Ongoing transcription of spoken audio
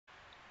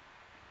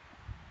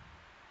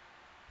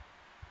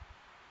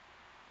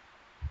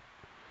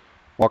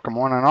Welcome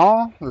one and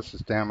all, this is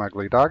Damn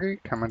Ugly Doggy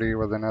coming to you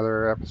with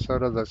another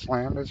episode of This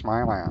Land is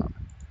My Land.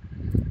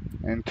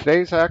 In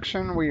today's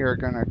action we are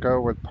going to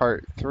go with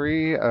part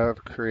 3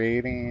 of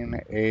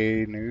creating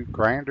a new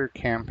grinder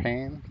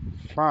campaign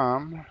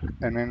from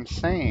an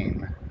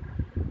insane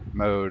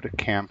mode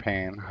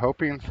campaign,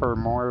 hoping for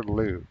more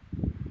loot.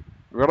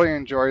 Really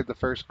enjoyed the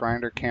first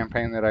grinder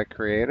campaign that I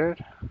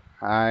created.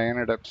 I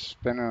ended up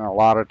spending a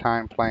lot of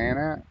time playing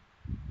it,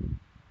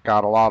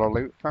 got a lot of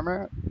loot from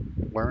it,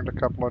 learned a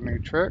couple of new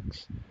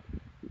tricks,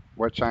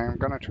 which I am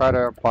going to try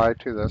to apply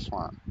to this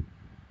one.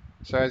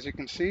 So as you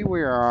can see,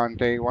 we are on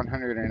day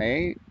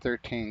 108,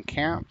 13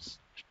 camps,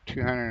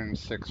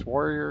 206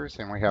 warriors,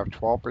 and we have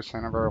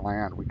 12% of our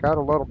land. We got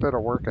a little bit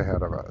of work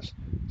ahead of us.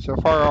 So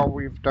far all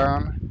we've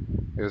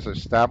done is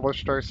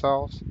established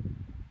ourselves,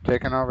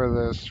 taken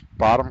over this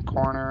bottom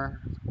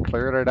corner,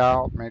 cleared it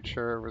out, made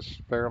sure it was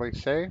fairly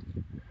safe,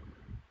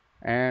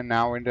 and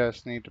now we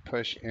just need to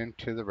push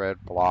into the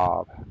red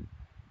blob.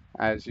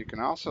 As you can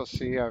also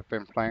see, I've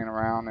been playing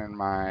around in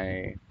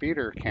my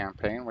feeder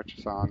campaign, which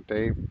is on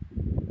day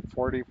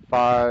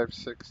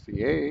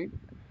 4568.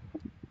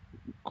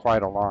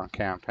 Quite a long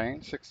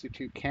campaign,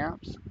 62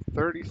 camps,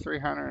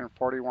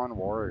 3,341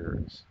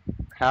 warriors.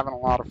 Having a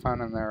lot of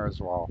fun in there as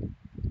well.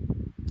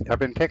 I've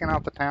been taking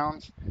out the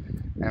towns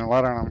and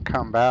letting them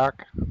come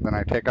back. Then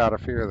I take out a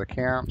few of the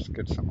camps,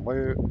 get some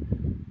loot,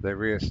 they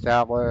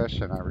reestablish,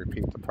 and I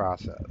repeat the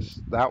process.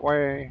 That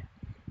way,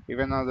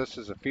 even though this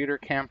is a feeder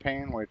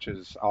campaign, which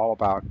is all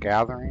about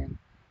gathering,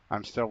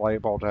 I'm still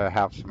able to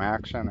have some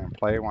action and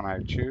play when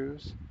I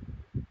choose.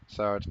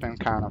 So it's been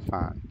kind of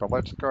fun. But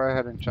let's go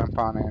ahead and jump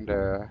on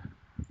into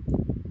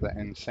the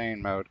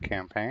insane mode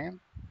campaign,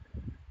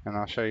 and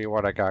I'll show you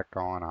what I got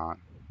going on.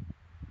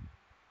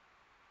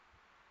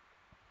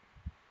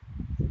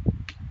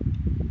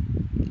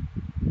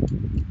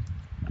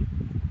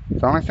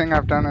 The only thing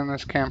I've done in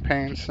this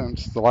campaign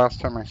since the last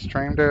time I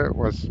streamed it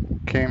was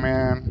came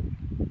in,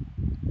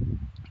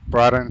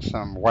 brought in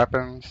some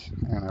weapons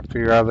and a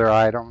few other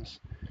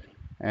items,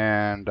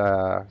 and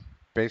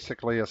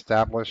basically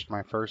established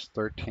my first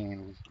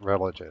 13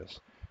 villages.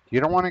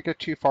 You don't want to get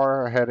too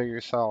far ahead of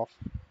yourself,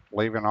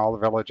 leaving all the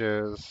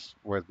villages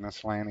with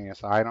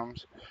miscellaneous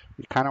items.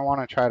 You kind of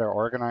want to try to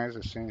organize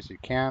as soon as you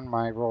can.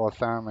 My rule of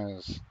thumb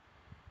is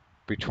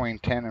between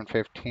 10 and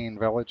 15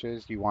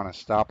 villages. You want to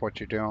stop what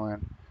you're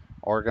doing,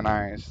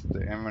 organize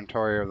the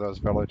inventory of those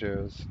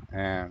villages,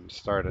 and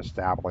start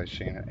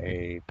establishing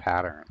a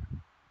pattern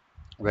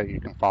that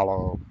you can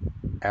follow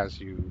as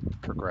you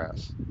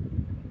progress.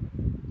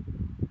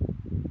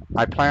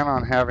 I plan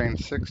on having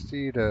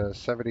 60 to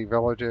 70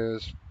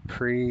 villages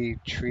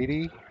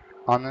pre-treaty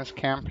on this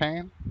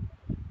campaign,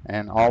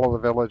 and all of the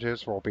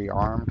villages will be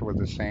armed with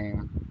the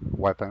same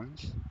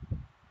weapons,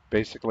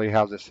 basically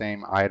have the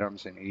same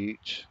items in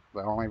each.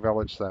 The only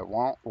village that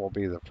won't will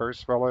be the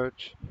first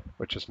village,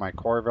 which is my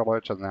core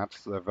village, and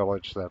that's the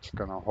village that's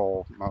going to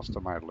hold most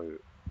of my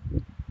loot.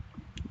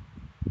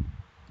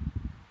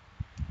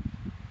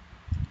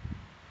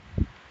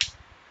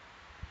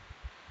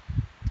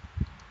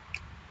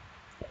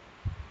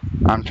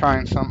 I'm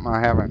trying something I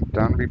haven't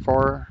done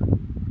before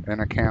in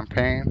a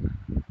campaign,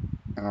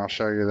 and I'll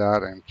show you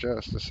that in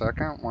just a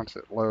second once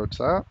it loads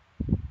up.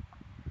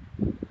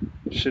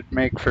 Should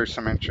make for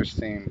some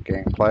interesting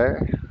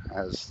gameplay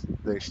as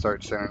they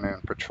start sending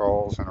in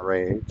patrols and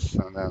raids,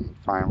 and then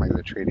finally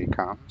the treaty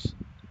comes.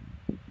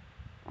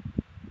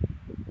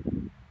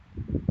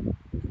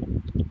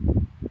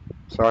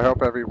 So I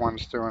hope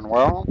everyone's doing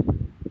well.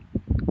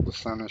 The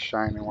sun is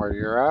shining where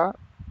you're at.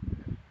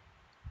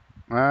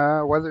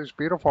 Weather's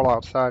beautiful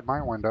outside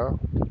my window.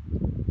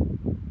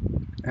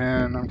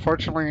 And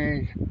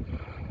unfortunately,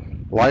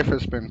 life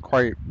has been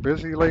quite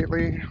busy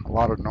lately. A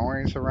lot of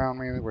noise around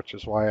me, which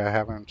is why I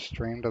haven't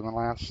streamed in the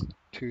last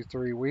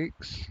 2-3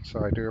 weeks.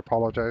 So I do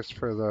apologize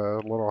for the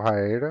little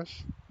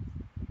hiatus.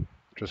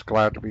 Just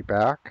glad to be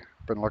back.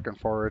 Been looking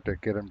forward to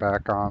getting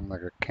back on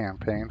the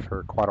campaign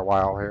for quite a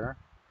while here.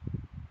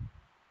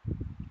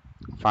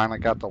 Finally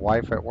got the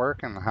wife at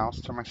work and the house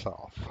to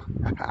myself.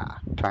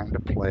 Time to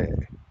play.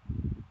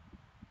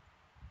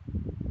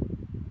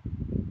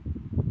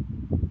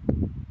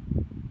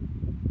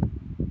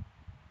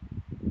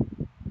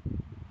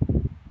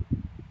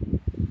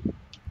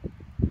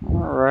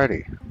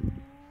 Alrighty.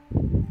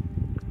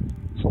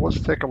 So let's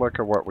take a look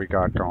at what we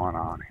got going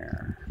on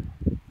here.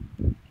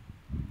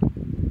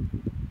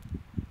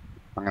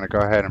 I'm going to go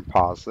ahead and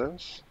pause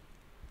this.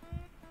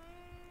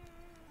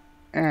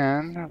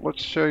 And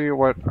let's show you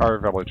what our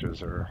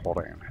villages are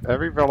holding.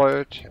 Every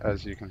village,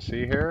 as you can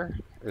see here,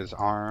 is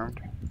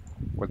armed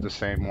with the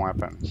same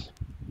weapons.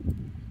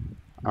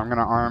 I'm going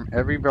to arm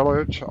every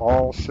village,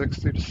 all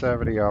 60 to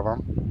 70 of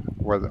them,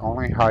 with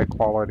only high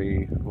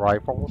quality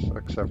rifles,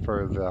 except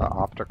for the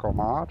optical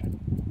mod,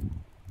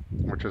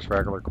 which is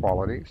regular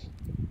qualities.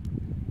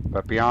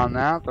 But beyond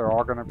that, they're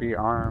all going to be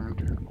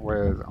armed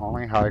with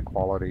only high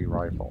quality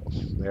rifles.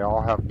 They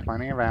all have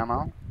plenty of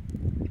ammo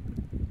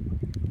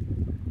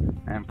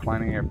and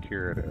plenty of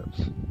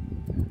curatives.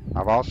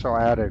 I've also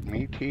added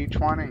meat to each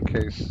one in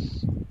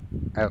case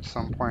at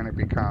some point it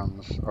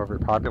becomes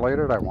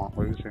overpopulated, I won't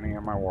lose any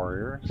of my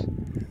warriors.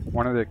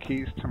 One of the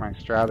keys to my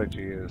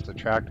strategy is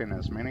attracting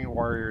as many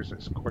warriors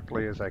as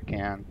quickly as I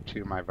can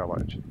to my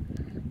village.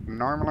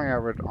 Normally I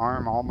would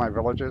arm all my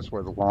villages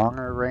with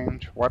longer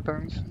range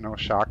weapons, no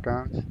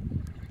shotguns,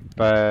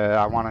 but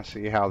I want to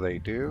see how they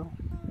do.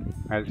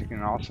 As you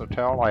can also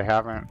tell, I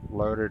haven't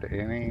loaded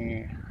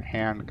any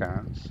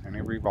handguns,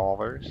 any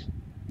revolvers,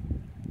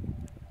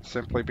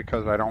 simply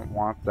because I don't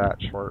want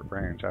that short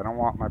range. I don't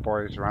want my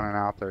boys running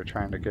out there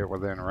trying to get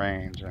within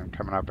range and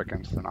coming up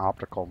against an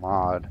optical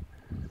mod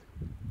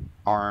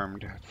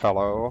armed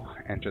fellow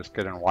and just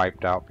getting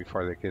wiped out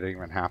before they get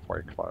even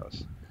halfway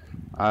close.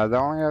 The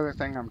only other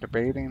thing I'm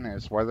debating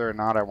is whether or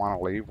not I want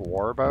to leave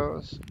war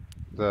bows.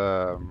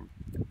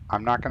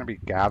 I'm not going to be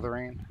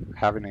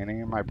having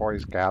any of my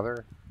boys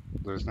gather.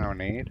 There's no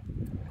need.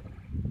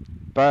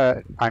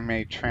 But I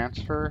may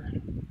transfer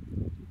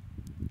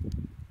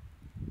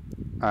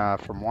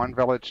from one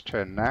village to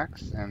the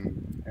next,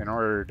 and in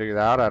order to do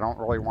that, I don't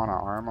really want to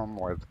arm them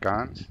with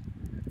guns,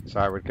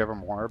 so I would give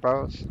them war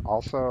bows.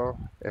 Also,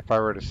 if I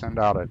were to send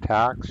out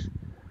attacks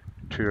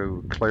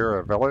to clear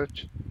a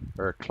village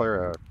or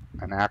clear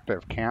an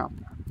active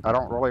camp, I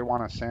don't really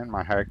want to send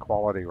my high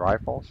quality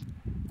rifles.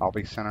 I'll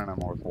be sending them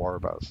with war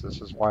bows.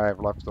 This is why I've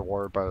left the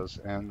war bows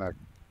in the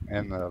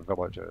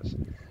villages.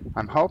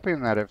 I'm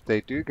hoping that if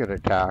they do get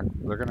attacked,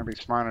 they're going to be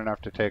smart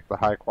enough to take the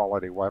high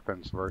quality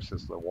weapons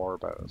versus the war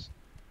bows.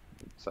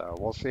 So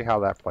we'll see how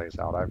that plays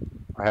out.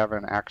 I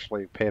haven't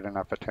actually paid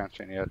enough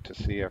attention yet to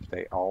see if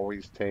they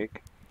always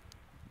take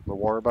the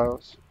war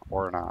bows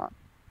or not.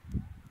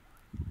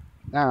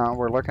 Now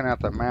we're looking at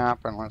the map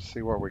and let's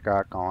see what we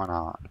got going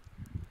on.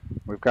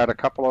 We've got a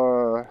couple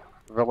of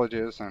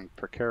villages in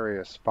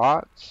precarious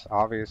spots.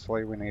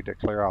 Obviously we need to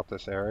clear out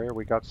this area.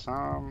 We got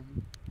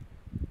some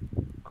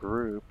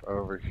group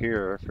over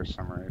here for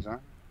some reason.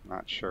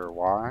 Not sure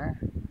why.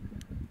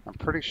 I'm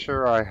pretty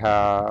sure I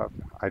have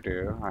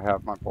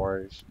my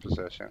boys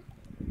positioned.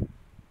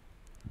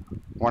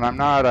 When I'm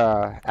not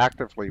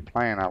actively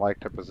playing, I like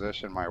to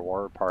position my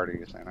war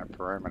parties in a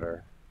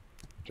perimeter.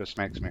 Just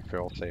makes me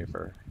feel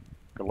safer.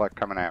 Good luck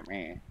coming at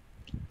me.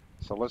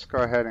 So let's go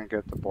ahead and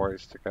get the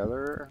boys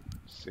together.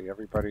 See,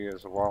 everybody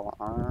is well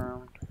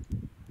armed.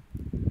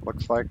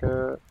 Looks like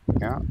it.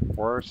 Yeah,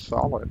 we're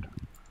solid.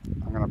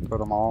 I'm going to put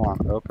them all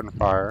on open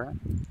fire.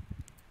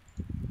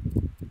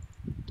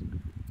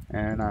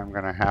 And I'm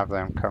going to have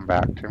them come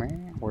back to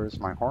me. Where's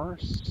my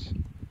horse?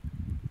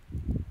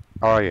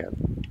 Oh yeah,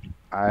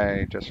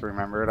 I just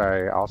remembered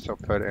I also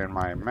put in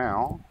my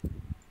mail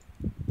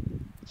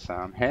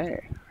some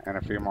hay and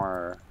a few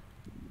more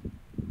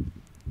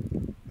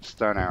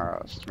stone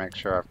arrows to make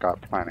sure I've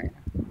got plenty.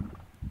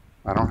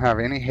 I don't have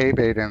any hay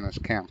bait in this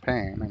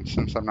campaign, and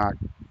since I'm not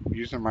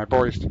using my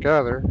boys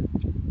together,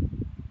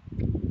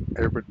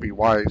 it would be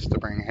wise to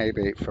bring hay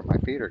bait for my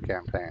feeder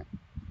campaign.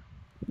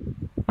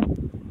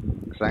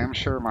 Because I am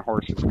sure my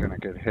horse is going to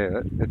get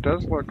hit. It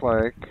does look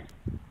like,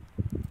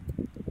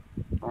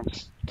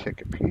 let's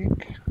take a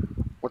peek.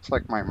 Looks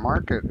like my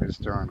market is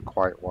doing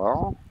quite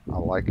well. I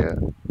like it.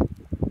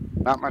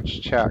 Not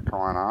much chat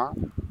going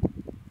on,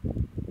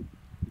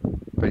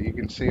 but you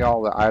can see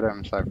all the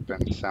items I've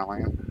been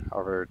selling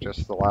over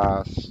just the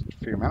last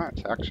few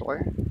minutes actually.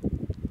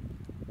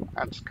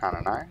 That's kind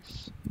of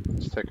nice.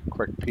 Let's take a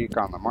quick peek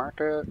on the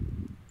market.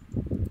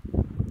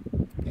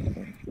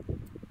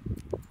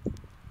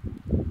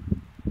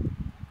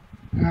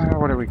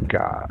 What do we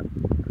got?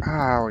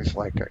 I always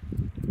like a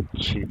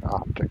cheap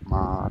optic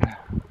mod.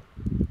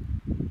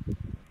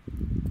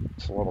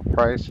 It's a little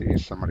pricey.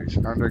 Somebody's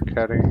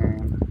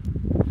undercutting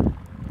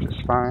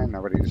just fine.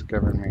 Nobody's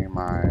giving me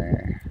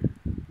my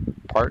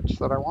parts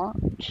that I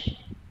want.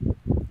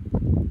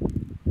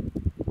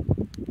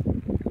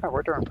 Yeah,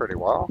 we're doing pretty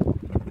well.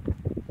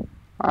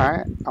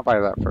 Alright, I'll buy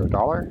that for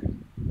 $1.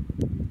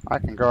 I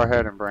can go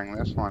ahead and bring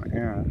this one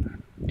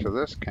in to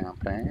this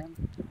campaign.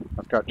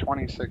 I've got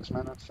 26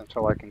 minutes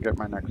until I can get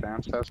my next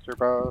ancestor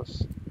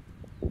bows.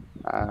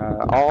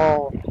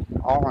 All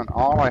in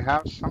all, I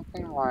have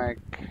something like,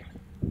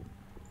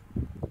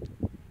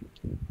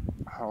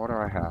 what do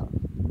I have?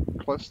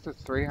 Close to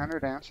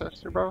 300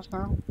 ancestor bows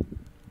now.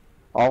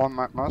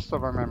 Most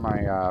of them in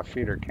my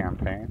feeder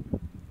campaign.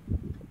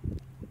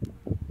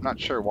 I'm not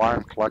sure why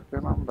I'm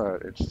collecting them,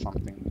 but it's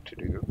something to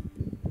do.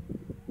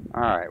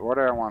 Alright, where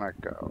do I want to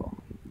go?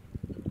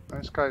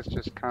 This guy's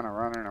just kind of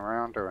running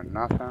around doing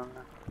nothing.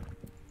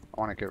 I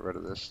want to get rid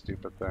of this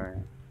stupid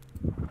thing.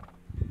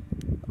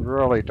 I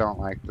really don't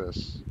like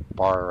this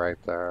bar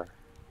right there.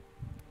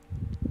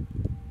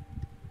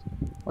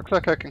 Looks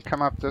like I can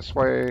come up this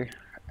way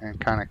and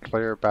kind of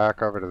clear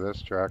back over to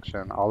this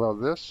direction. Although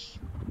this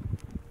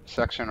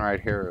section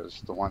right here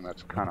is the one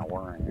that's kind of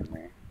worrying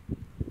me.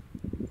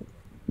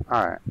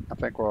 Alright, I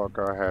think we'll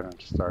go ahead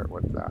and start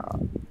with that.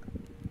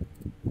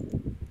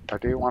 I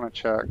do want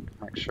to check,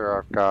 make sure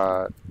I've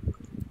got,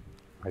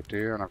 I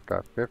do, and I've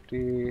got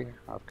 50.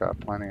 I've got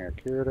plenty of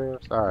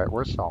curatives. Alright,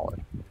 we're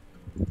solid.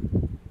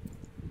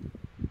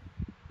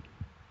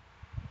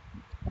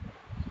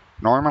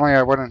 Normally,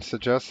 I wouldn't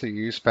suggest that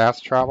you use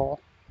fast travel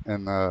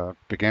in the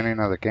beginning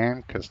of the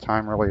game because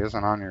time really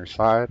isn't on your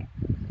side,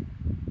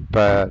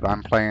 but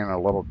I'm playing a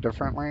little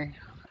differently,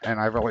 and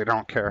I really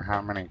don't care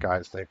how many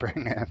guys they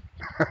bring in.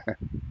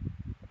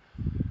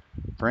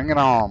 Bring it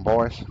on,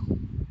 boys.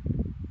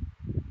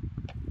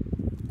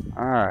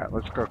 Alright,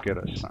 let's go get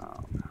us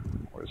some.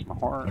 Where's my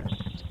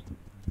horse?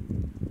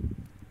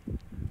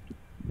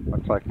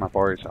 Looks like my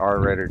boys are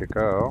ready to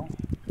go.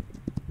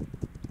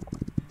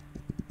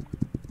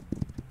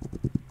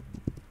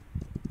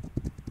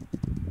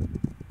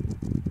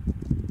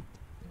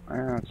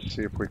 And let's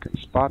see if we can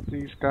spot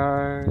these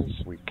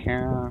guys. We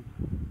can.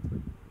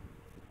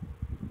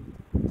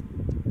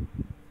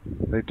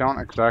 They don't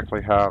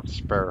exactly have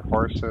spare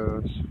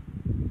horses,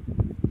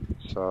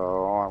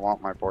 so I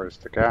want my boys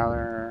to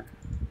gather.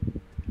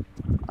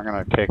 I'm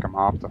going to take them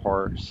off the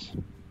horse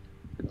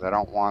because I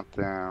don't want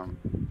them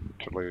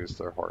to lose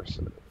their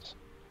horses.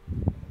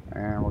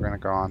 And we're going to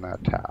go on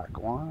that tack.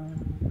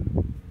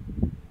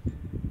 1,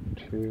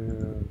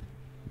 2,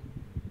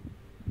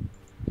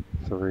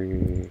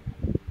 3,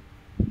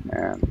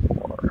 and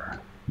 4.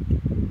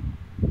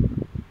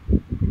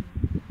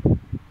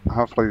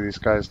 Hopefully these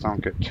guys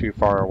don't get too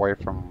far away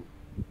from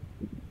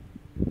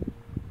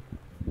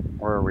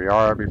where we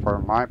are before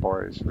my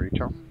boys reach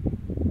them.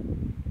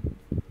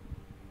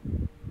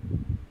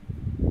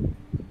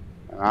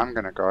 And I'm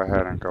going to go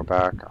ahead and go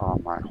back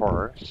on my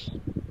horse,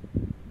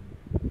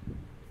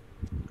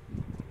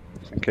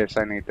 just in case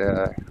I need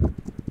to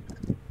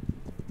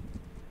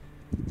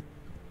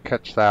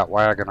catch that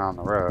wagon on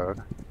the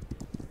road.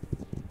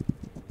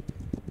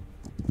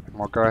 And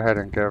we'll go ahead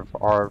and give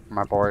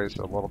my boys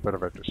a little bit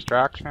of a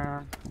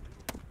distraction.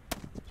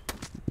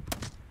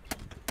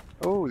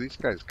 Oh, these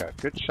guys got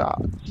good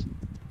shots.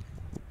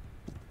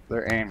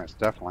 Their aim is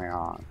definitely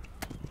on.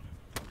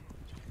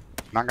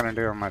 Not going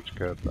to do them much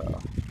good though.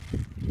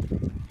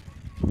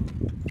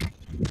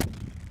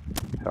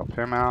 Help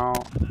him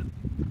out.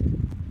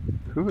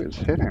 Who is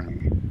hitting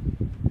me?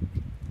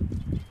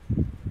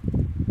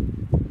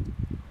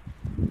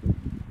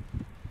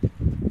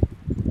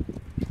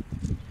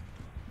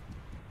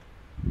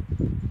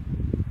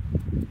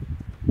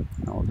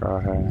 We'll go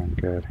ahead and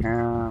get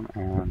him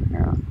and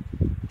him.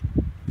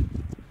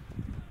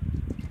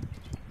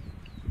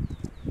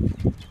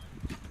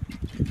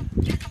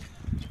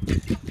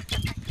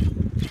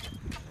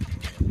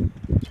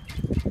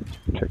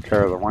 Take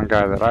care of the one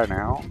guy that I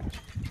nailed.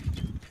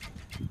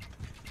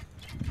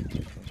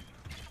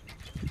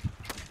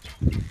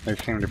 They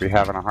seem to be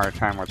having a hard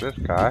time with this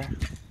guy.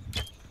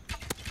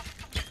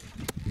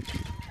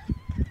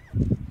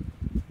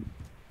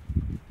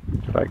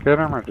 Did I get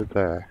him or did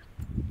they?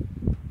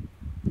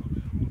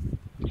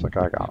 Looks like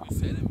I got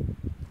him.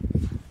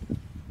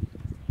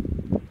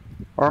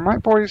 Are my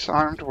boys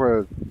armed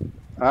with...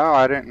 Oh,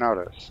 I didn't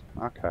notice.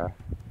 Okay.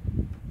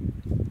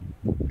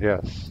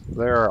 Yes,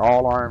 they are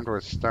all armed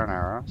with stun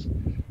arrows.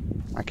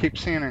 I keep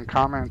seeing in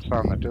comments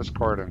on the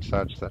Discord and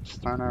such that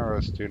stun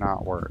arrows do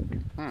not work.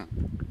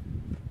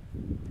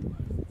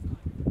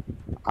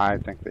 I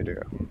think they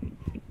do.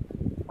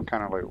 What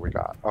kind of loot we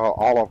got? Oh,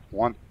 all of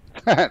one.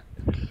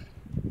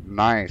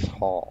 Nice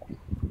haul.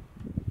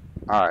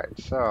 Alright,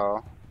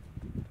 so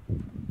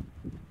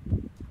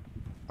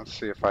let's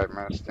see if I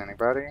missed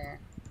anybody.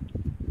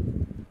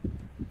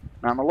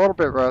 Now, I'm a little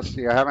bit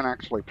rusty. I haven't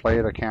actually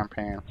played a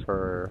campaign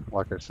for,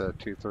 like I said,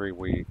 2-3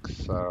 weeks,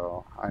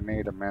 so I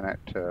need a minute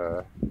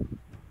to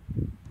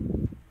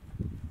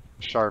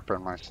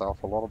sharpen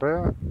myself a little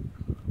bit.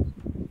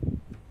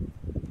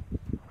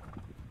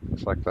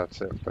 Looks like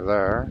that's it for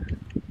there.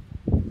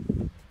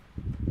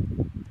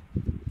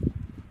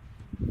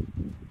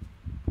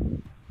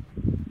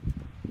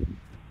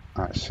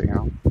 I see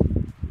him.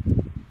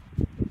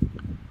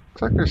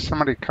 Looks like there's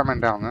somebody coming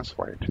down this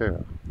way,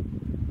 too.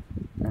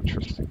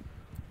 Interesting.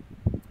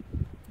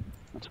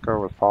 Let's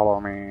go with follow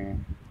me.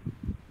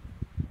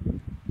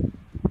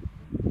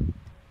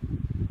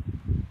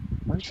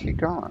 Where's he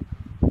going?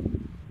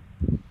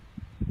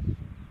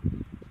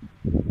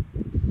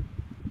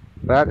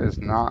 That is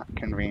not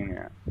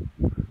convenient.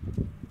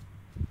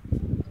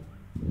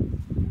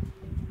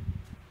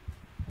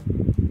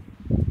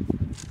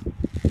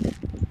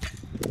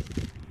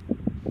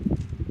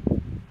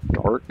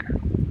 Dork.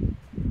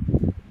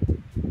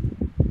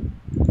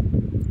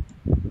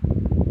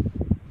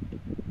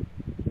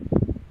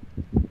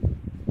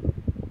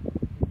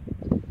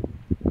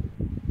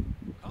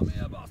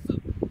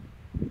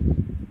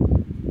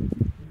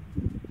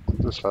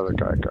 Where'd this other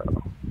guy go?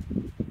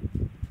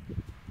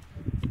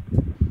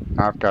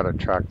 Now I've got to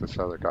track this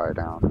other guy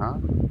down, huh?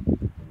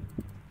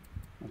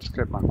 Let's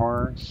get my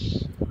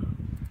horse.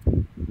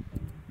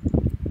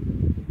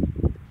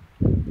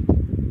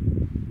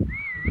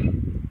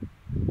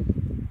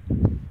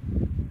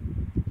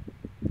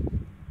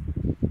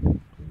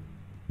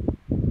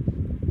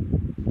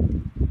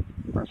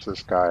 Where's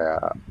this guy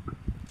at?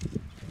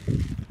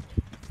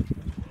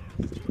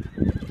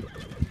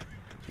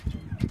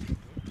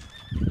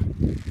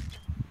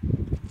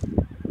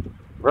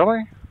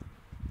 Really?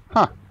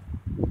 Huh.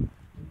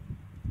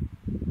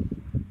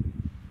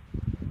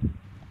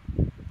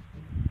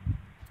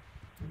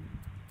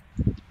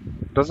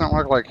 Doesn't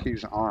look like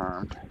he's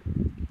armed.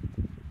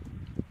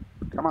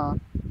 Come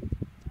on.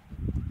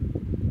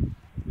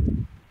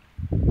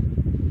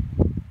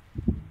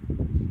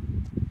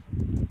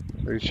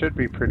 So he should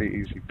be pretty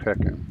easy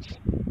pickings.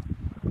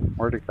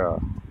 Where'd he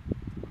go?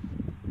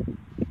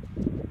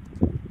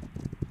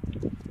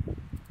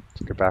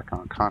 Let's get back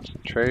on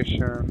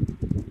concentration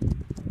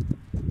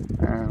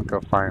and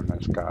go find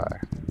this guy.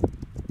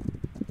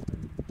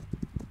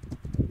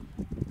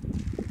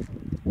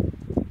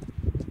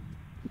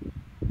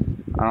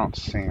 I don't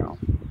see him.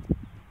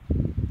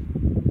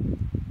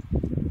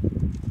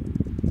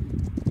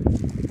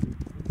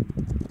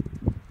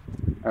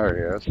 There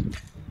he is.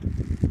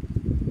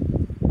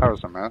 That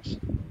was a miss.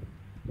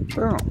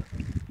 Boom.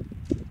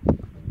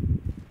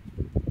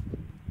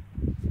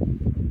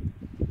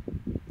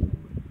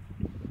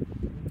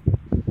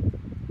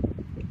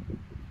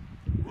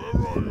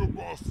 Where are you,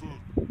 bastard?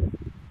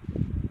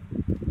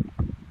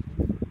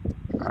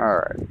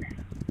 Alright.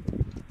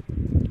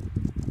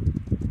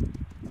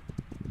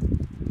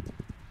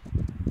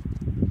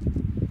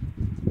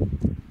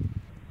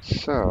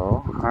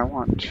 So, I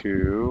want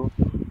to...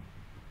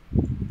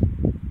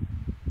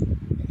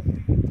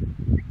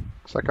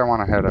 Looks like I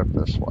want to head up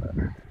this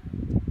way.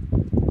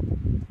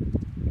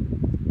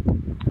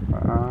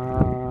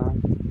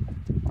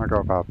 I'll go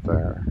about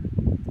there.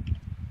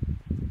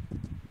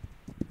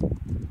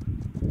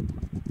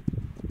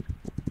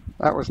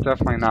 That was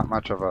definitely not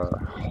much of a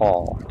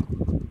haul.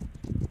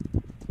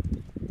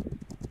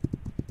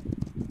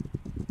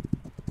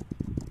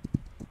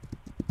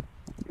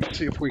 Let's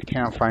see if we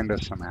can't find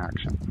us some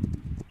action.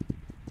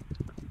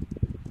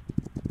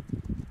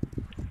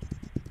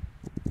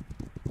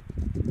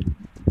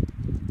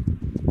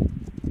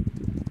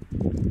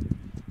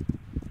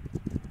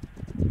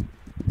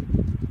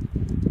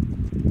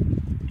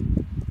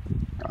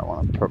 I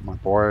want to put my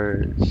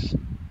boys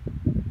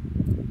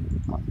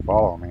on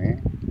follow me.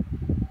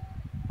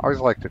 I always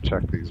like to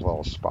check these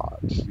little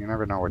spots. You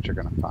never know what you're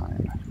going to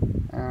find.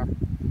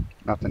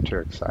 Nothing too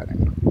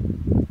exciting.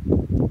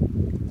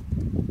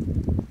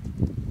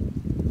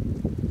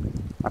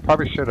 I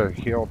probably should have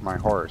healed my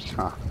horse,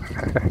 huh?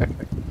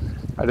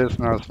 I just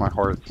noticed my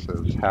horse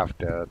is half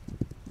dead.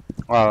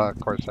 Well, of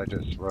course, I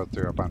just rode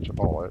through a bunch of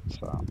bullets,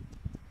 so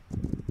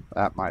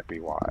that might be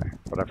why.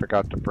 But I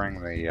forgot to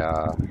bring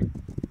the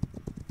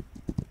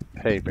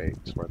hay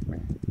baits with me.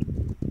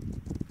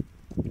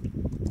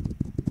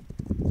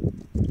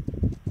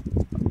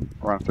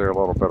 Run through a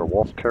little bit of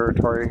wolf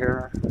territory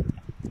here.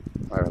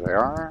 There they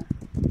are.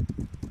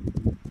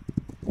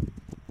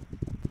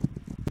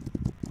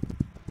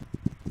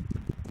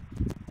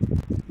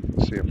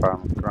 See if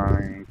I'm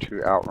going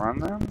to outrun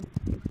them.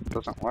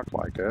 Doesn't look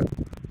like it.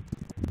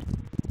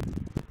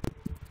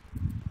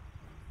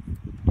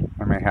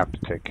 I may have to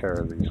take care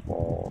of these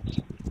wolves.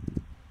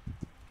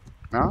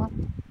 No?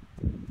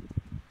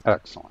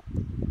 Excellent.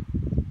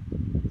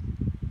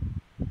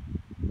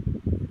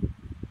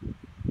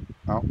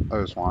 Oh,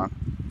 there's one.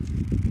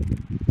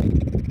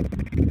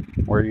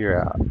 Where are you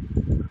at?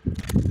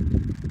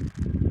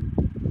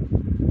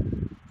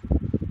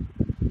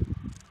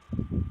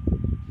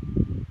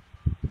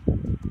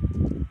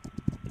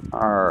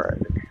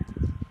 Alrighty.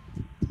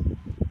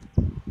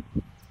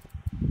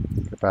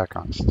 Get back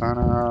on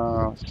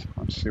Stenos.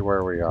 Let's see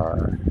where we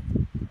are.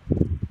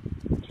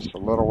 Just a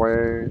little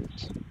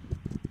ways.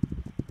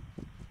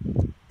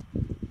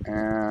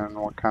 And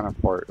what kind of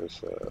port is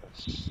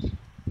this?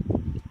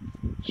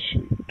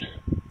 Shoot.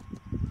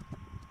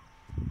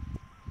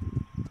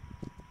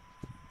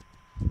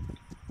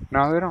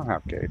 No, they don't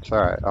have gates.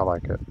 Alright, I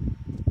like it.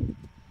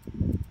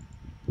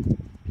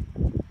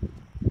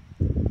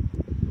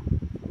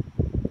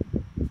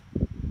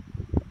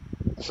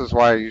 This is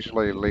why I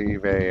usually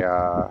leave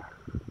a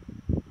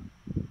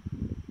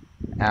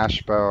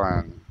ash bow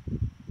and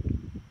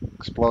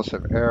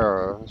explosive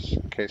arrows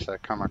in case I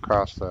come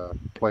across the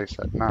place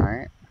at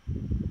night.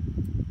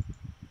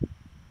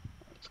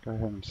 Let's go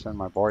ahead and send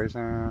my boys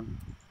in.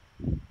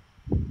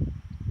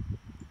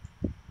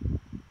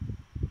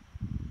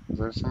 Is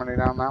there somebody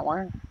down that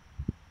way?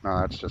 No,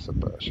 that's just a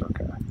bush.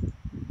 Okay.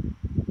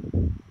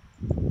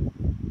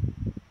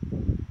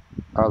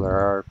 Oh, there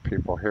are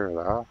people here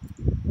though.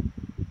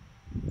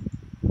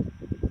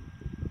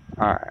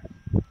 Alright.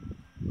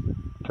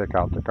 Take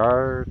out the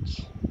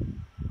guards.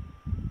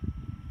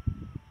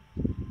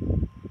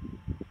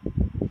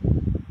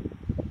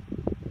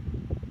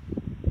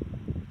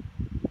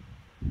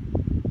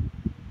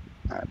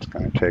 That's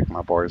going to take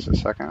my boys a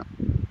second.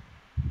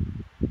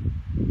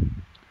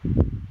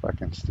 If I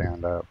can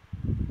stand up,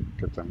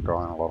 get them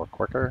going a little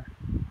quicker.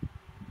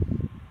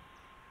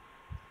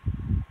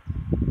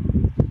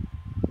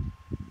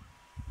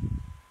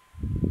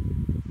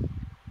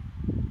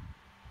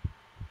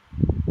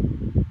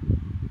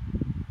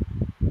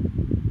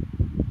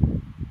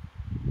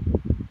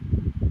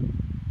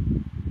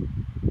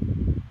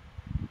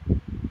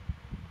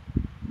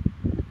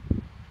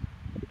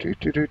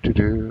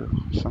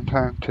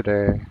 Sometime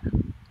today.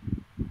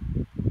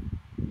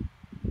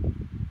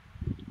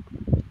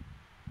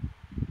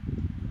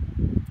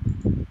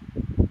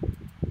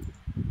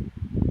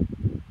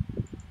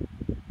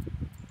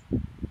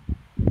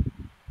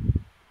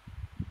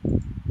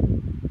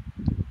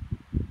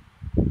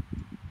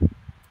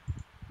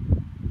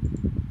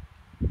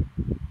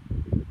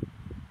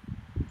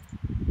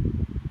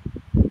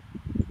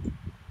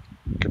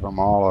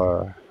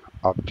 small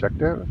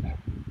objective.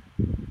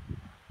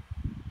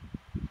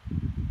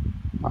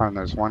 Oh, and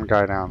there's one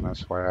guy down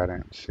this way I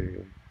didn't see.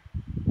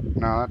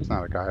 No, that's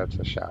not a guy, it's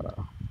a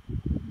shadow.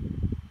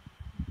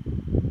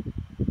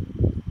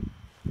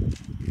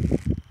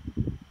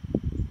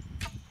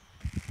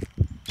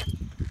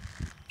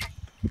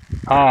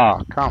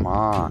 Oh, come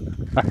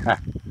on.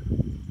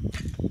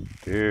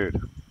 Dude.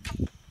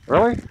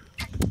 Really?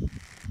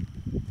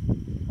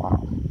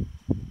 Wow.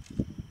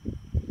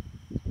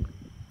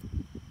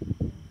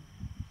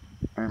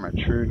 I'm a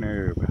true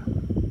noob.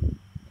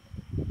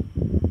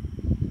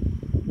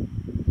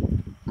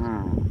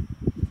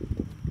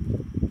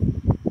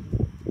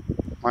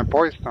 My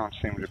boys don't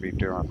seem to be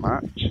doing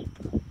much.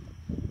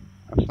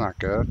 That's not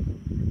good.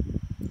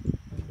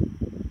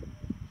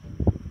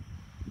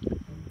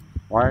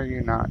 Why are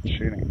you not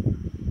shooting?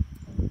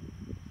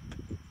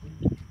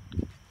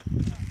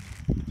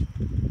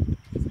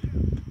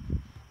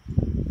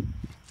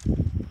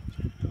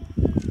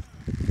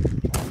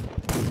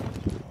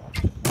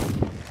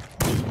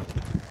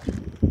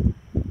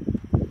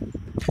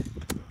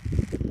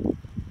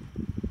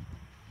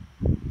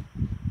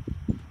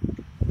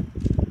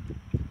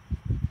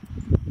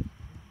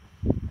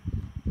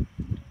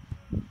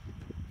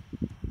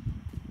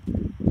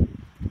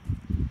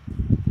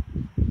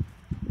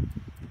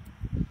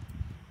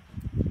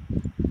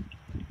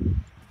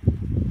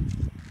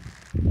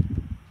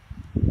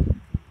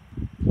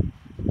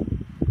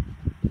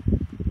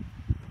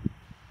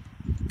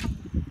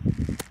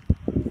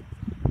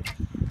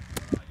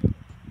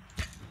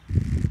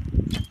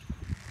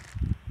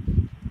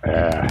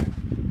 Yeah.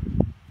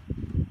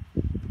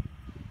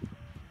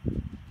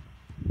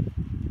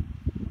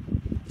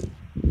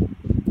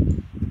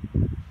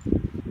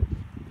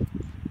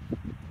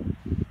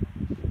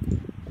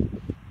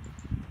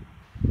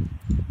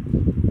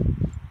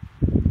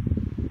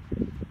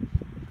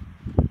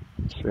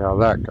 See how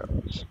that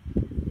goes.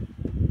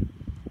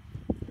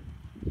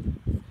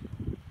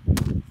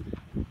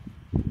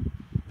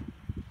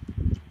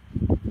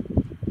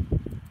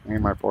 Me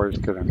and my boys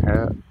getting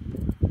hit.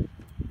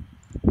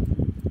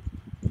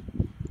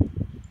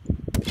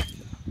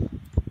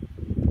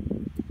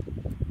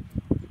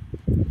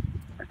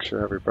 Make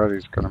sure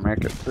everybody's gonna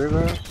make it through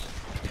this.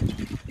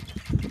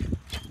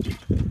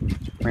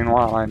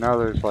 Meanwhile, I know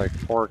there's like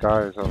 4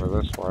 guys over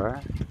this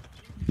way.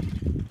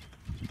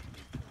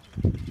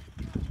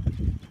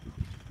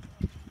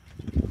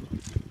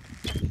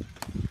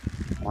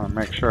 I want to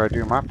make sure I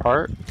do my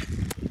part.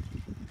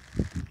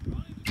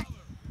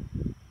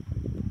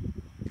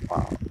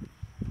 Wow.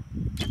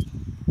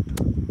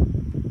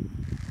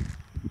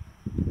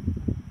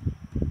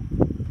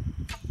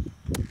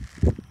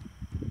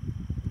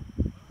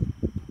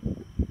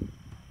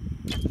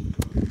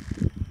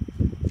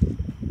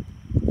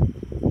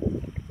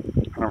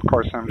 And of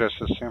course, I'm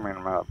just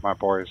assuming my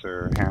boys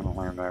are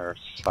handling their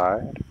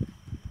side.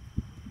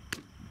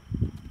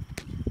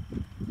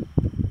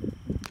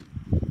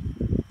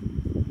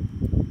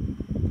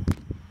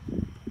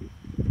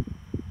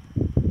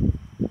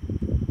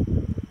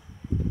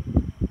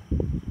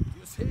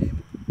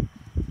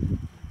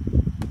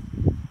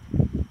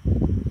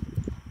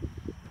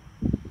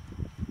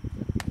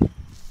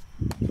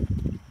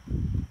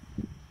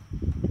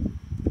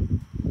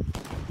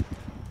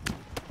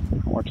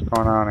 What's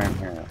going on in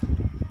here?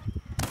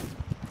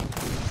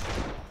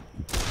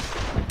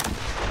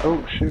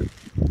 Oh, shoot.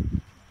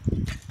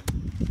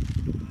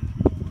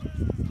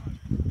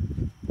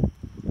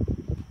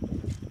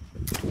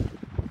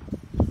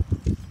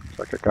 Looks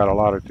like I got a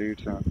lot of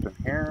dudes up in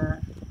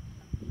here.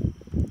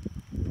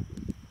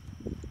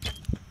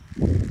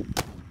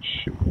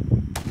 Shoot.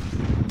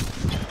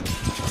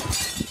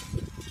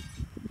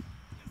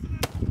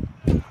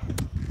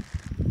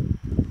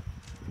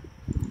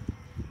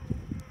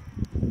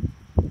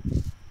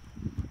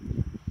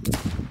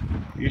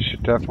 You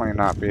should definitely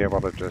not be able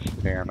to just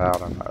stand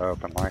out in the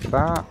open like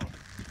that.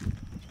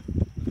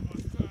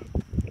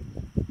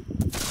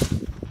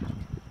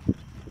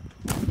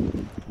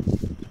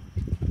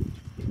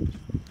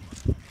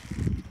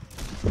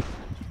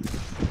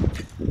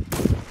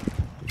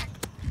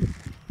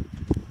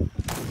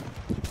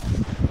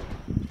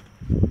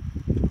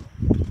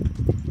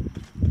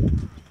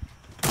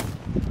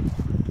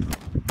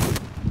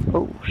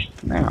 Oh,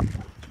 snap.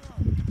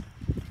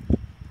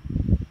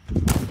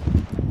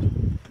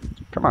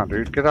 Come on,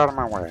 dude, get out of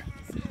my way.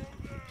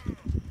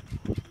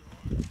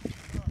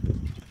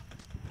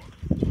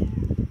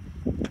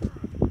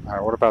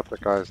 Alright, what about the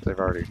guys they've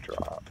already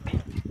dropped?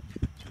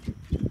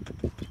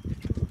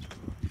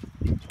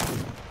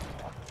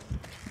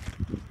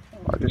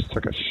 I just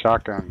took a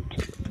shotgun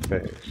to the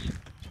face.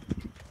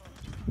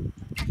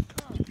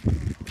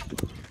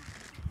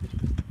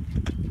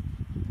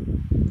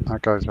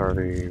 That guy's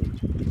already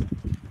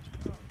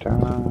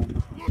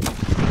done.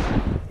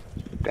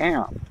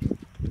 Damn.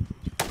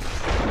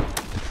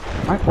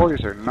 My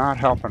boys are not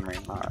helping me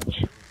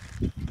much.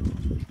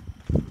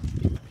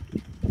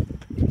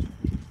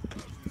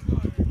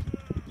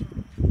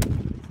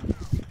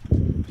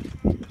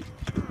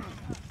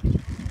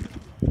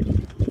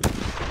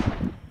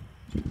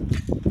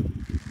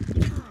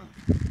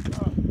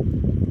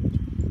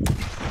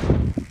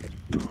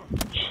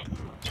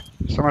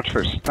 So much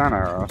for stun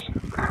arrows.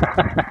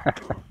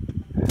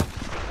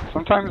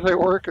 Sometimes they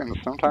work and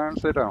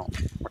sometimes they don't.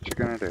 What you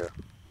gonna do?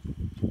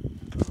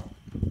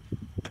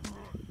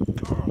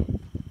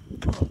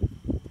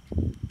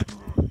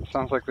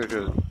 Sounds like they're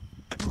just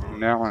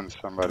nailing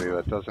somebody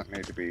that doesn't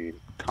need to be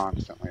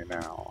constantly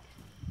nailed.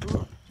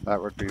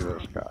 That would be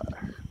this guy.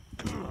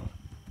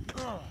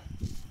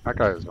 That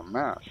guy is a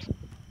mess.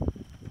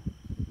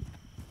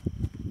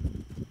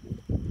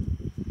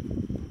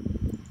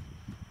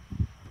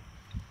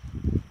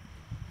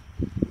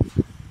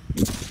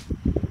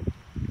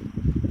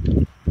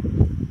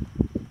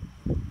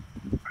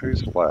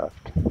 Who's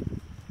left?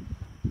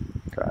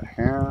 Got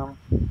him.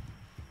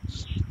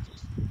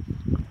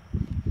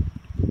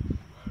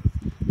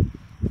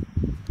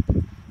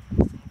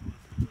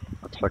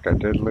 Looks like I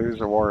did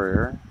lose a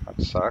warrior. That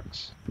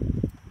sucks.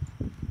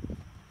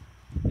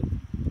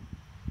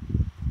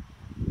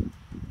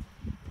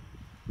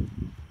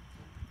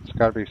 There's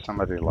gotta be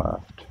somebody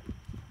left.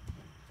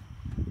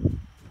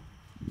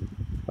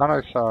 Thought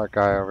I saw a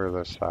guy over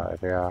this side,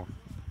 yeah.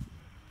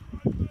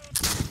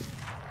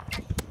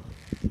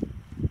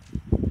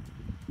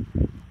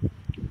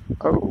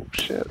 Oh,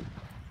 shit.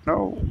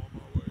 No.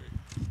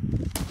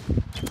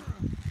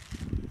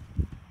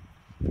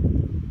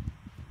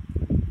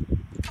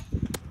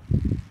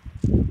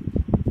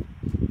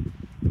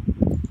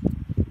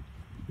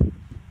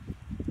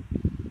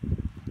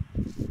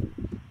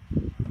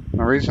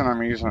 The reason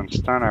I'm using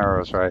stun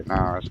arrows right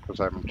now is because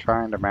I'm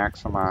trying to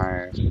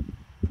maximize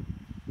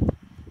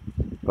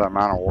the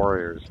amount of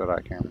warriors that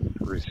I can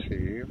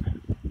receive.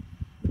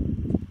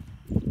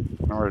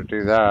 In order to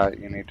do that,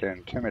 you need to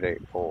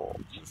intimidate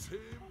fools.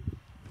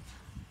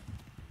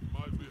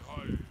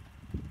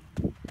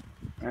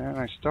 And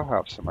I still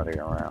have somebody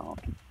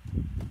around.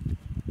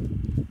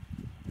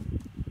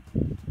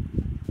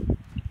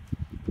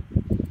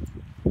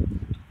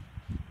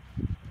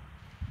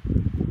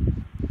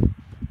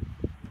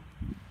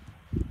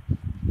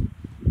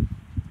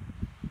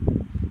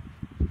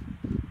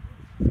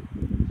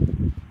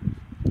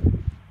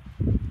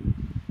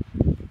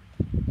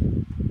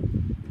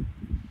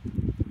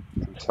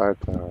 Inside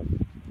the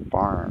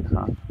barn,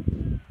 huh?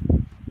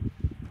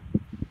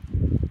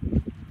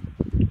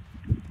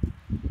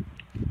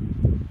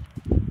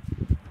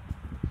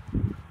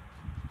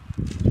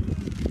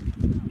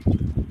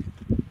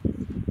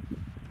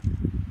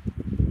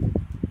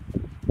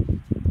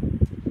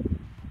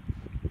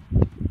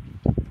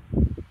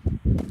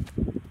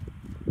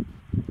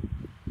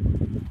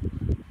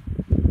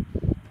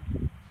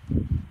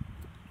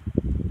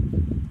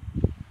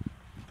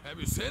 Have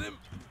you seen him?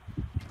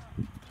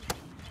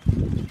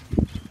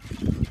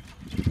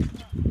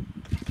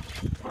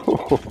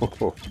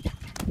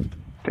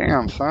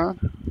 Damn, son.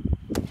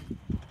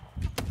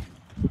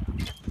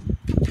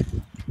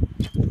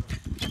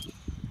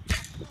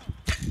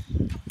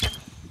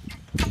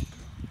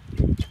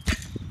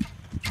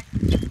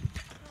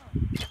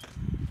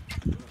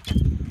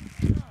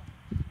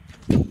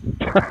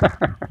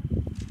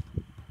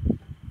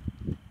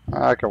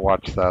 I could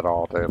watch that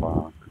all day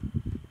long.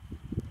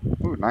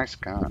 Ooh, nice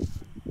gun. Is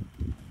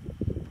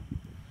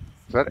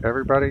that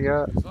everybody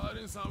yet?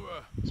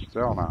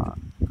 Still not.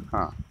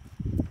 Huh.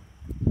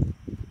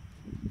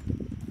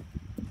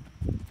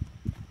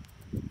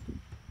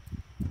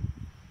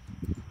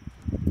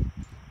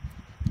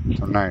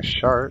 Some nice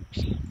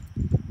sharps.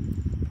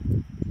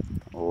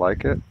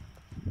 Like it.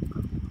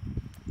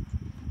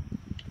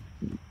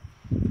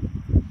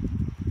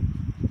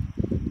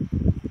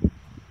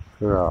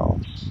 Who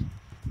else?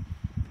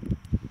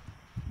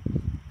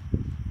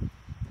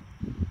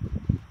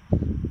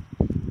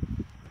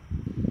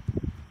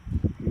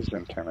 He's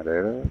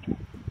intimidated.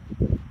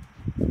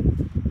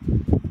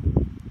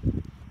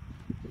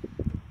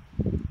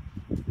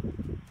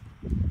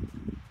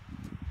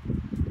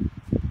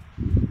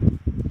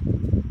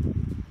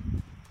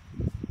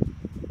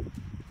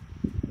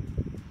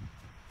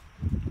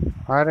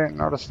 I didn't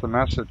notice the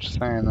message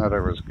saying that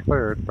it was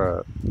cleared,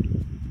 but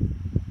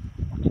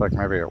looks like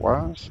maybe it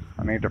was.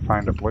 I need to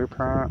find a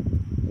blueprint.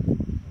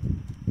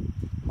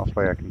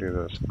 Hopefully I can do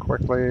this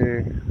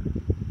quickly.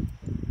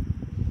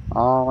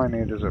 All I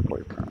need is a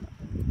blueprint.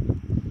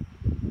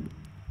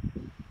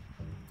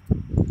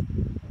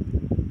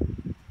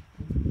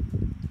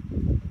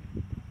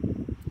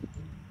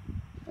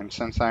 And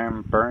since I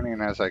am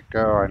burning as I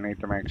go, I need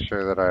to make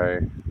sure that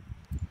I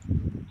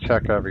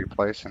check every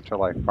place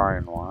until I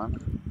find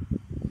one.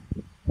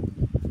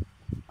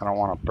 I don't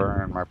want to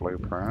burn my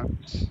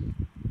blueprints.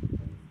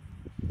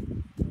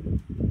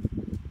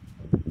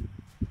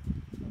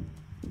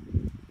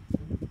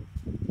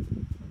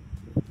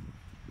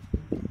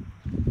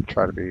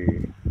 Try to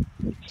be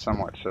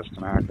somewhat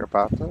systematic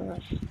about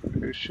this.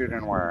 Who's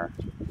shooting where?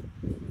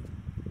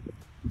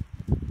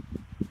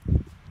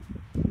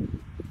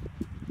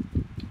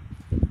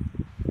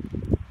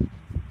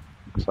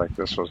 Looks like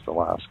this was the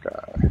last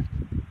guy.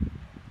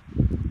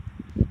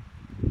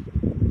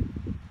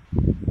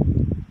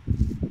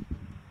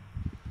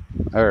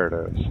 There it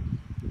is.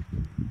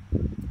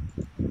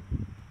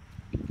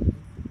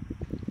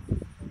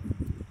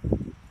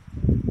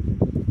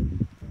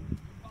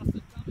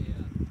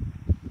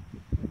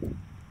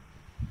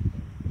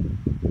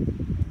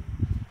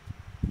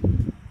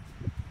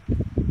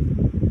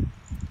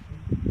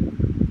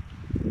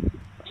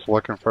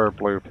 Looking for a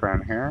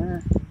blueprint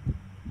here.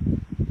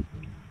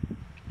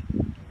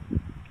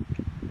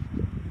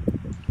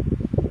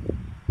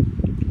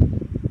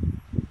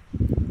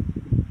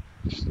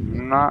 It's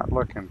not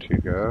looking too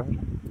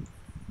good.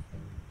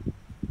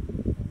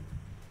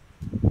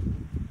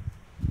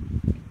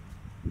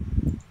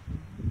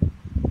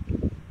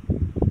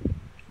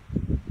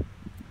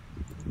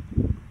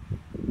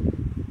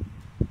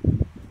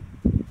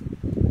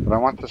 But I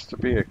want this to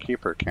be a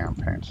keeper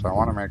campaign, so I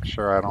want to make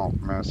sure I don't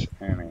miss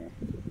any.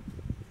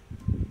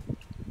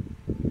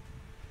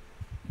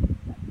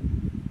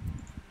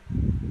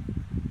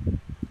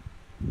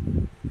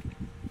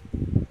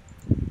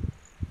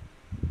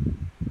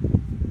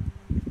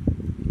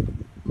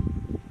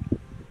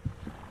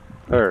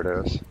 There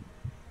it is.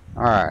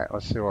 Alright,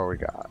 let's see what we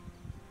got.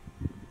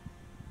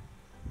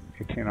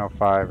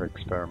 1805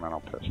 experimental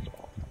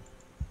pistol.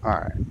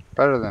 Alright,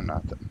 better than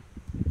nothing.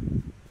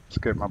 Let's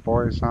get my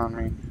boys on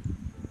me.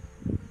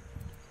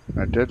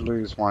 I did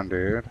lose one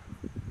dude.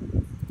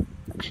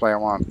 Actually, I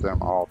want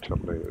them all to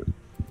lose.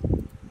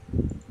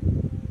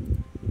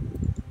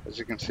 As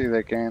you can see,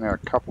 they gain a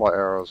couple of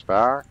arrows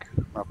back.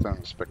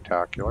 Nothing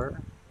spectacular.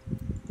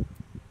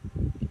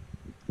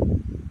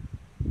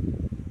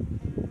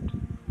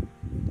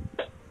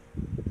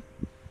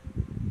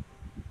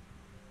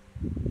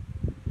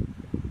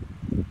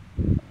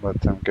 Let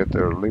them get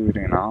their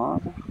looting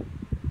on.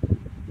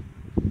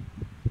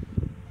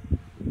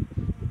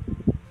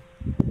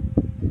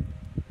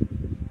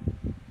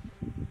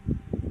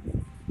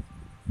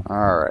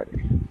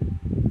 Alrighty.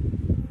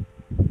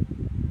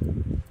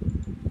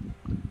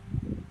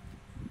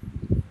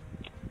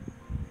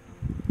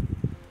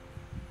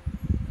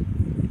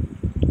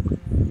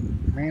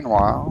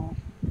 Meanwhile,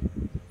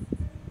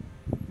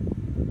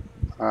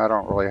 I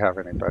don't really have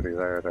anybody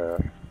there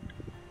to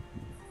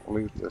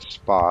loot this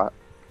spot.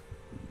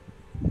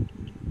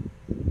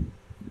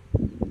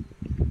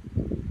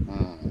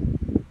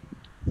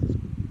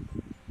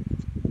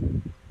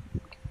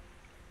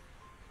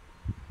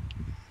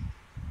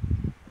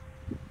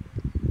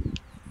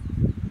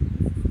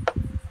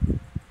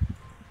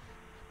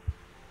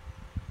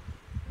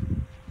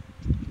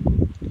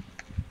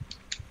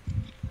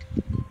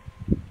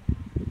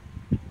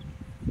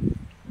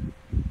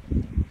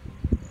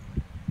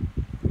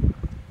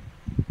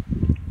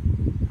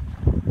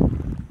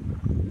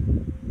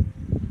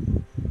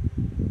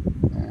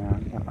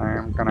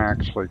 I'm going to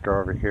actually go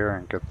over here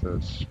and get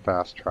this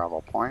fast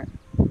travel point.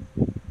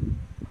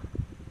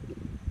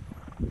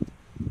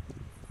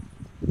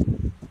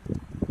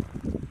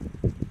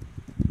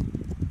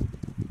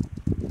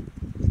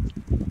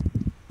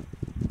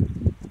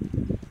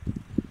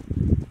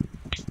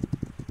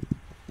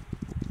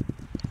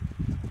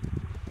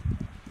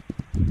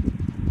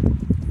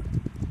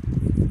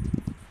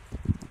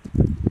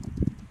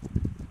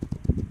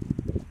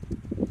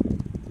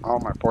 All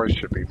my boys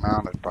should be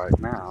mounted by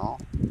now.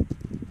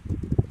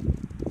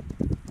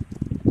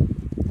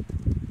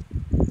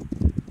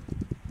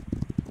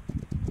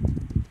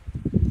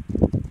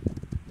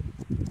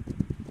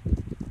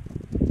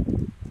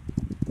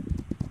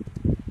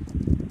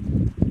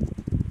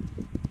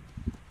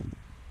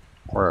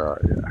 Where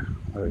are you?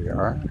 There you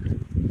are.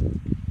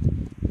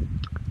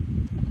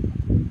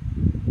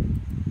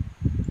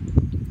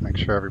 Make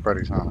sure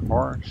everybody's on a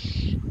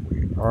horse.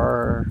 We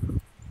are.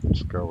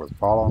 Let's go with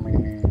follow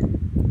me.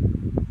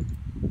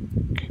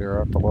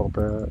 Cure up a little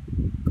bit.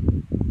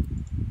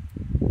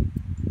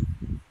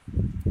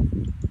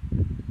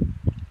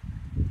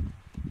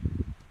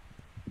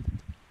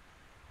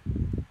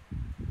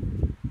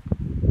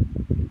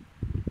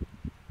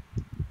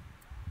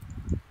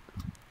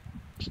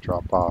 Let's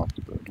drop off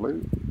the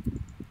loot.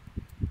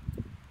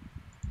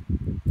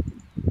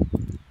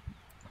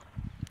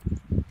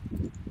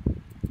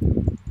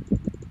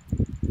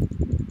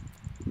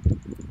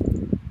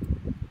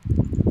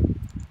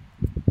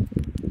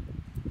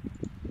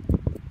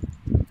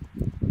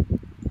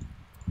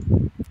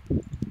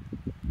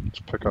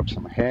 Pick up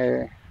some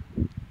hay.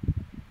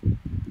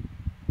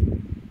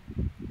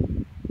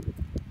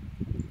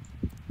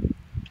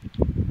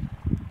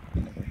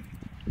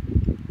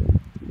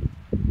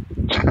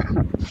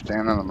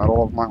 Stand in the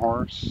middle of my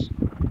horse.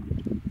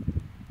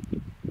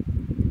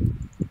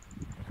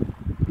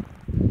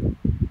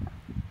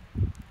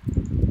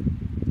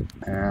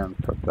 And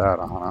put that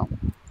on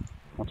him.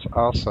 Let's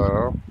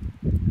also,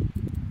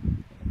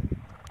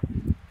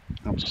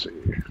 let's see.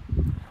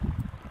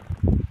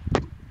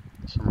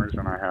 For some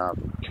reason I have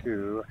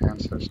 2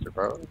 ancestor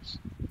bows.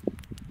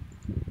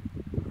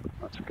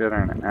 Let's get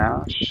an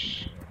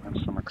ash and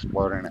some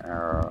exploding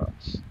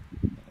arrows.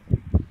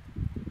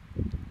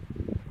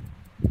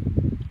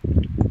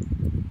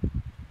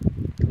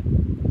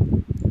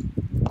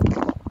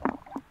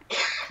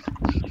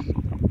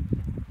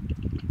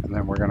 And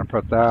then we're going to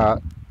put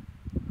that,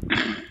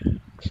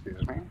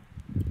 excuse me,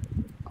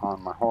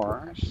 on my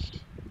horse.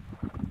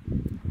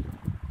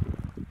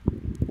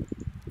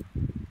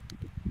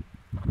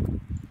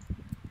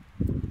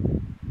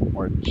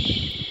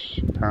 Which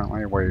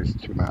apparently weighs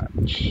too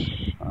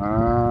much.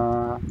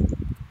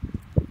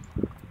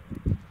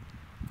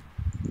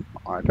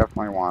 I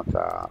definitely want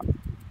that.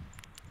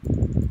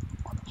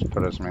 Let's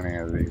put as many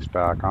of these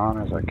back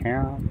on as I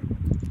can.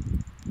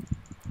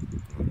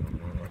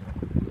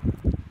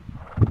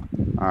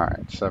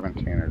 Alright,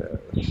 17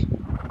 it is.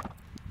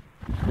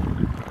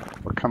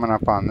 We're coming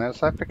up on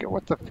this. I forget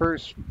what the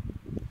first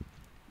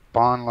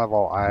bond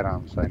level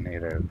items I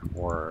needed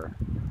were,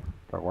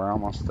 but we're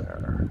almost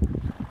there.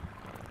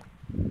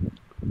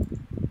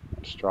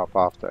 Let's drop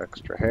off the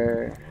extra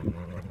hay.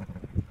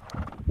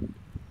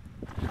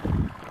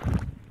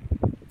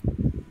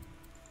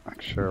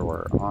 Make sure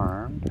we're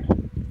armed.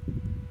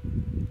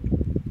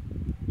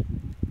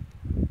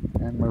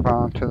 And move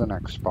on to the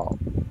next spot.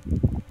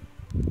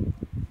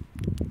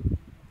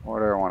 Where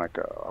do I want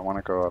to go? I want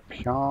to go up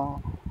here.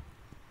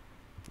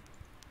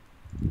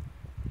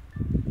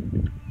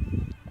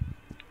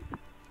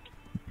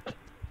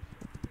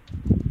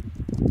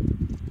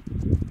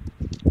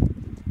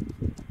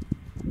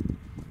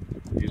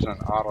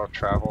 Using auto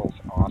travel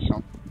is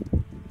awesome.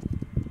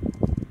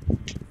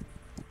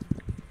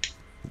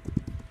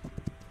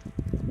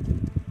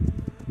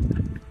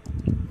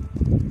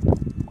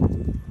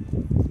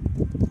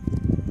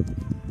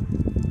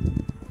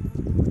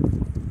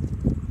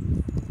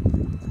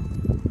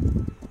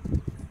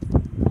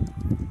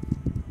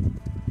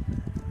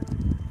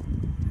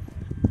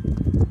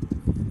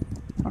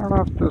 I don't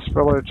know if this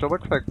village, it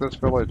looks like this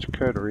village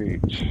could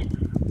reach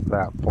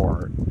that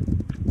port.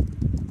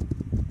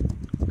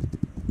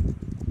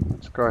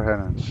 Let's go ahead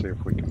and see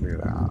if we can do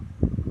that.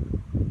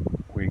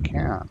 We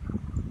can.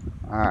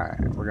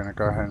 Alright, we're going to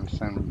go ahead and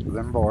send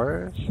them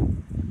boys.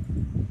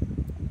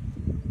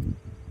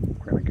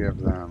 We're going to give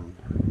them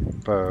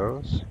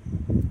bows.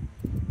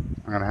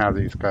 I'm going to have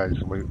these guys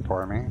loot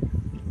for me.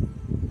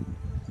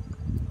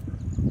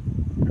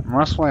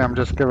 Mostly I'm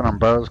just giving them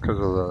bows because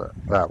of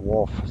that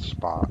wolf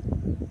spot.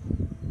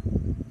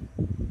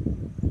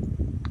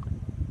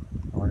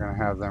 We're going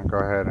to have them go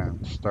ahead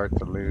and start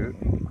the loot.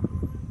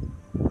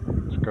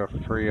 Let's go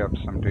free up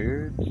some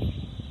dudes.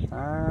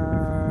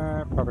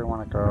 I probably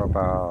want to go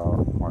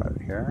about, what,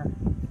 here?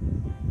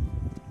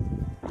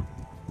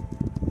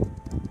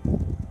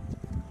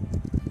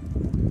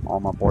 All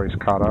my boys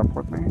caught up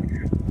with me.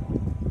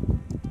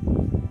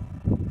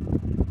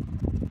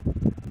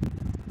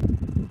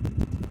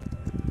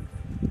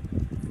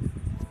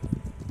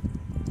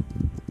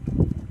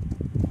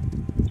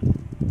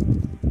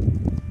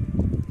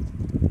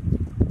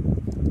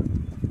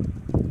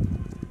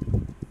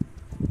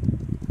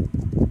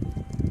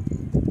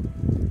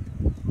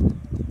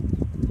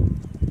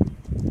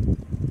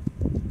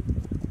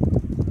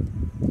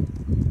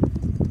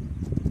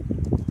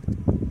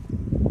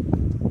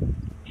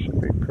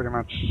 Pretty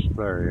much,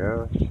 there he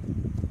is.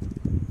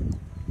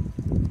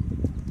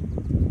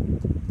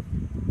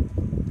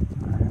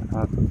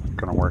 That's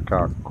going to work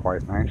out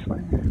quite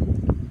nicely.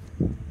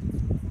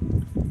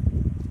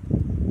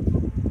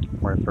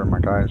 Wait for my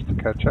guys to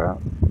catch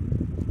up.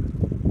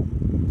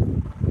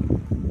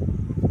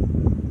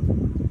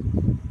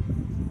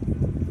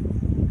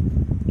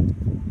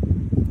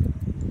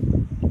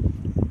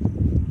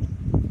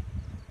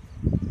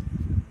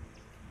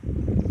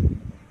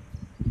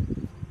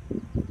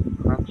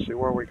 Let's see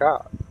what we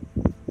got.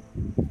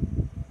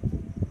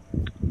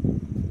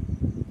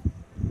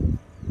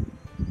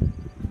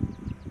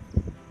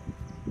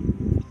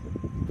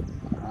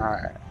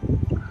 Alright.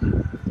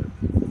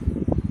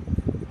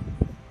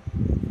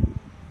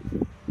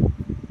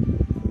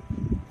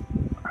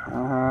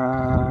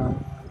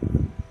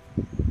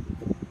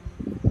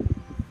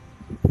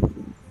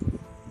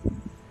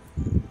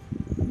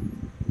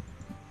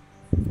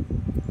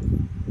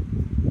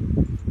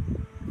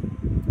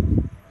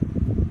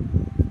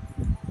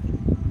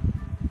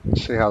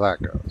 Let's see how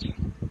that goes.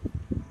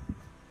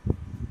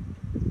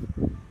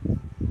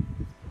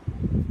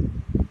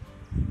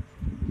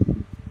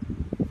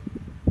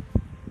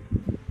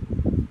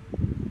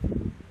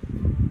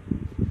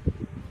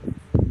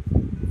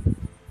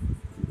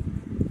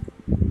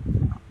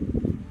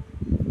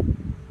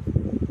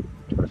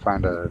 Try to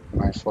find a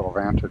nice little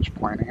vantage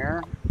point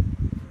here.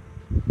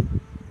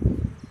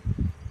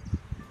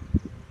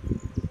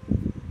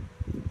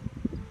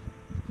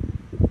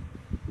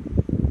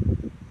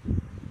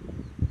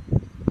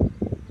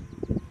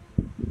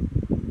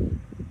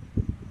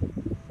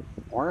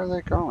 Where are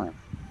they going?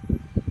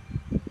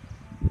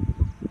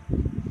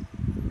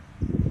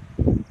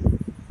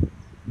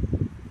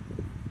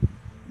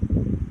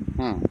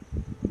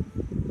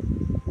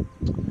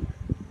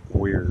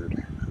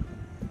 Weird.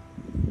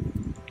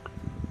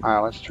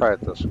 Alright, let's try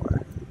it this way.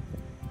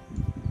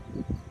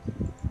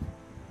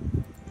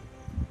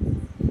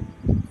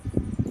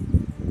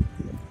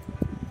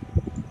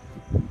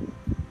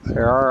 They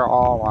are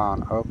all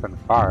on open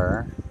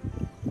fire.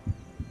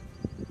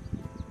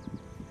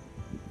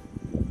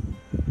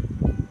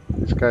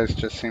 These guys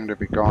just seem to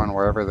be going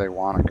wherever they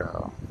want to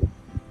go.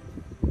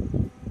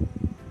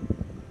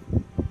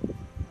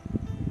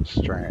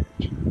 Strange.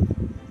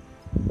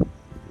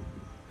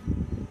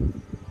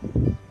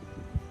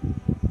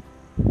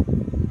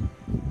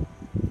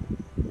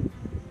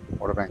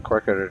 Would have been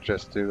quicker to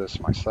just do this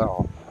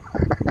myself.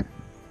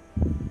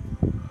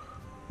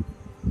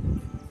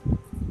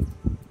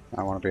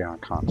 I want to be on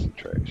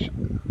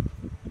concentration.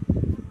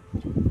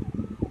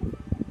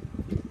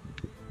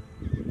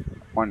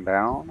 One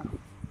down.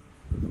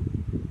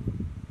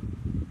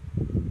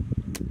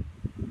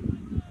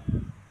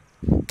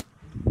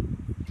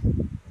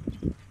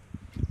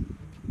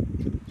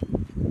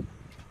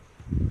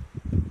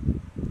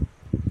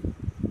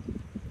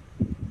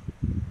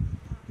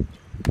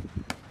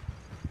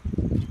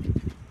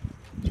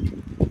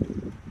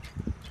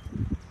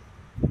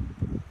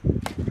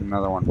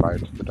 Another one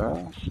bites the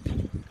dust.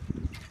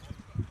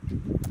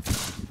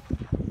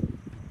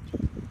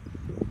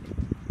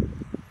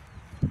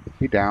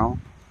 He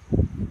down.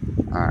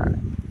 Alright.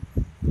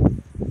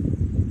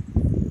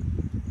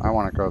 I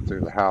want to go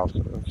through the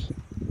houses.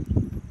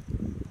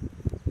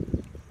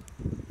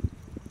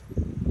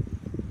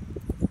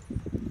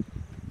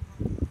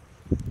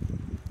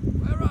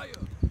 Where are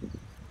you?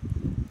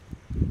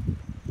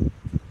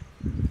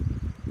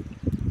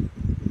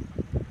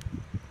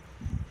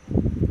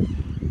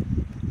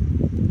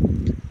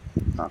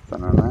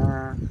 Nothing in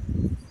there.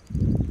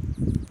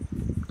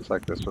 Looks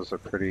like this was a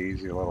pretty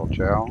easy little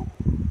jail.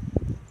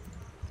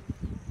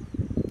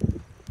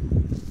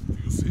 Do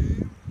you see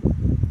him?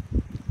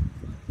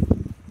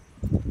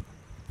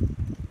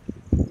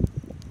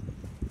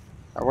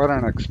 I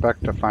wouldn't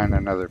expect to find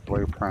another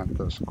blueprint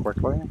this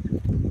quickly,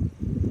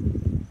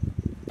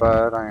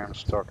 but I am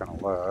still going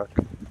to look.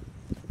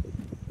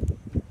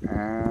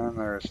 And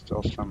there's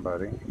still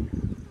somebody.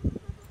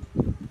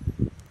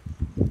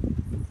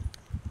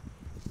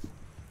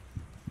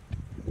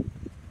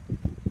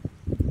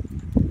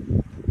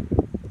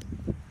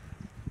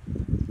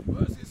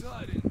 Where's he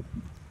hiding?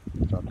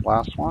 So the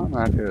last one,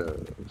 that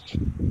is.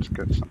 Let's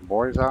get some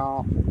boys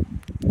out.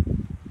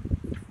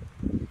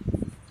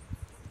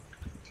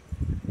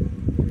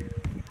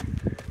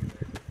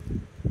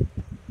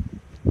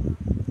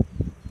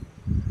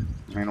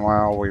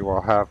 Meanwhile, we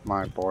will have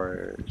my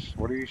boys.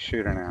 What are you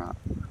shooting at?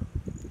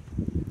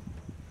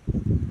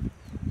 I'm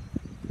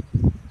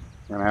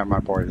gonna have my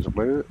boys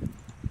loot.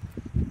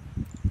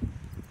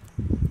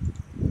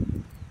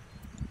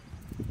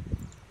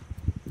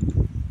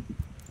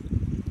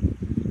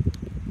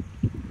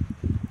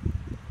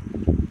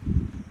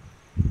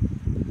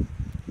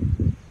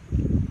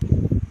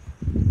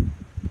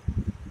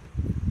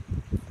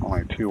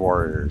 Only 2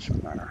 warriors in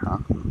there, huh?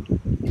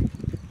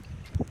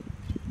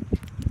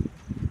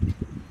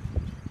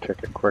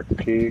 Take a quick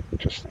peek,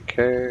 just in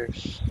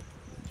case.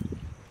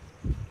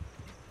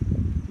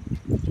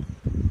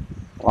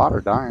 A lot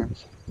of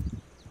dimes.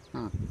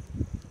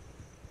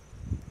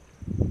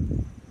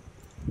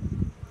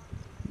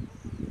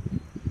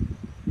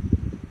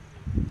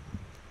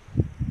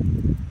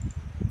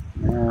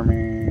 Near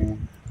me.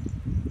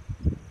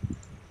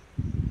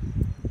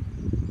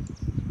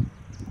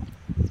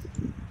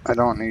 I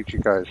don't need you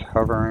guys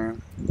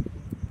hovering.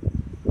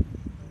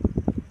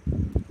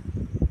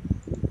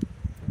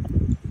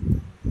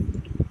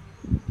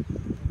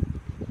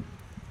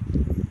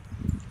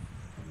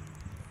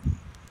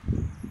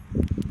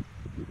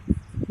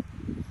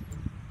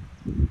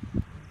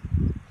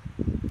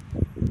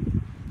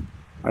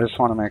 I just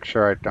want to make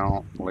sure I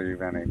don't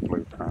leave any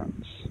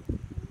blueprints.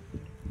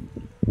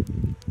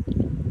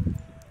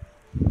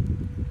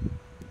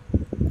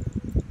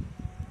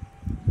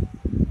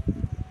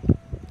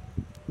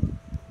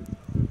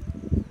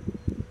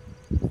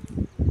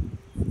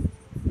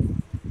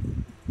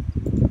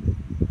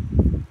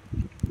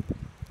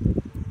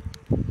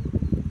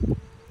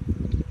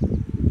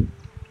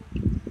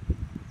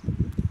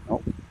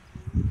 Nope.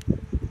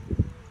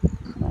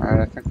 Alright,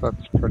 I think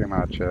that's pretty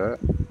much it.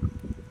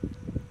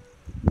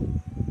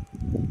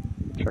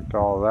 Checked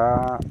all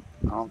that.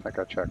 I don't think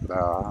I checked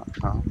that.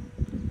 No.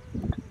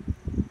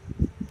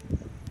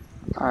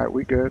 Alright,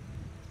 we good.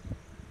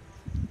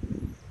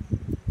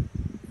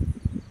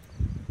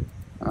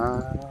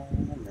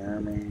 Near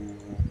me.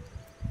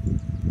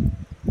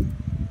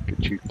 Get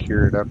you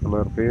cured up a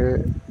little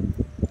bit.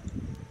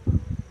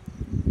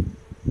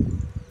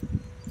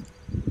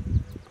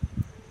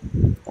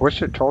 I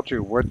wish it told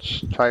you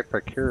which type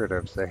of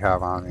curatives they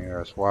have on you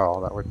as well.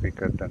 That would be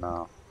good to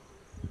know.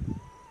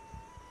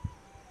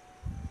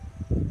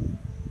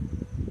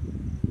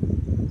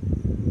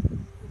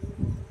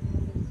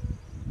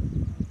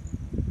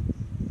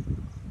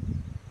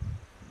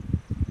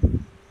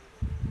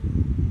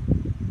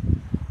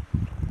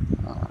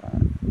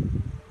 Alright.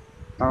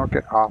 Now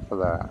get off of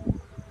that,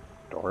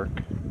 dork.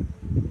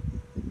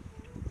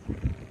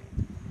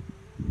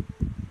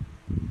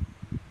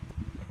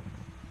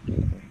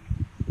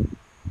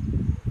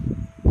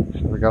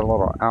 So we got a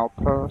little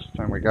outpost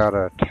and we got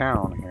a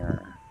town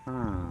here.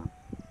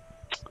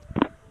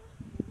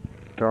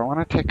 Do I want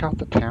to take out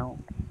the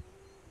town?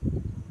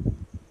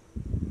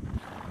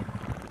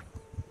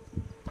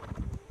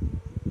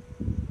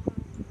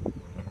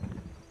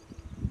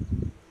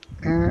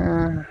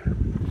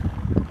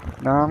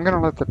 No, I'm going to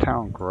let the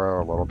town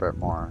grow a little bit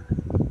more.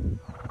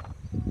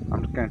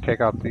 I'm just going to take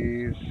out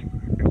these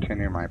and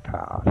continue my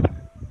path.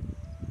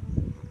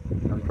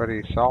 Everybody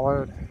Everybody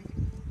solid?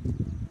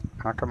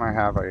 How come I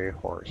have a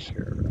horse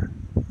here?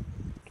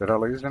 Did I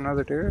lose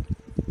another dude?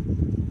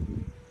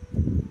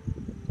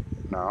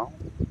 No.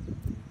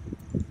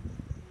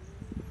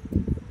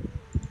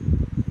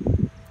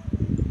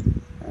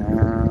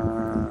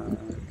 And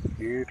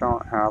you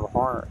don't have a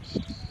horse.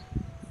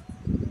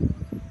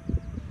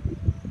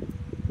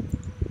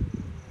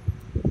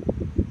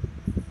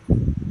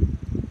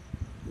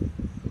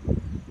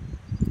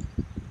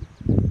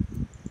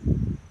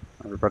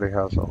 Everybody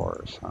has a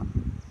horse, huh?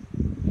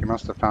 You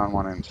must have found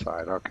one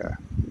inside. Okay.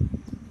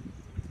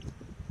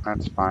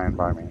 That's fine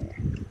by me.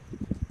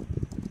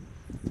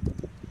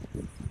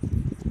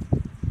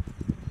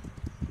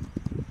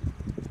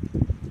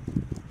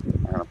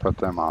 I'm going to put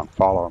them on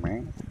follow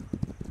me.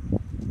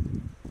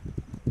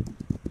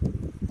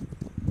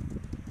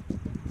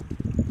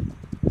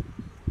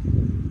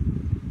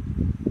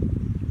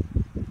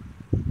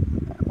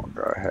 And we'll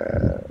go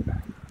ahead.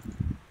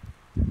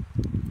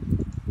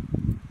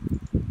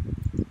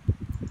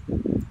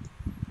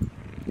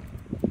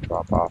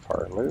 Drop off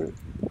our loot.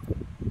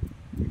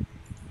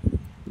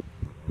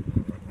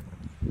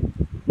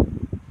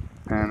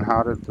 And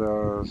how did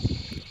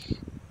those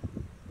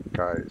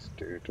guys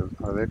do?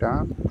 Are they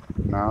done?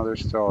 No, they're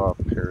still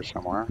up here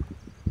somewhere.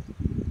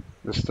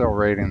 They're still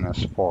raiding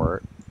this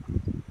fort.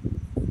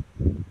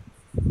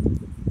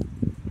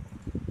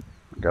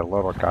 Got a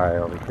little guy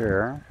over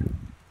here.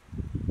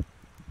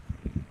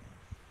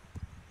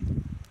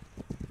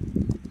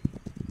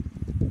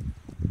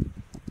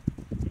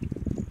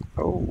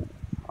 Oh,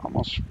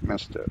 almost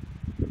missed it.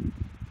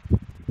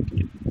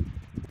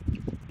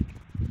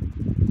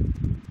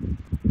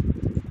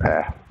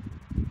 Ah.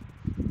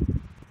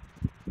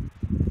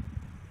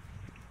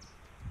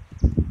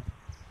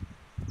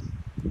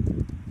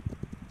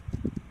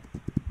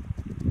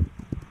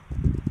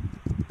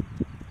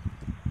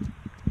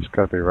 It's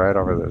got to be right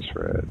over this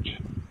ridge.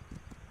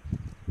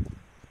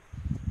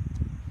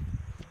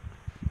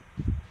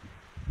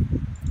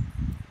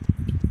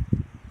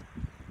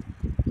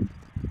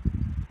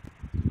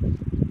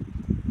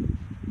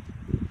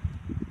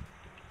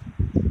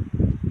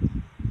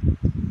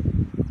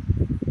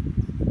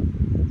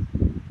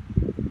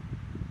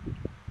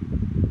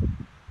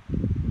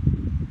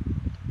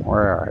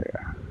 Where are you?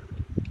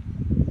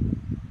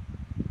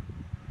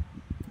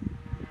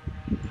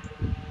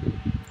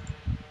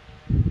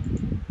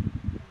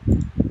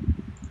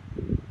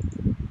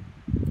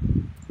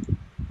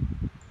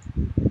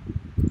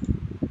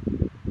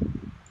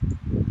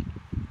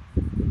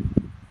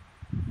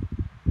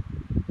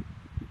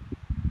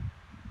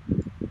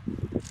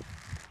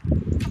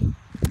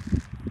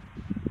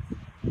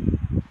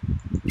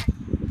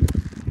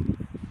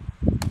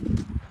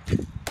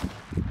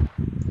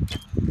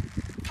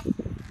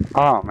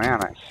 Oh man,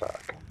 I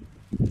suck.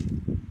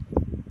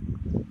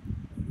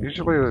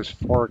 Usually there's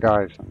 4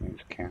 guys in these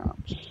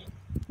camps.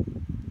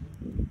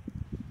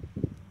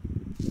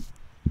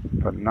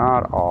 But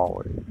not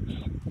always.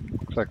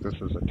 Looks like this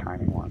is a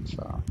tiny one,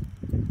 so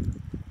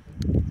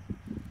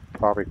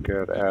probably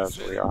good as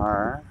we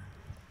are.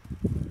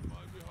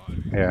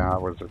 Yeah,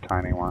 it was a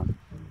tiny one.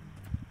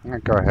 I'm gonna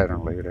go ahead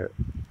and loot it.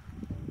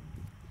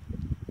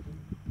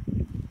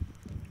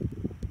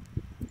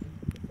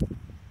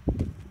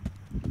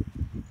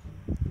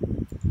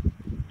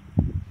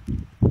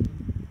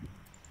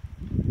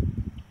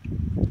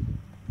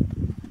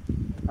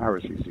 That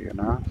was easy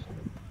enough.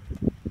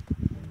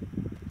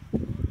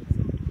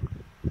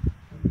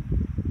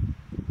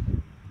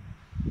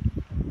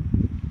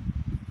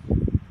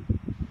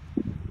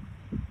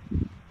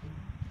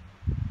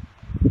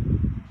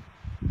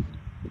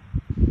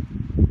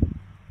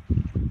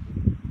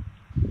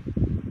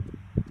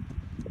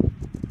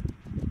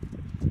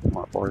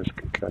 My boys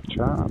can catch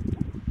up.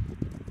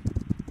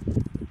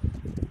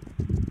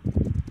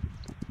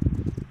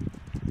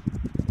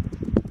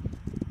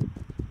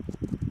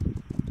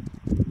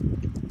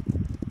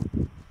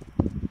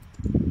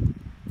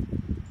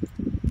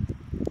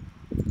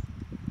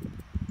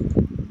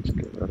 Let's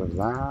get rid of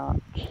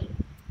that.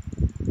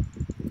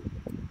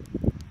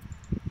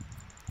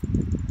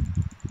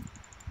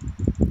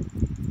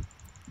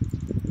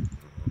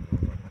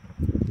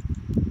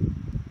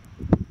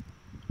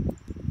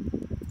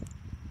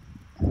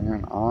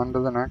 And on to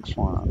the next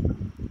one.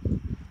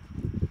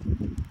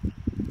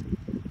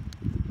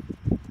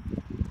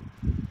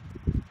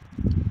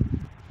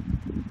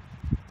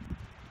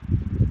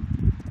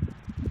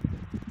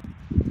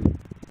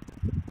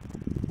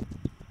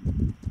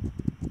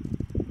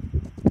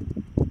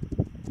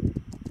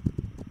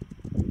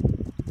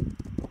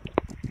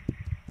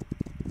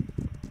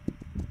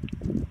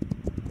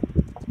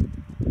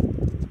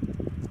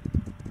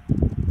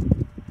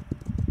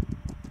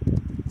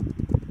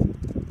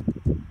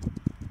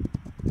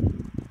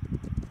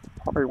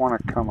 Probably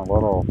want to come a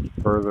little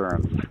further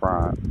in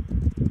front.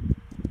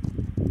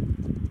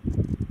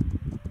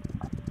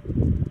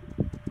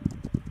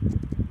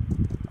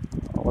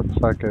 It looks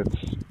like it's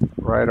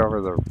right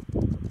over the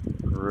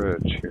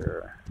ridge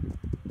here.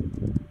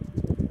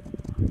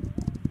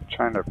 I'm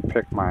trying to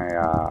pick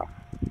my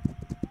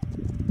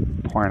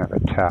point of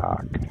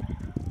attack.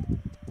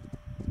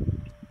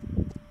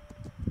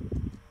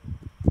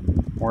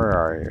 Where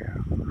are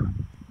you?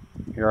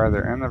 You're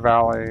either in the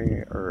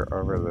valley or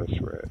over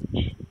this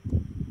ridge.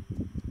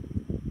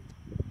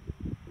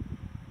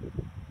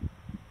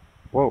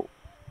 Whoa,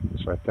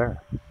 it's right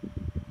there.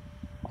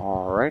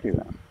 Alrighty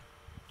then.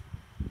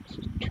 Let's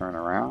just turn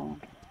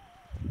around.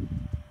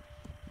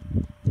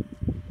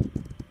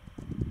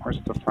 Where's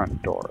the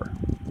front door?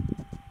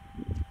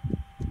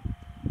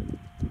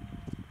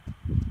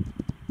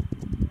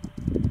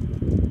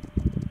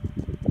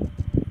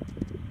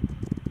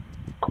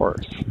 Of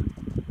course,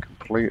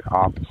 complete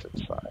opposite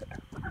side.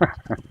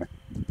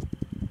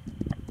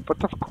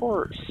 But of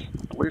course,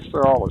 at least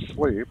they're all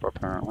asleep,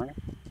 apparently.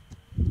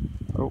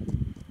 Oh,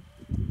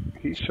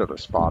 he should have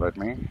spotted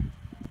me.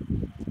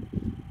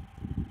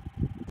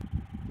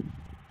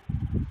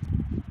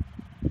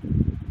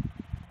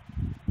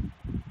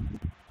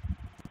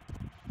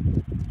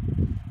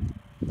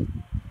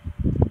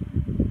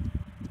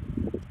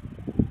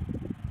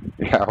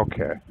 Yeah,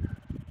 okay.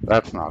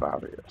 That's not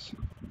obvious.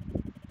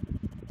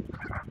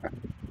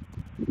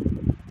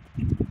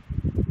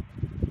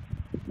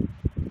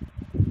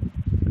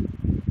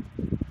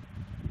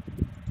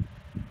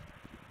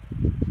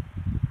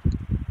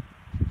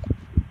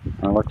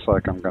 It looks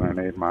like I'm going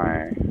to need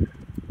my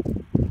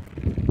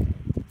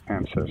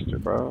ancestor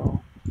bow.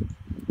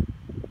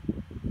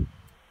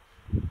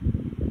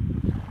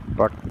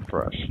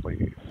 Buckbrush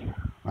leaf.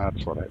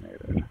 That's what I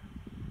needed.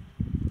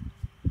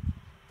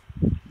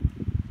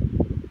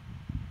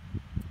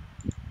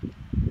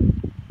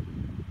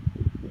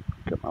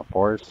 Get my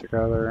boys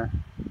together.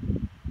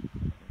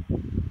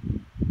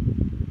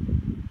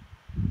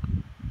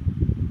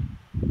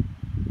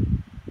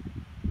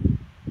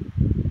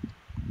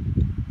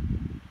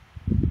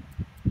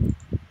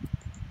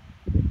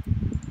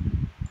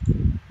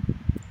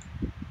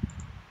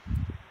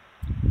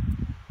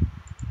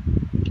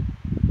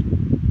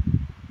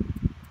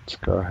 Let's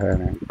go ahead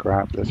and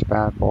grab this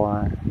bad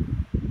boy.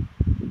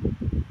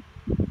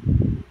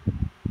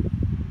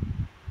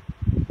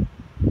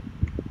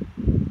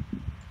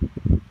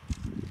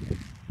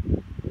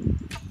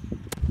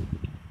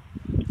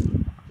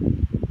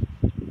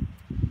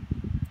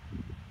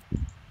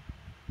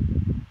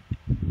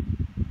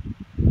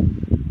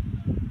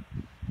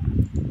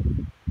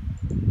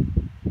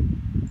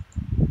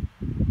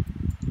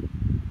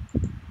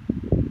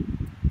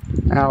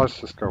 Now let's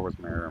just go with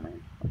mirror me.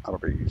 That'll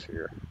be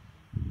easier.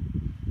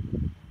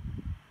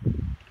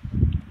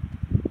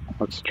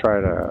 Let's try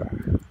to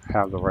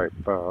have the right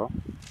bow.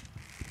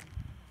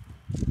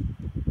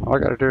 All I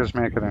gotta do is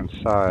make it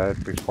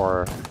inside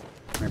before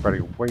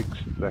anybody wakes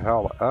the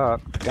hell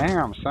up.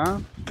 Damn,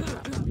 son.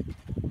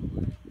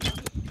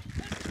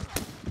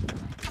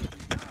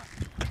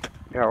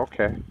 Yeah,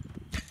 okay.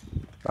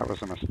 That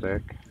was a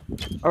mistake.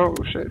 Oh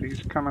shit,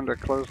 he's coming to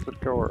close the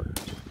door.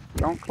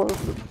 Don't close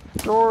the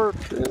door,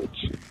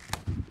 bitch.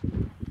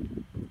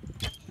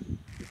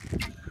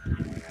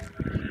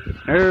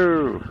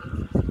 No.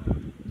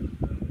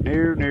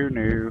 No, no,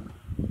 no.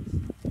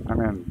 I'm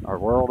in a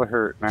world of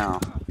hurt now.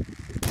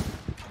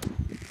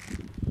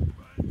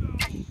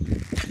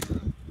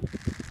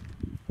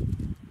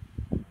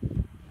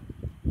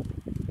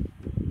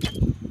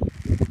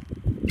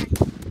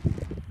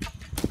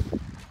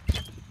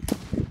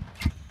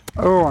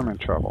 Oh, I'm in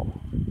trouble.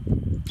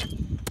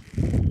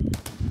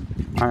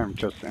 I am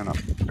just in a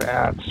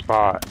bad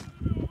spot.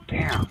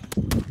 Damn.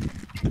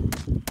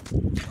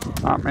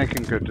 Not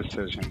making good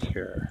decisions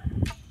here.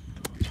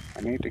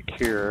 I need to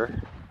cure.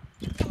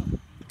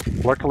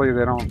 Luckily,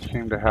 they don't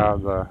seem to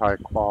have the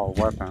high-qual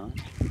weapons.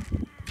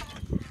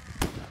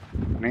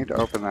 I need to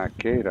open that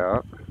gate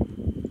up.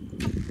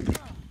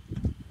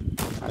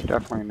 I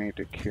definitely need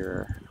to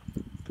cure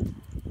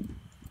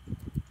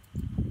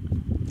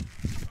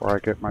before I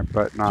get my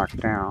butt knocked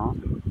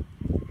down.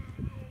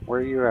 Where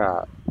are you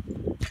at?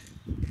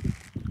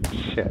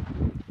 Shit.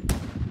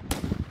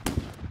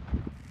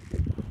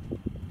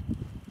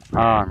 Oh,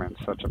 I'm in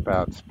such a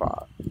bad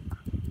spot.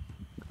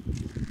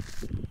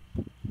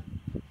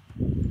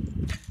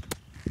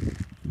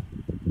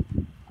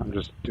 I'm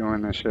just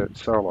doing this shit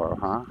solo,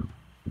 huh?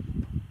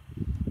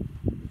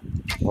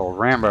 A little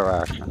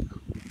Rambo action.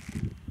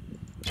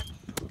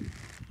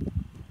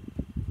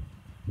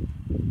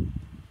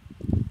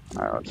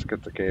 Alright, let's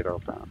get the gate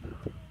open.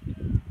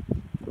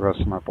 The rest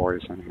of my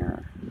boys in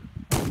here.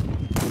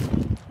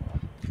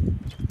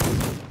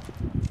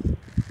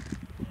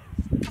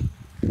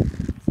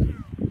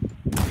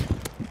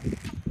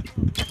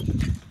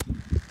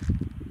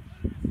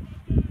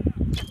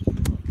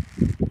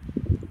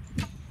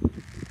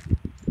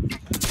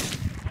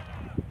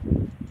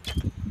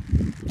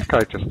 That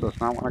guy just does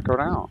not want to go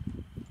down.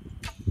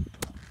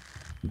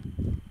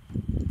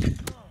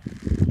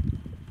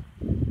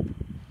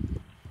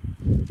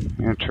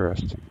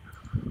 Interesting.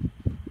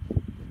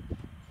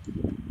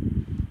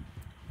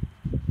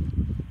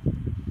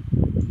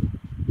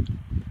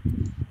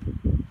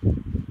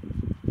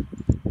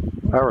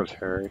 That was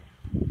hairy.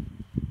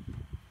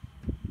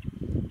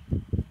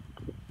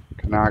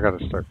 Now I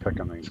gotta start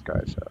picking these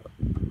guys up.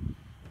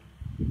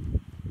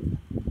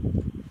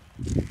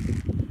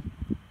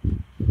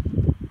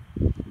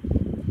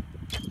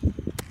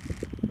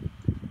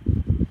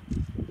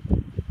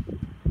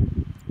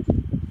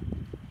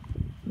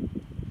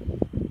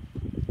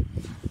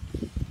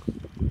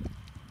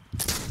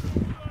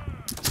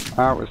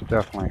 That was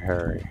definitely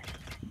hairy.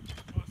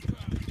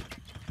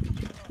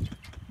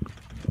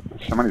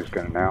 Somebody's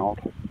getting nailed.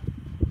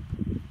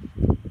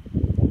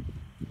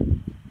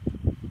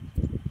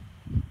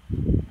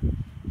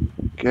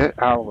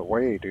 Get out of the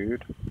way,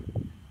 dude.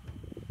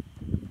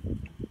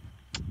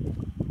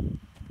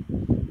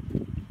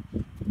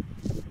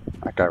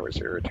 That guy was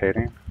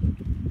irritating.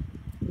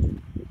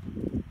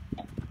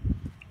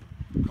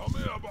 Come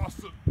here,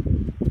 bastard.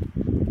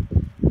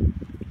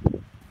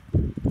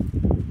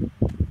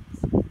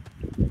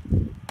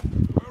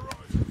 Where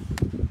are you?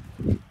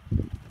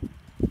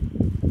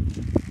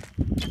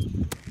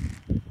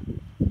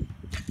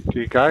 Do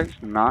you guys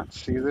not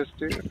see this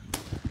dude?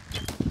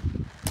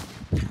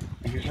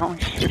 He's only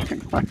shooting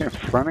right in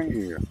front of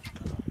you.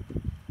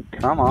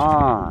 Come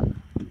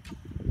on.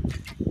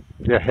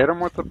 Yeah, hit him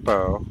with the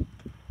bow.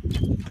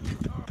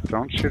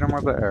 Don't shoot him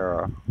with the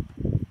arrow.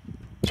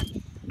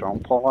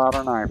 Don't pull out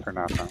a knife or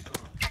nothing.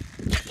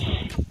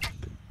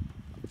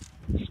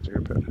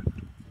 Stupid.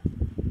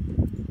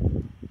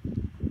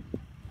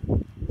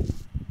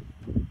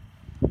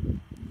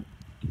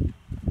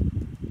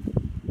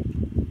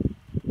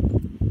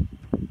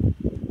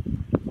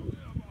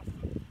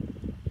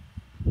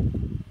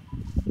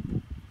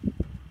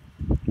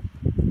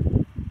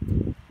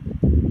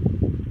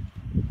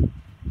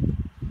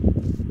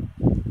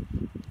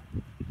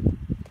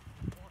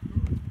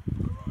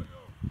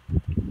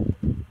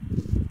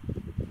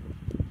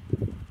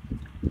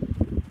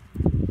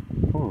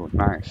 Ooh,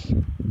 nice.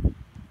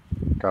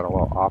 Got a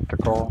little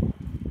optical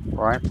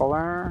rifle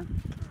there.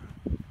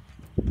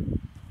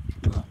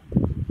 I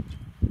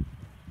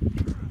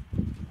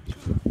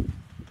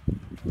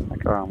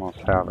think I almost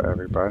have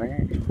everybody.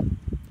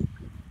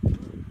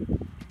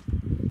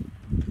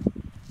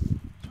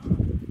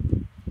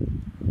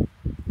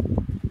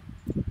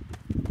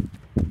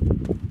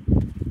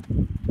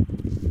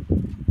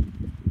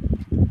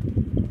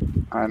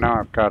 I know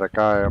I've got a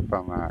guy up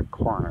on that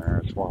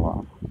corner as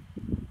well.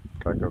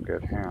 Gotta go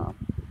get him.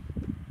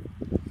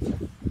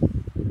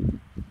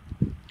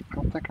 I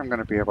don't think I'm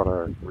gonna be able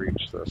to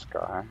reach this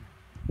guy.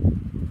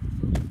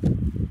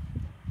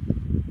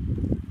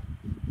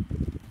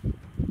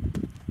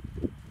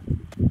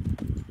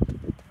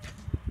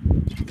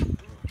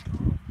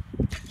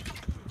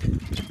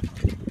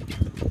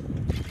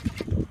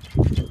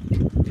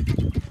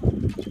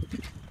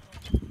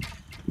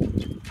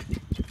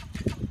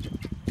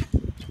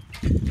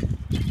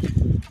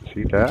 Is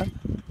he dead?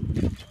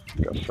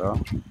 Guess so.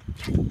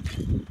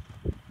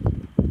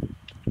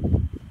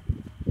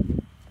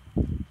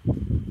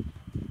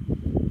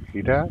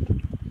 He dead?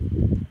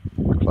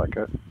 Looks like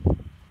it.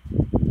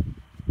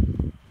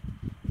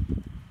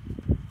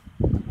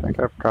 I think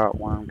I've got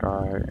one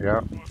guy.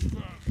 Yep.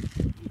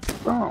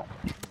 Oh,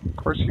 of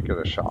course you get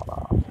a shot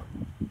off.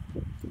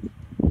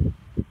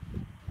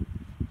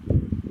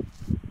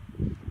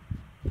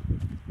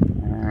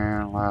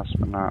 And last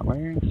but not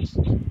least,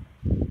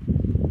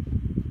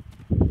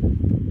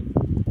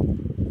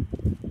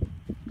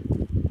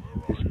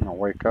 he's gonna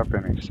wake up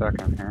any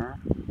second here.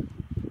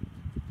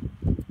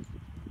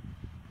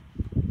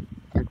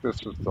 I think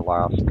this is the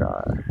last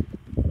guy.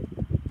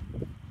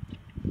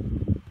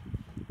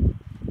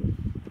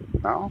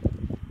 No?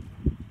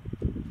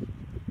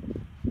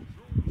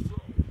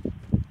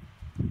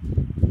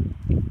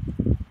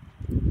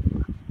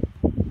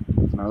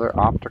 Another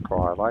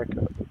optical, I like it.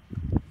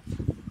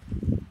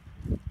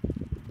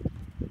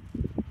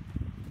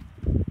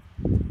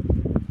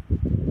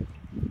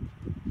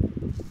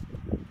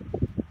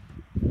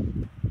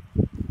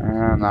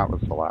 And that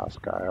was the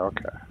last guy,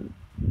 okay.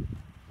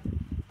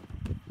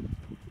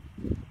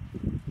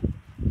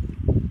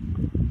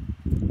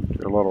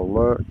 Do a little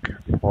look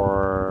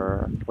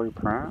for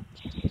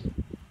blueprints.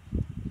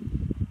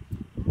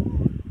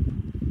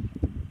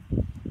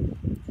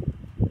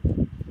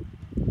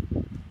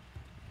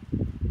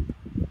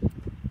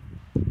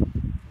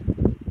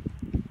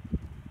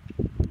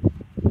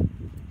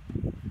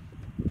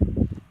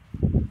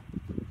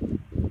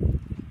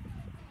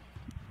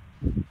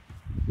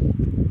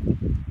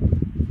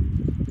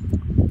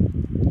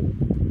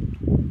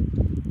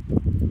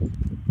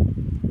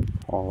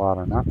 Whole lot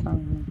of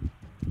nothing.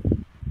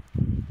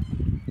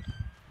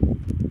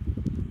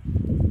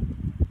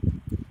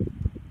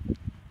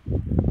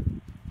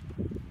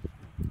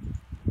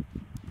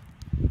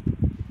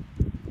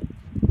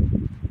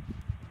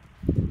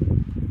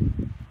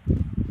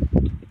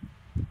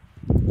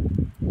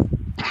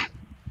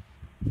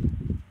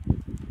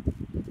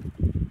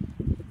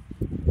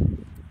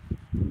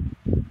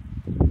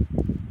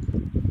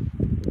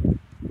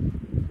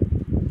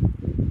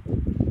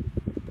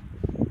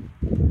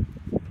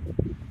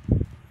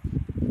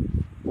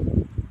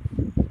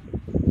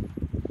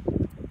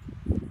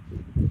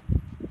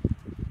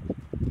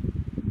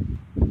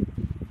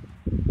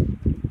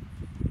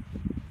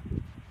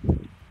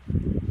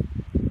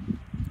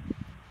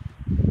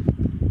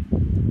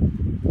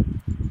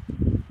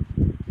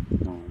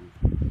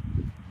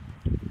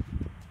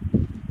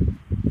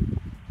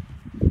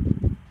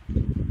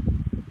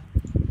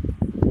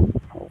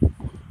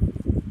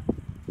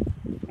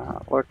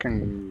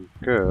 looking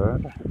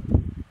good.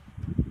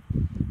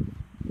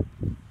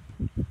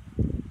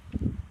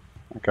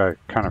 That guy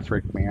kind of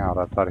freaked me out.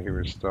 I thought he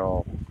was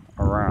still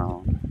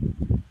around.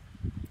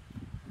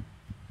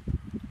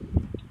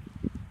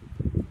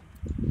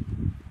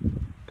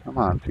 Come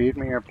on, feed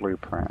me a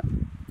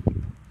blueprint.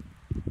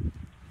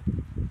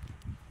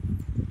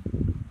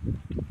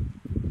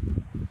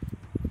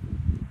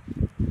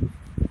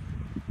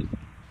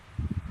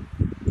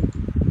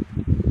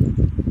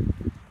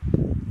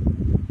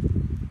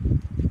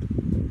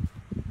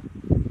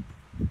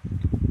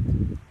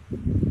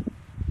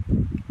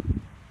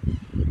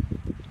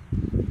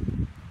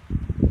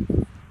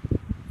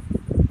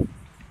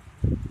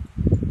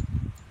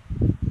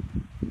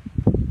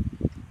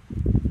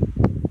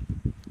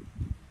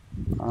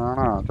 I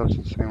don't know, it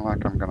doesn't seem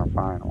like I'm gonna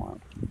find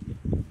one.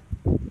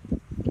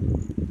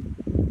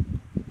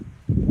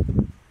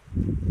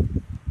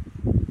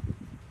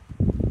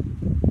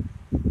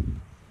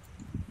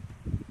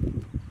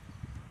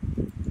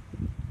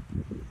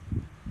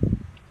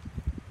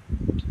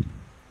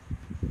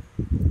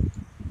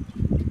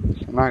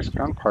 Some nice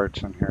gun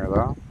parts in here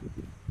though.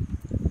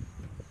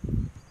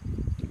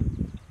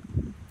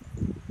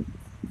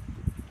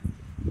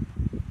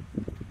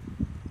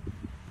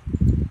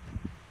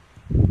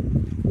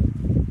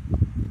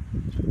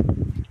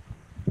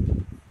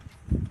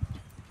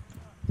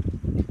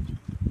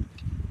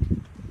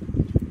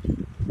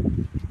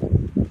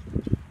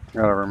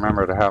 Gotta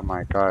remember to have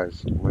my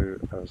guys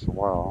loot as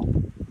well.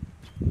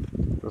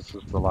 This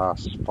is the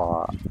last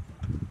spot.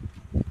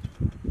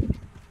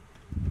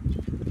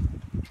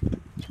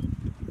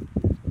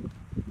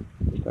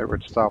 If they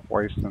would stop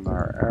wasting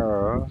their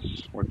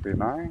arrows, would be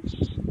nice.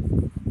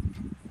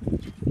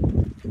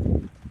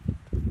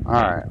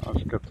 Alright,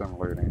 let's get them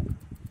looting.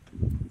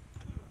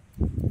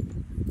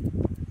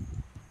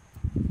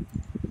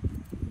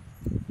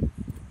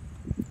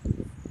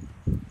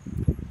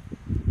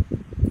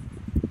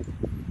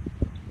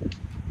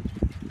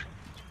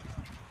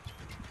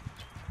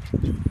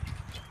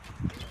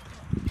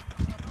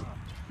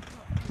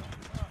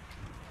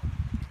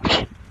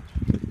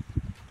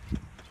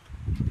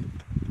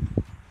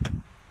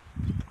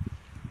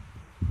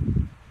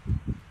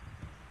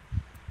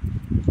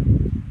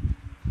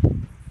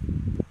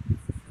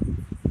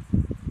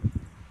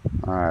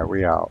 Alright,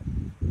 we out.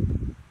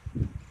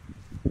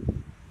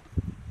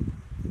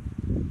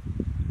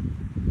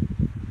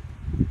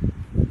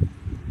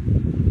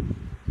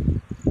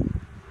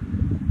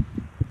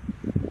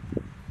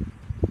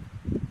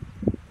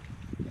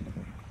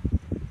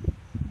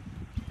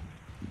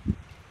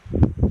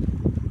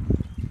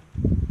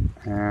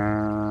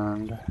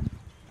 And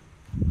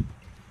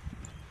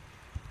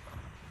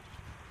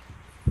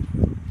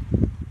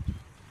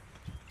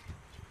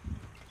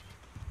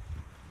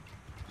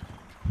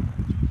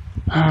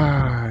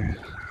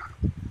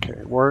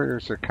okay,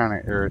 warriors are kind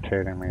of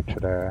irritating me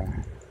today.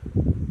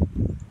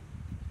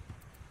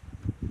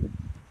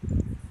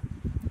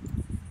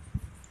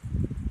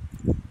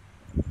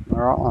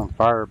 They're all on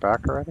fire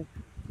back already?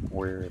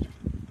 Weird.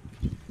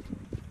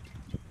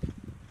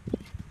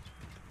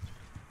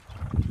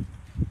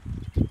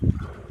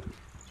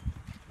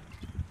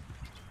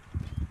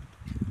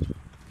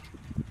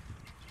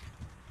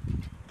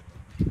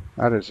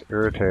 That is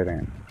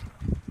irritating.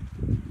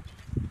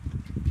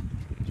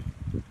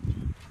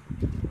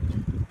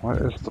 What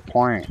is the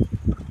point?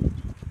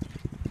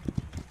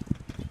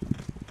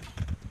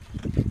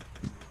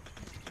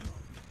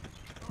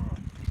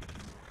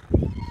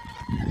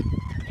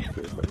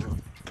 Stupid.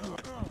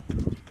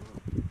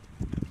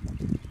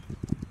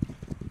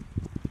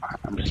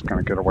 I'm just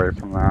gonna get away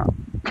from that.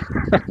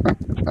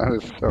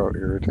 That is so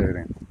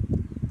irritating.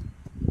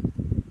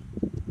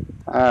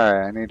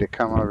 Alright, I need to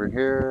come over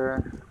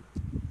here.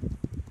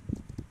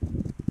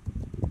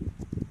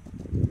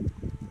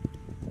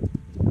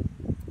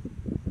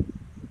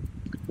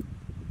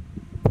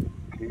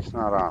 He's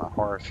not on a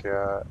horse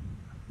yet.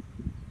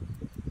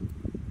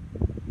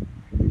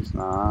 He's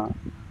not.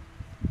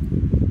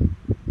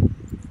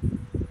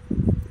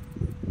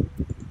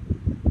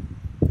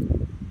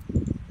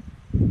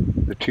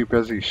 They're too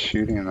busy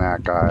shooting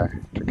that guy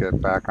to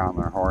get back on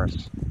their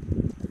horse.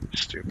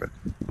 Stupid.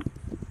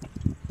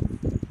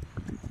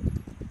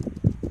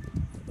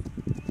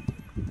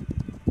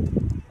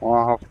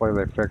 Well, hopefully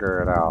they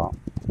figure it out.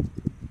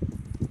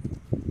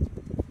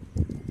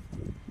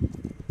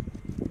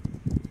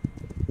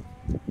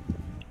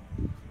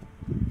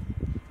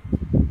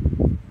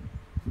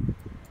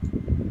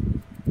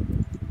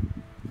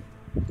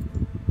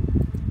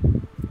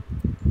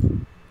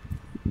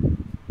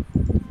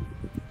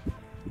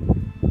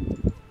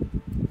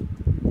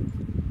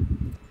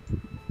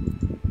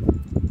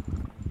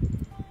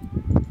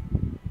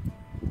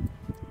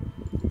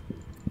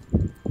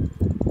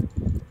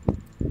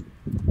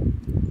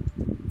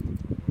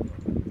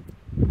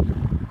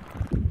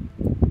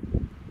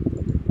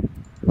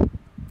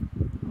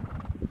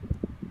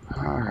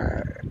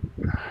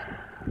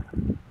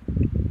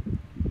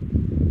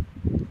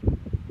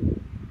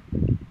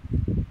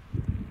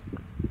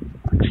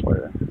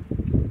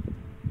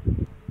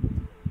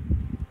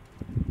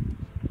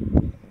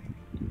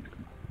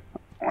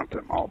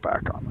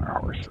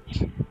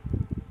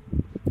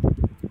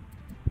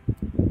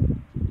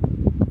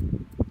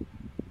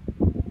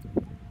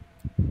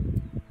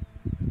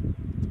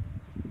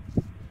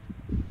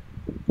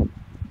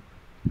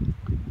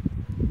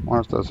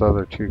 wonder if those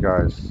other two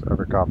guys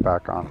ever got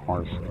back on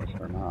horses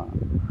or not.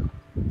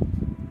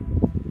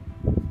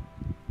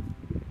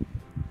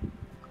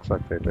 Looks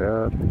like they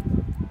did.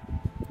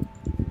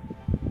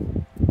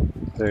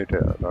 They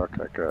did.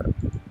 Okay, good.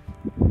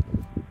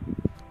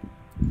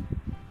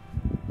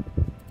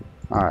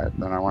 Alright,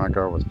 then I want to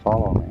go with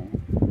follow me.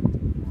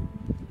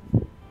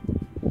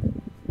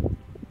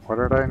 What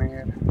did I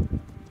need?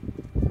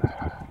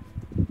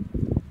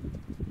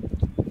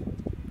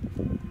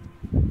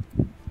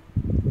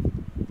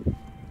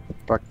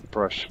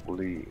 Buckbrush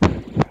leaf. I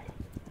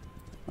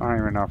don't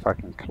even know if I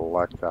can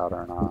collect that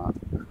or not.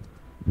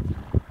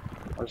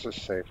 Where's the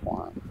safe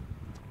one?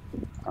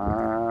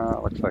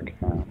 Looks like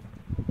him.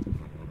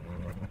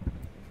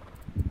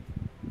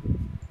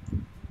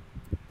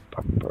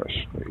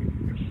 Buckbrush leaf.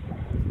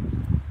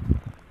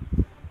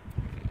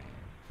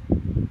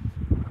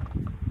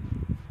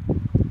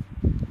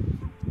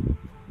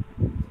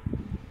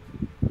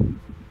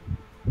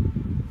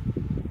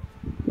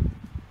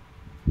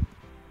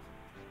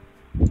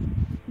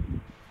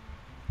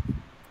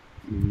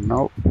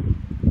 Nope.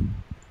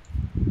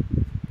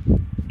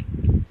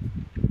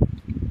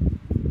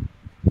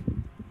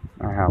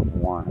 I have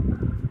one.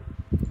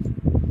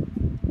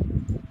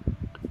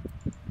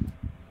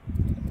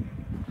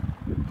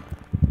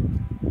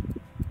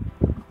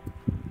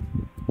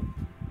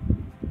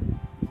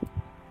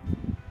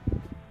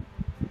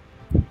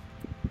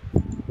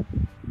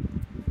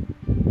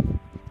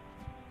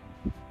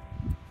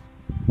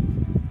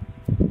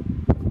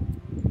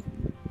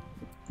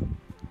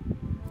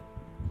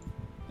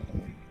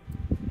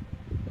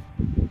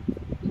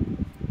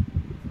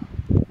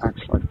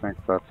 Actually, I think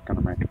that's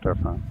going to make a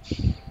difference.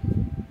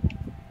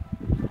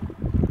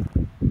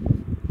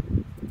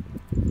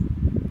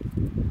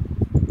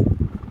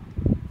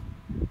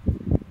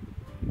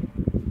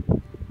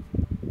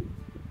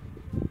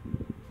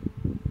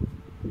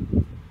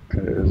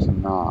 It is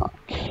not.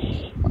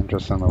 I'm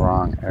just in the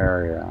wrong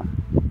area.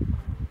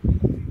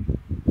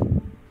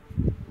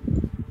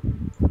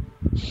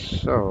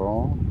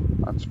 So,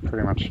 that's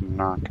pretty much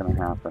not going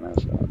to happen,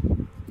 is it?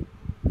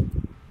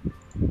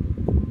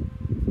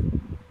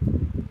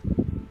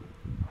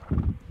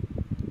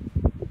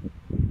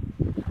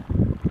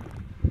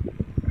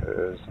 It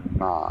is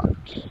not.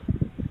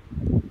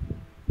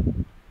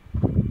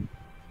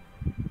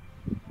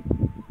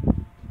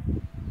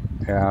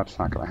 Yeah, it's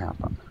not going to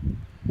happen.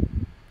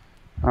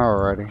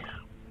 Alrighty.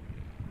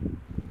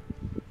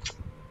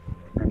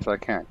 Means I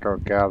can't go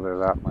gather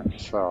that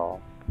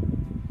myself.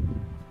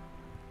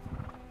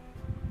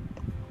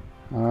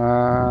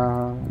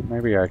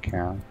 Maybe I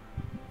can.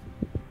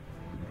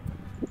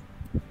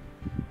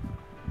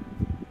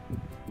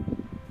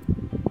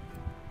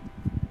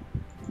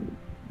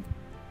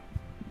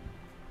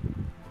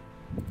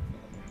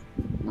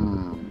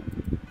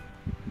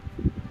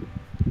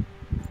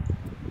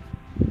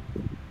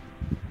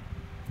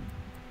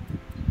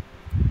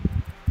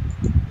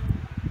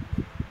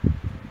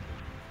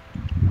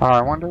 Oh,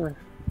 I wonder.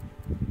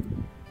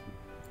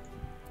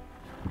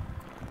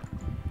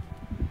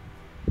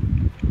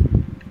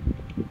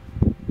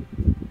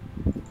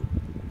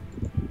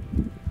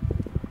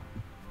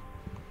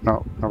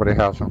 No, nobody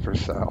has them for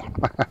sale.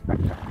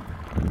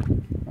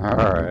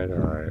 Alright.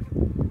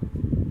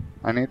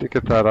 I need to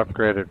get that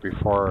upgraded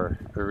before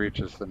it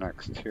reaches the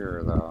next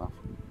tier, though.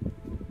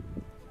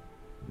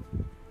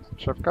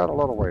 Which I've got a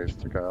little ways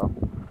to go.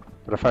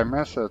 But if I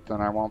miss it, then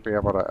I won't be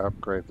able to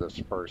upgrade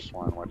this first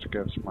one, which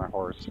gives my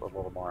horse a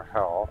little more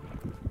health.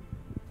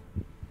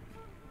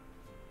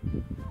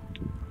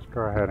 Let's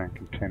go ahead and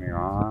continue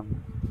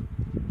on.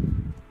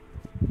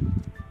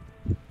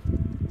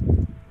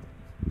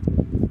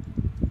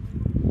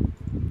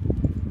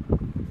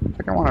 I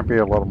think I want to be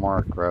a little more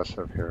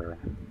aggressive here.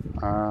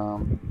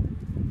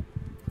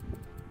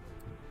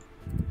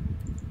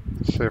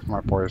 Let's see if my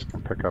boys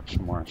can pick up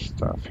some more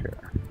stuff here.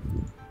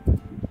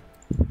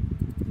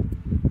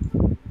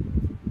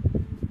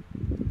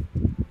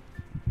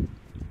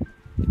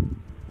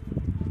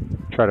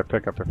 Try to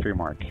pick up a few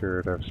more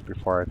curatives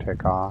before I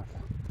take off.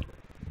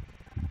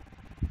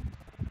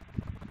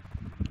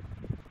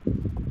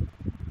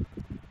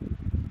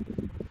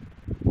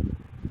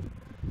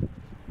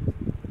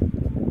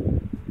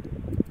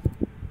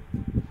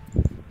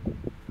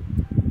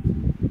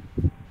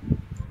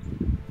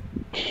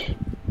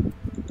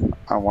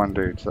 One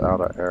dude's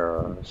out of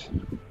arrows.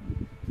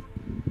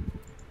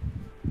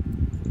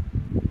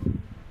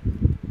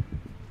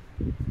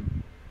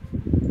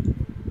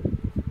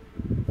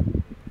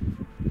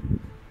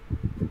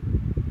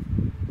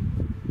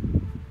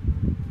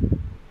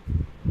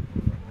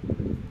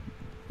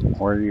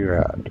 Where you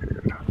at,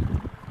 dude?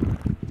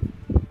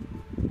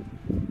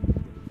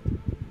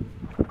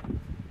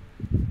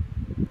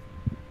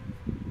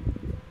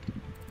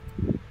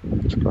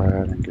 Let's go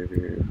ahead and give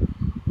you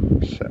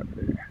 70.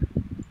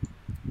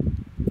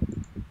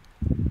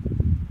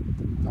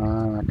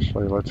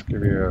 Actually, let's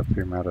give you a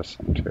few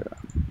medicine too.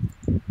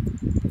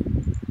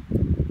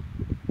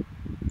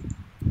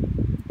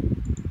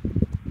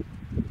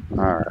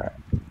 Alright.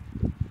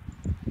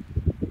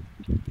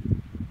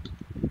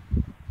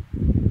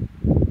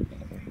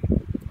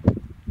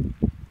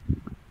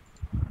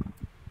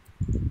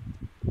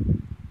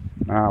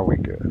 now we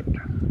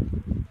good.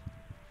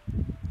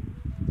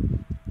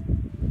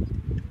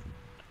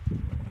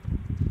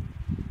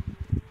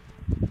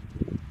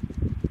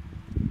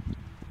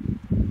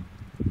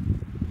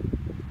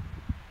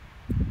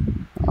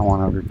 I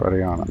want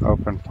everybody on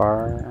open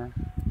fire.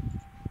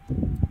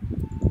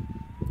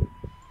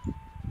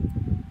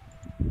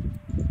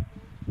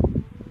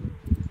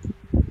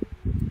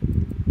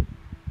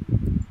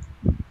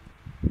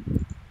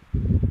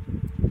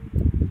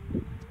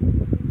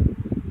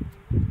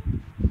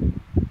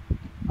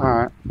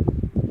 Alright,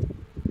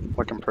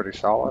 looking pretty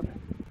solid.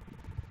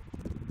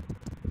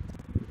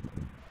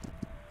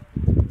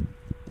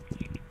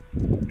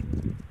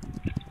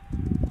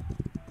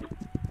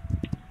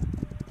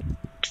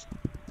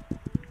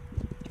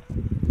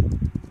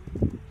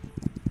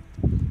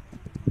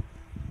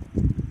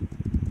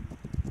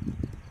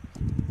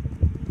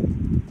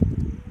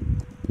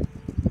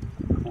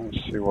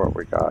 Let's see what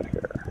we got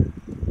here.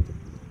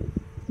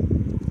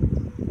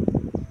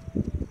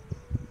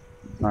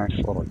 Nice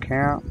little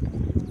camp.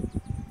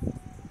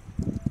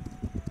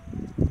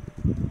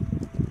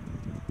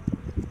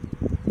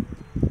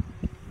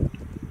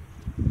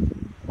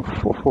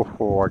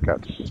 Oh, I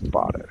got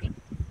spotted.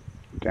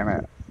 Damn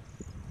it.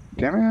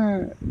 Damn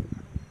it.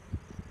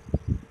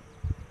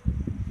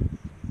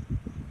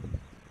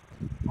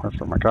 Wait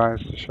for my guys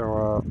to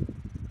show up.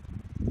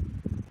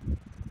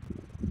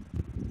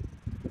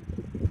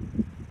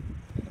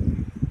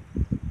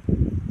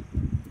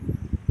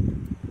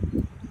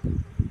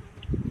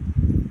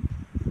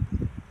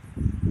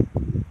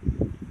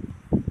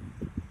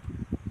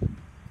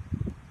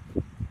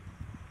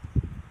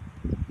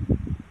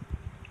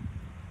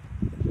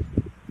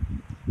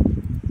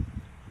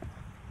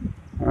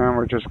 And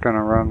we're just going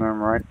to run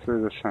them right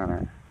through the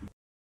center.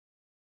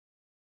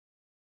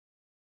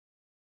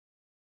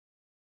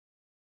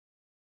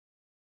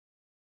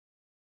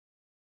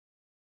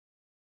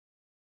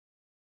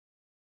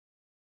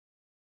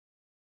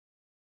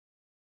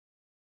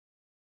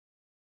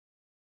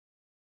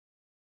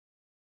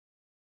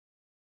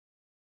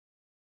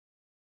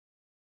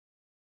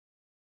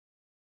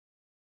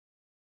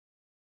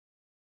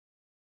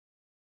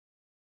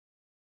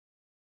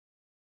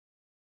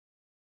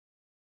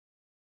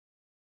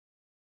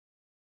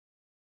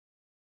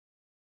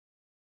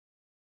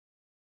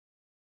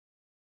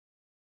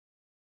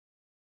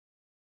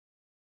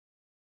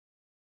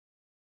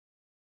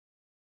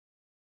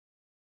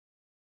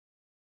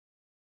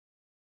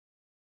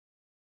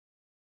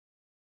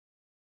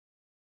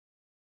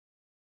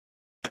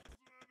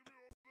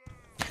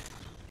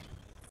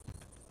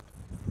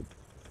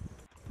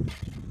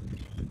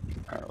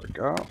 There we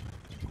go.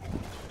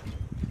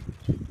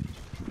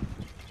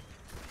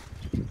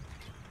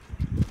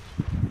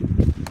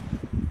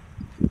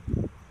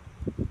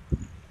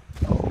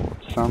 Oh,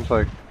 it sounds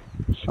like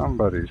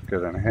somebody's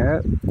getting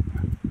hit.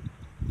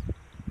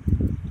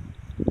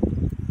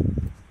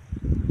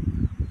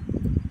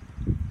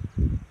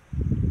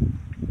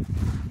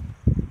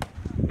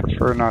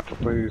 Prefer not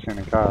to lose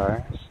any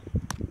guys.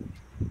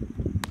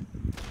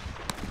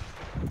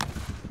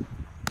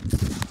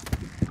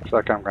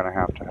 Looks like I'm going to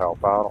have to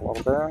help out a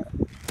little bit.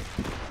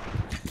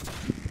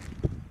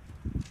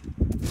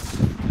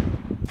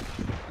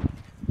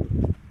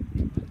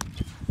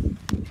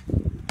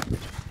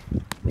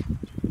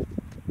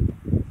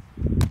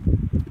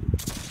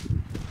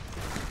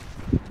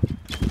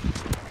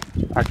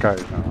 That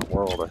guy's in a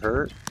world of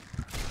hurt.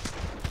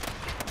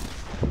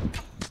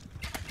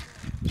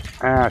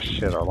 Ah,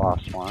 shit, I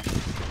lost one.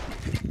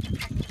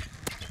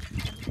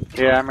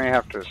 Yeah, I may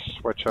have to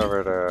switch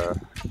over to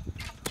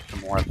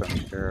some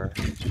weapons here.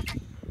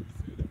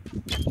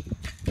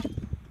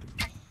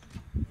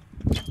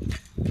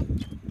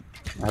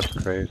 That's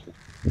crazy.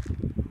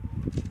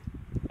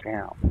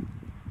 Damn.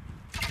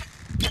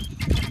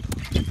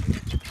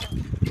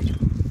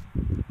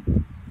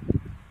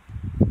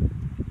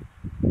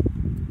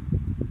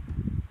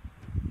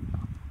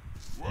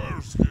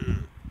 Where's he?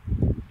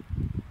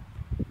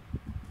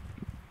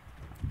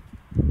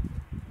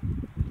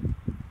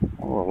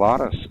 Oh, a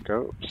lot of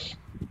scopes.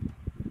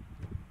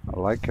 I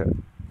like it.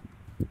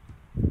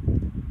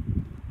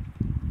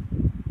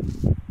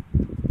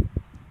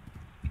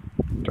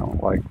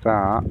 Don't like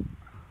that.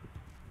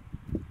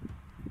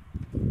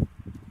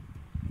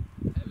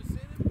 Ever seen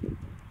him?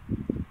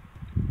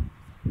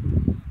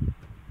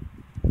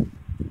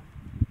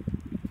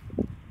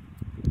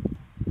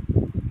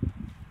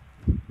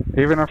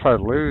 Even if I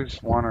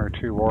lose 1 or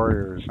 2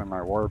 warriors in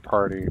my war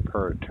party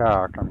per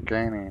attack, I'm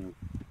gaining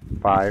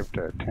 5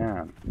 to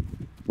 10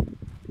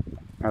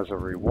 as a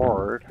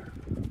reward.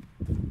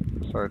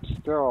 So it's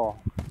still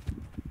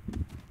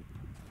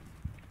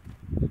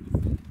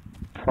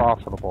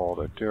profitable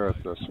to do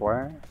it this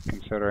way,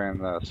 considering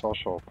the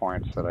social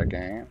points that I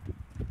gain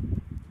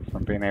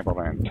from being able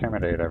to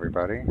intimidate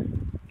everybody.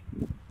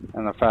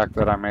 And the fact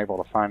that I'm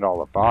able to find all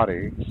the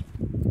bodies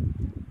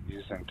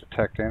using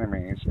detect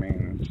enemies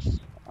means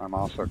I'm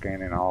also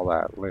gaining all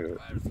that loot.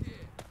 Where's he?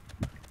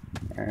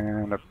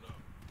 And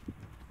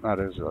that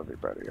is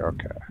everybody,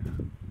 okay.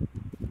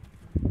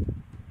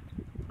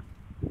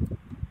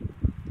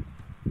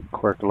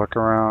 quick look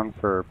around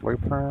for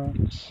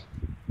blueprints.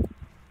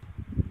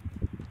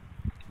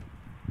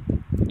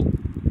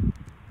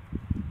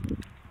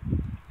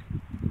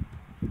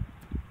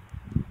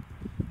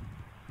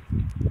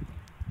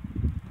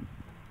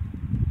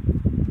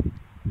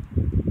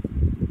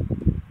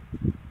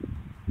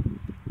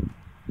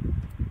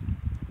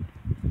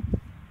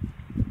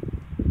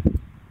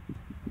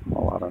 A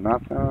lot of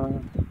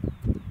nothing.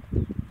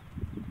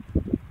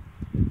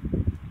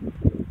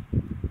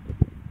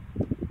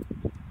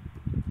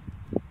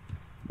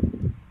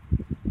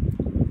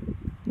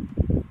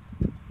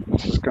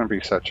 This is going to be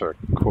such a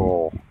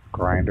cool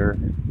grinder.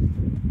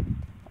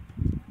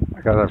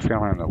 I got a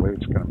feeling the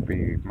loot's going to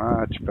be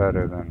much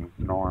better than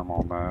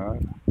normal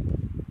mode.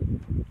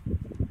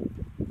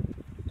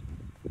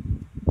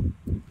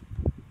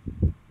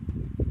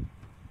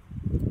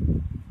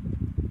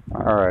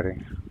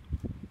 Alrighty.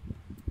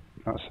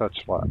 No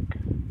such luck.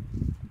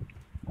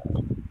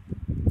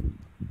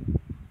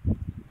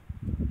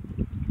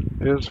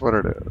 It is what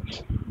it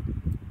is.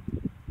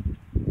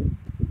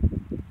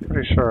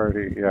 Pretty sure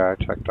already, yeah,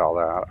 I checked all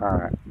that.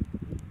 Alright.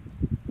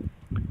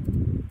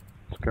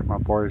 Let's get my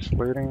boys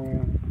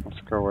looting. Let's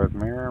go with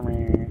Mirror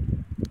Me.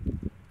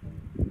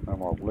 Then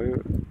we'll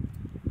loot.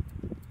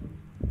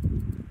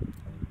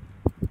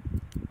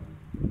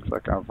 Looks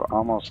like I've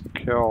almost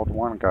killed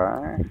one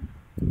guy.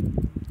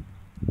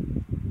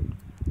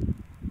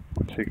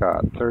 What's he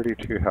got?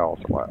 32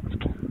 health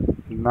left.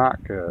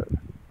 Not good.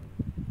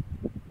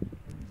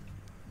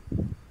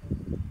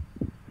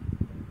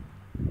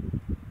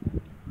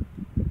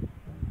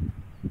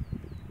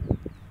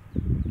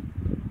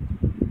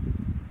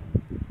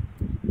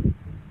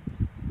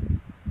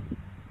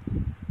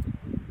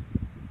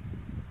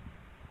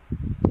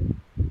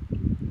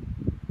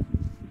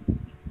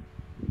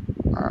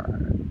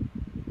 Alright.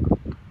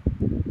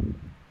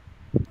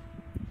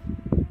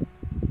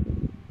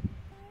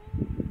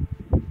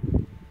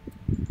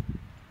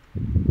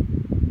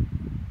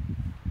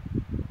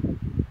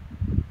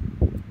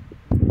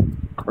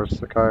 Of course,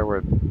 the guy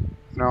with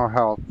no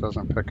health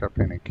doesn't pick up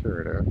any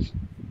curatives.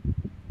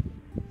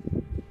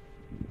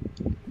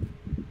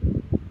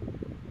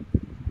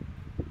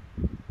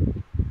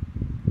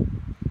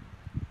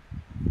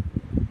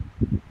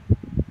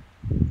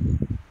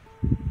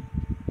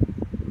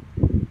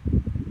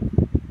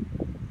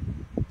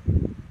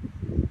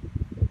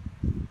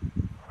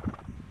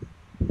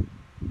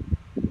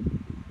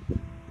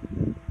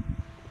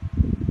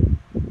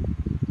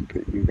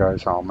 Get you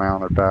guys all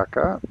mounted back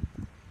up.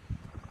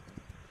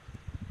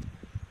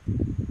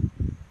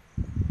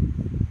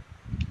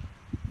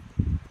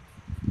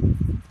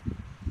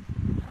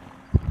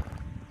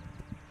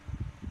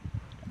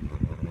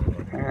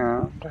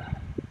 And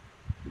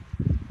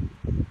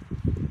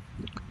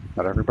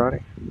that everybody?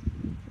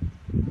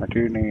 I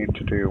do need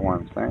to do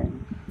one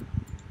thing.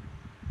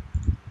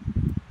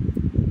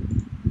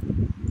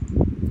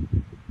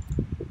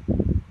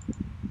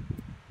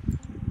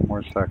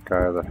 Where's that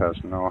guy that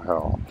has no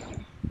health?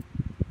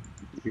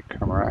 You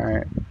come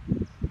right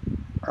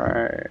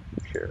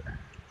here.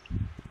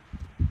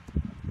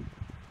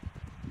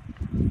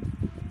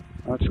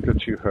 Let's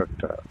get you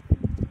hooked up.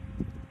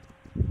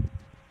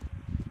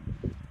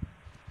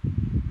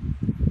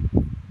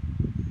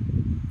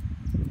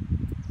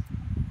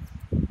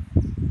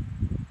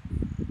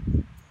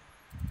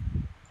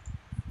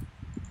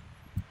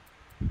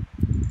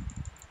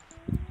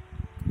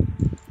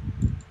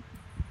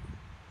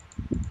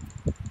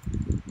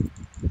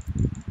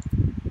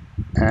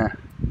 Eh,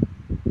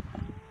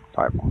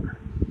 5 more.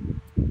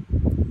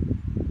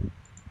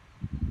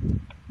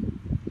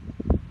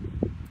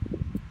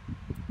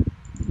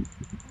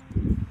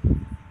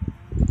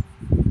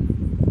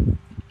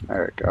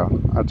 There we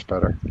go. That's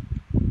better.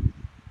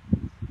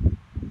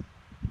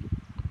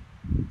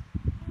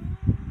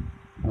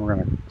 And we're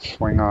going to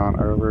swing on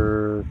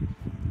over.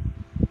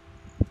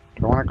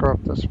 Do I want to go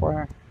up this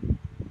way?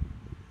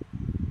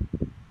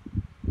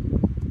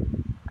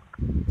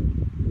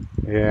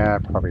 Yeah, I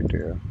probably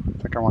do.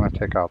 I think I want to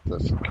take out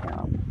this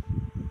camp.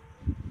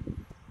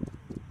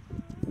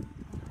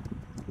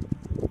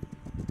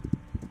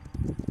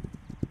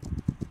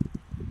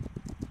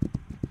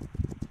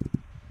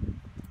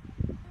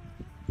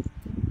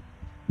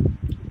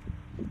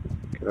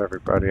 Get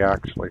everybody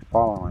actually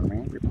following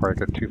me before I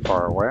get too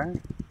far away.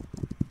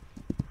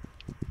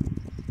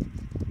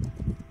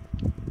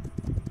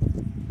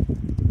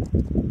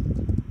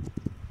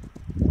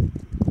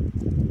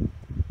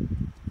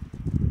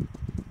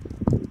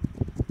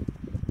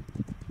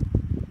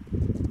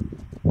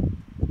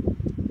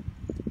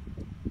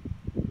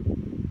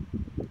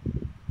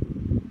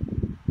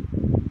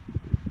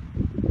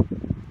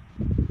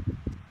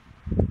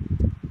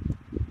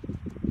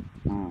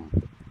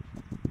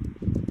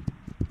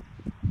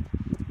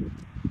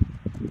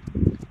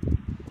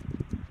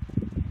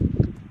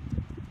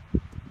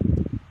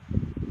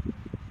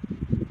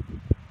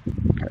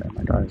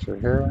 Guys are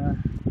here.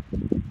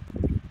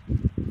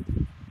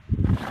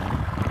 Is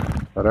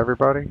that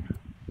everybody?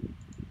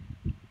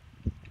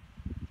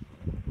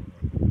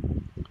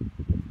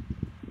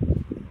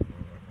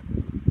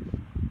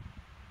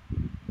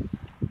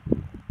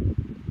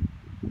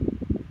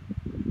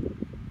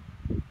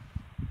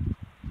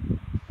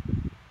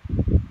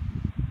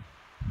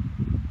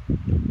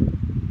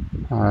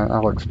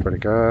 That looks pretty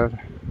good.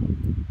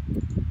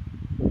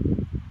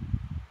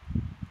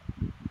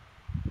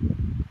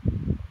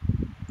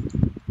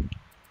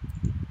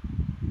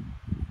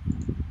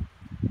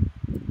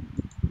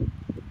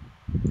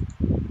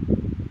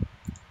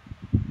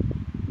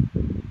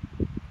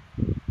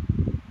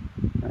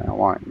 And I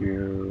want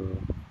you,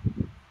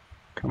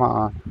 come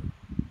on.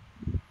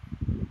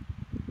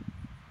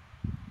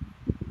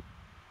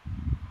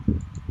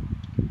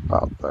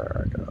 About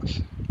there, I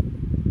guess.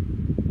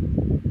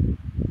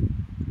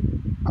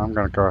 I'm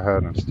gonna go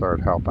ahead and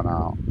start helping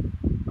out,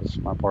 because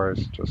my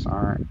boys just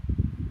aren't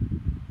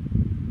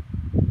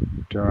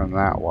doing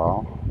that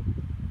well.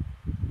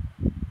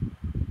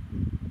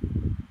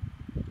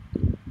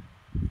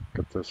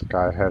 Get this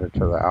guy headed to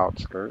the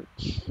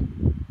outskirts.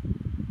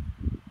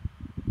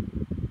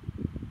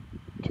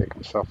 Take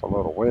himself a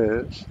little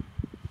whiz.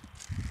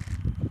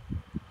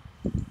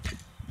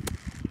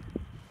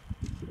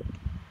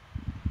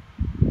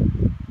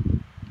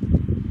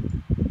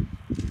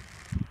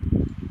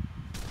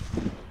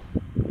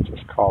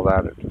 Just call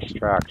that a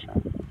distraction.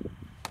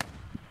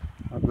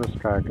 How'd this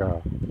guy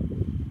go?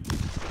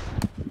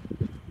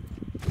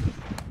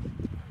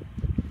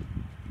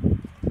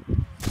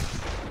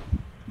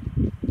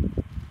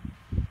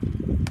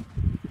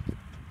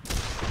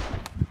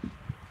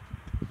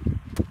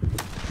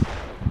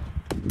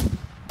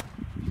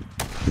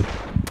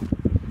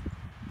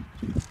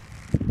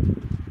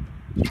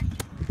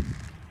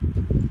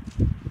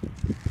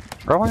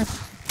 Really?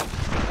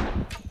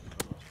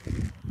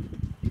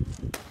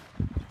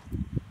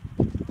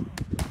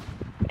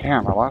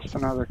 Damn, I lost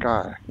another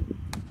guy.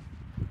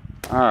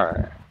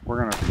 Alright, we're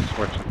gonna be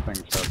switching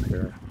things up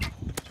here.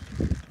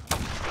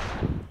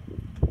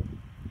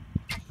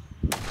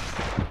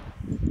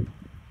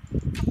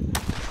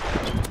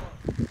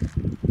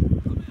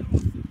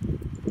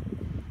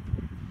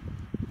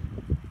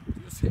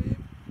 You see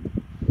him?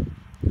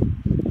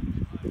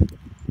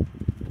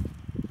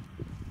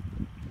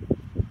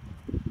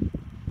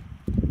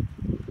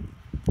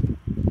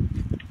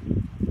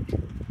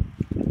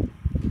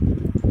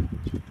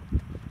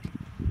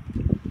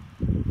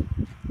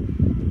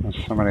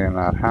 There's somebody in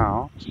that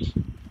house.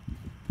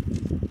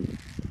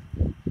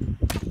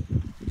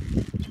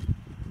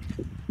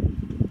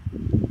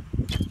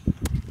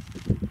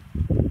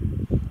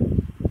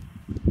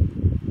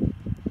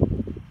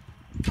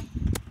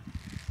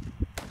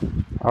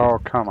 Oh,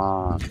 come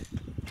on.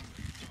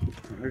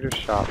 Who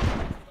just shot me?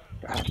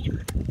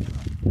 Bastard.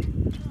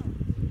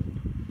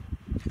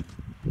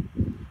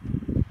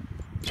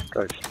 This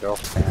guy's still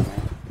standing.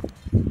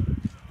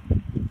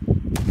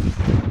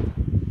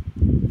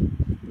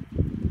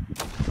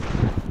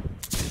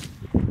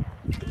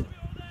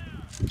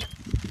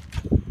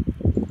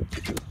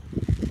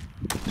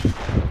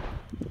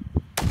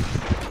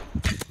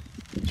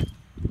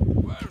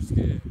 Where's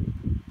he?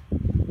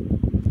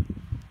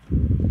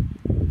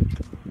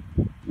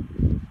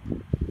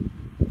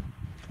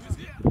 He's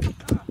here.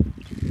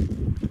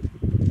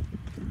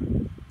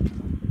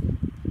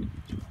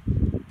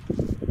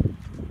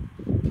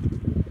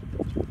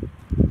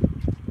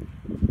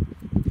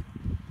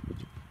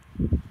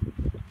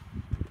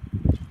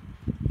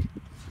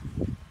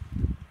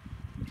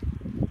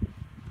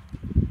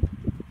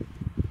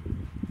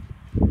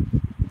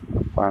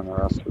 I'll find the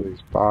rest of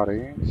these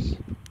bodies.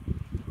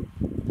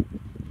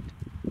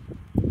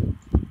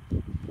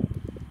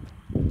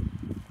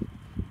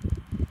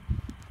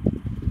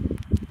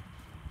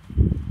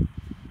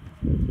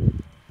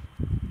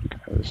 Okay,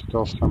 there's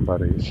still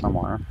somebody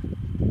somewhere.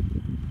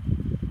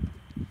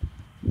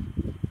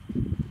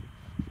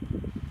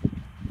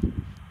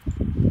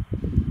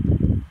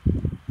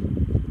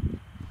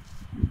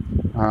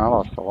 I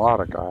lost a lot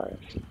of guys.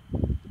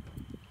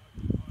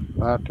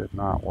 That did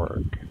not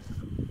work.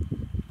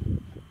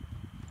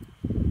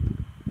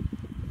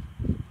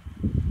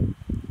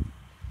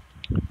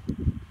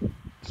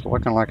 It's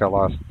looking like I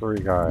lost 3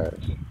 guys.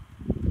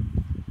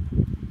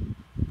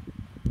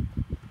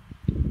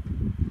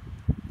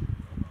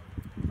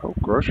 Oh,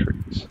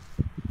 groceries.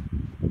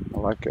 I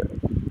like it.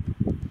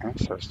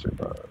 Ancestor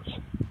bows.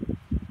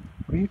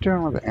 What are you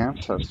doing with the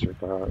ancestor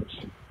bows?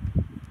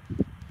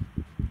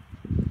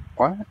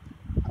 What?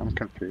 I'm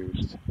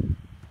confused.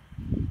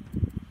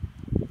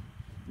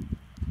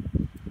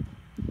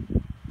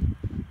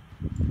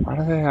 Why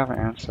do they have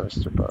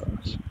ancestor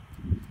bows?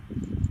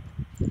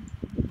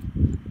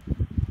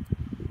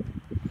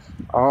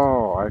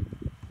 Oh,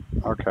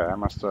 okay, I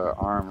must have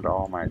armed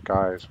all my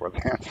guys with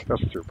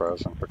ancestor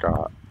bows and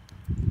forgot.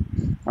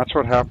 That's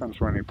what happens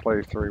when you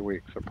play 3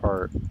 weeks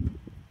apart.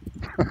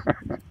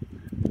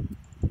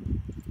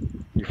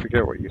 You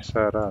forget what you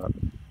set up.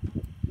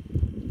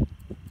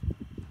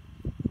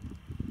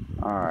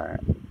 Alright.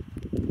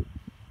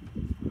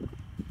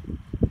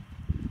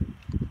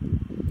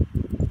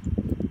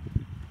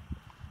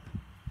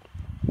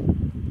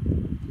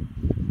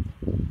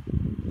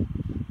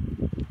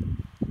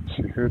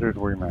 So who did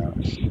we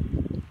miss?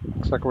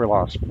 Looks like we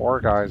lost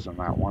 4 guys in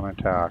that one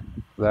attack.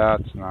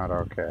 That's not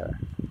okay.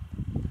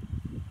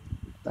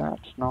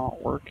 That's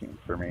not working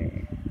for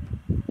me.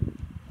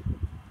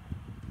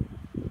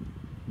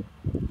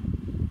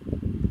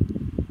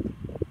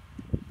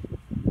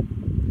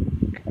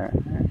 Okay.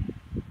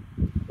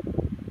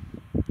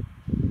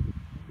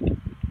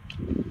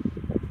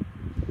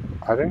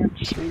 I didn't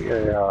see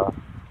a,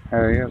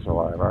 hey, he is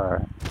alive,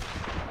 alright.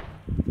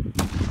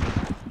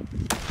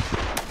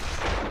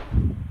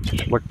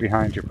 Just look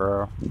behind you,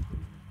 bro.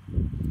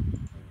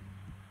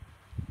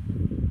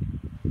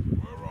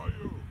 Where are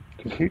you?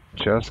 Did he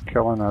just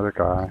kill another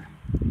guy?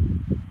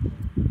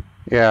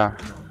 Yeah.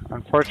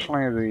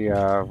 Unfortunately,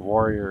 the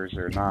warriors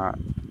are not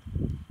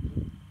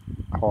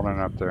holding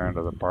up their end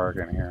of the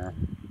bargain here.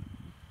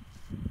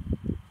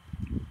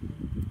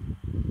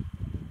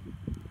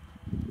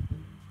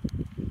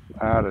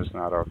 That is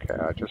not okay.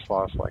 I just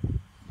lost like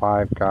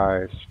 5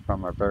 guys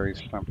from a very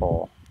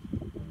simple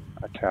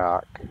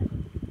attack.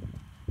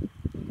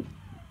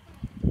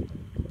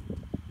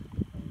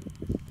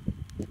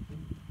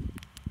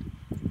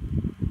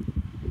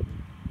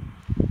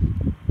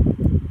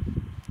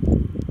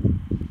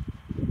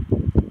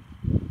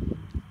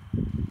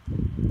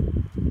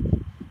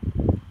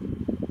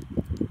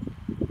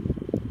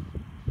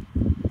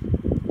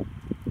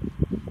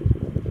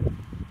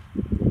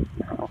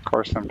 Of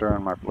course, I'm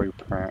doing my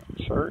blueprint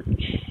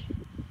search.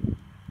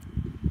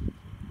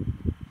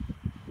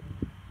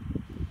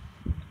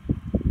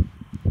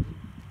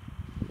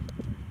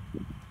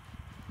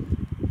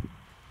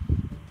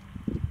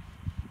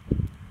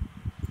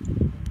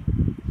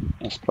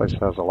 This place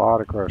has a lot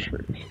of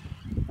groceries.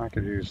 I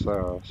could use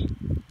those.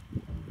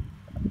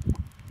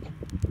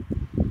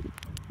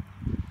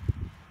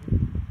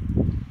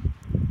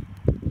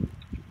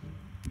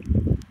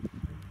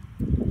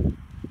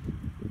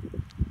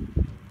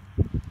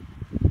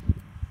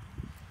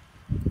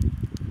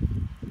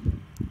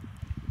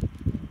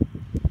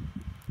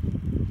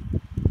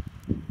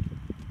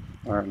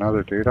 Is there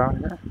another dude out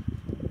here?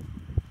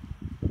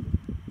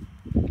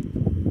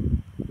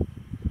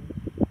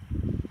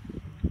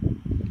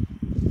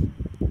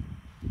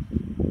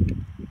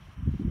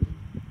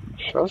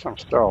 Shows I'm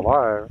still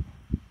alive.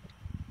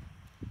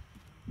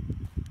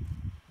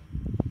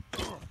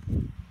 But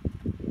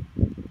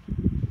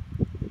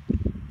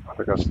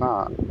I guess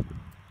not.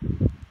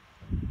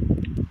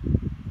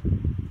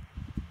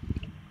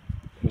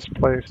 This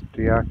place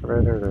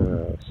deactivated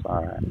it is.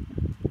 Alright.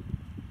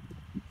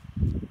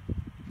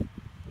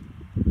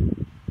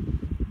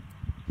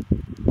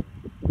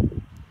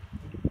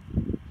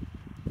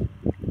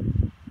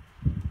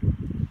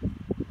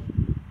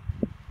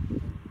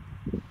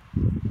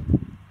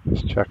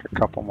 Let's check a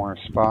couple more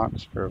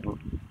spots for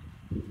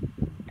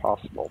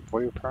possible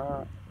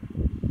blueprint.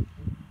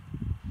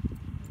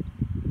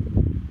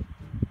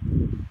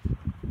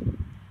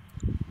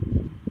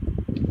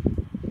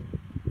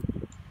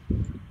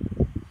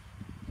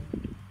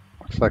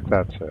 Looks like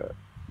that's it.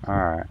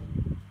 Alright.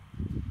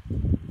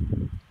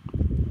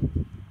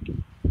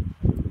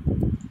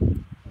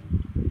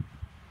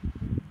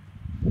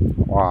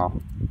 Wow.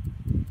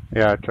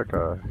 Yeah, I took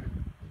a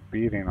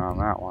beating on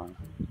that one.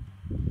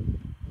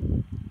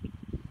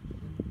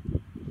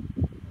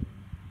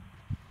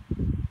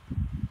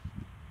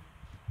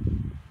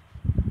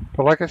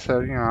 But like I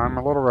said, you know, I'm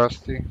a little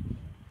rusty.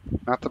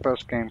 Not the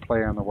best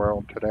gameplay in the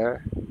world today.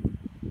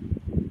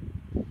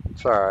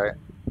 It's alright.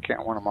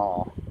 Can't win them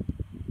all.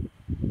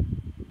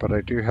 But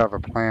I do have a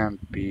plan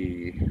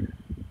B,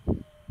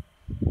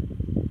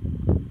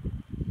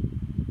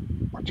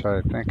 which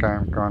I think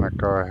I'm going to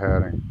go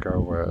ahead and go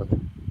with.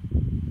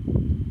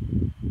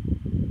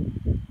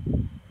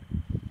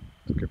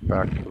 Let's get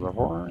back to the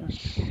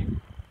horse.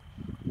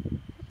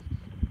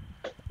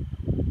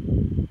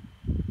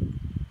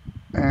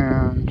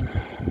 And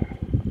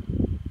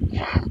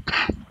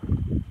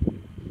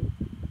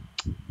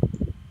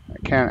I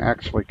can't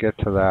actually get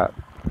to that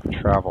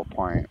travel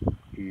point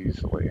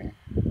easily.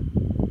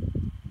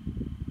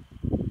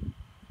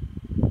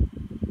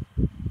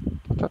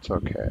 But that's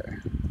okay.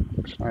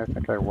 Actually, I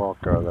think I will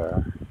go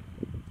there.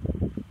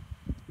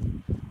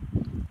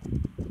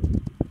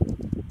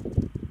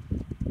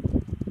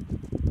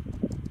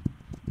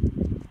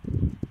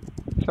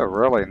 It's a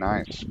really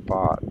nice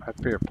spot.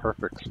 That'd be a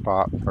perfect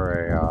spot for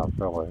a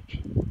village.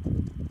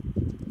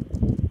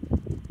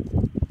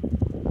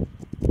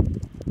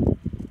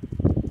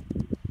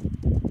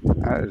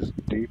 That is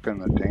deep in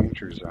the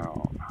danger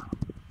zone.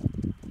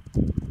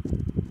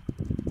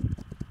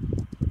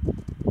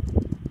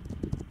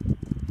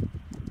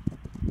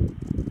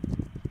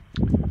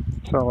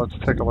 So let's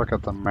take a look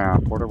at the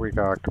map. What do we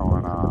got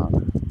going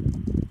on?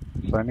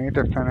 So I need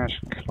to finish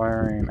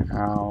clearing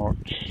out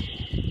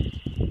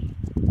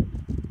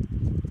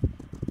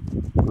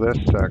this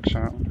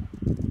section.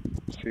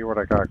 See what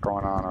I got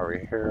going on over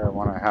here. I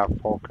want to have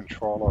full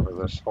control over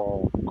this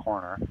whole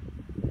corner.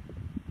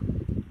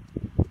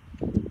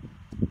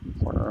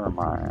 Where am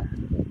I?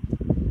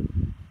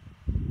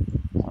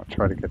 I'll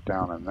try to get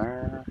down in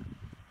there.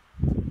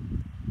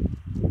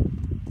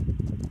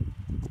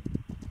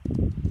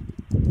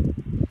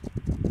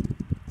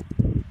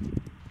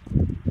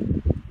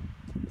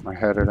 Am I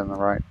headed in the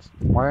right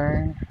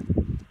way?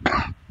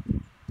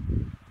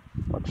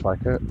 Looks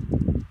like it.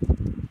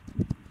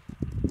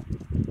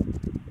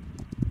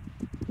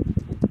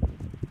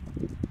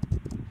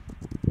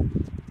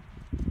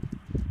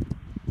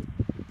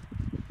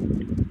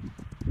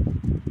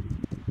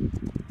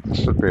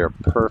 would be a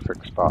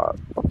perfect spot.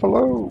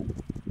 Buffalo!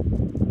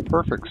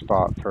 Perfect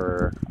spot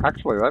for...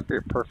 Actually, that'd be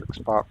a perfect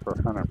spot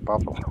for hunting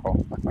buffalo.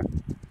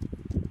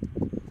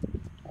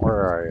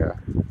 Where are you?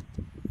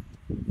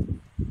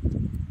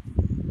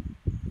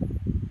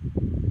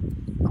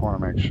 I want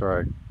to make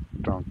sure I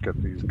don't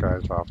get these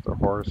guys off their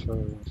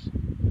horses.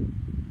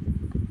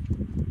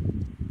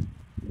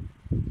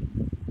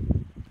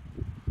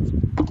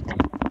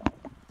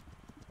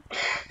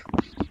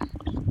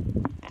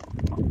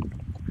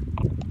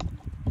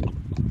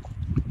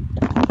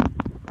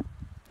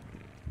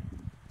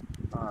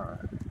 Alright.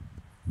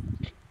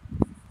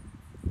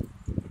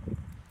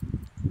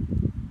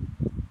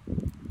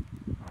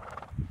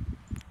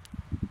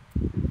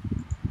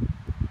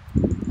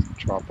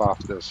 Drop off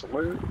this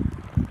loot.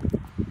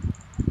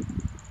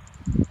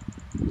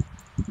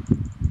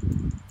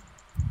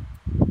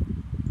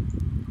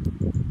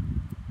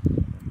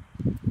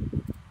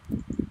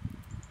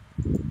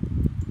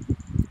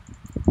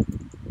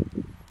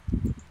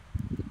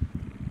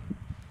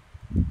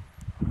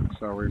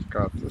 So we've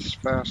got this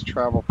fast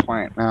travel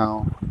point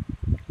now.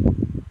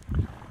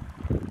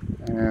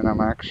 And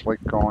I'm actually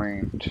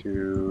going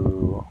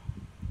to...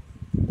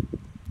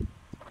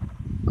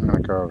 I'm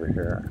going to go over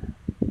here.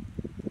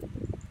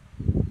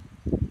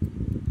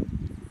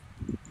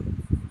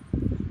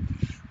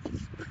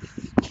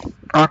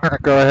 I'm going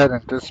to go ahead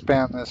and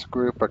disband this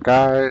group of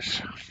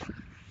guys.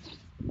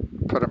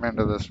 Put them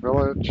into this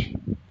village.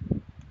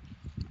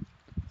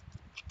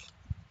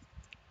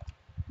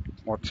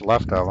 What's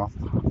left of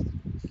them.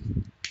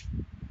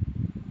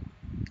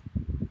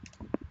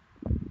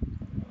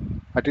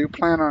 I do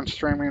plan on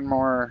streaming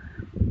more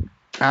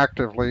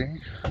actively.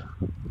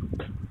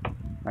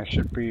 I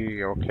should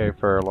be okay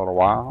for a little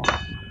while.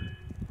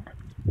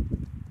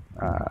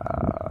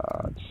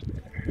 Let's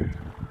see.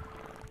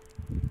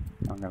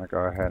 I'm going to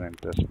go ahead and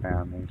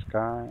disband these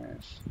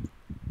guys.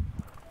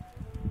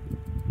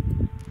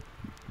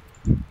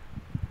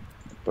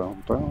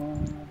 Boom,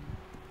 boom.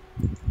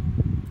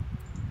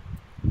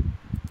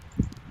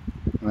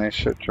 And they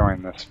should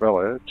join this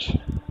village.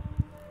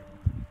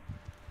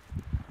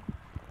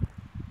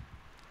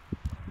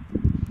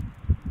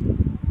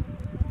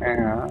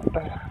 And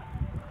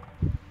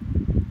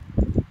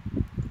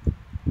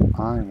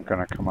I'm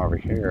going to come over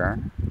here.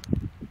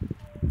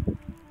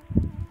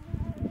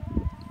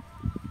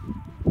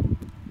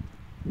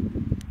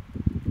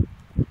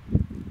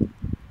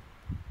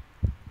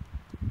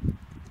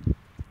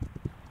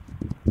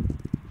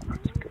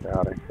 Let's get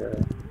out of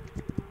here.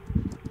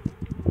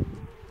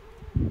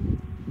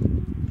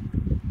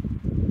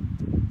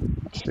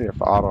 Let's see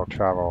if auto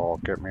travel will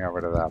get me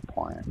over to that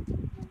point.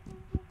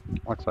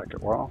 Looks like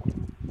it will.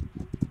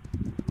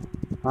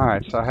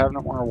 Alright, so I have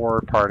no more war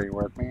party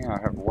with me. I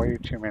have way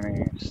too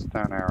many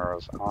stun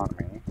arrows on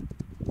me.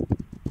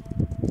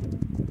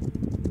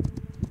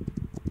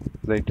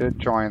 They did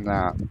join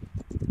that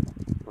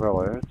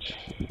village,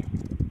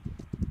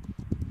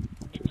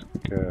 which is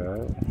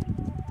good.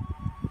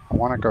 I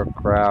want to go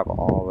grab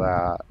all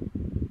that.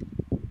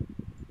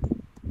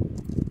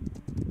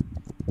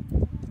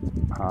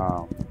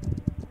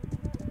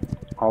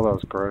 All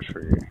those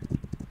grocery.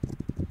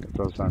 Get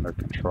those under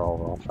control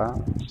real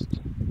fast.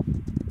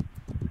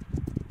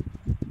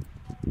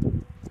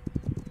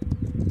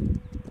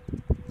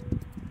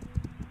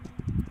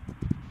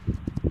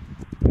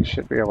 You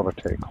should be able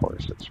to take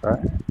horses,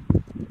 right?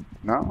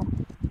 No?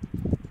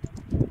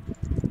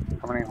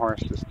 How many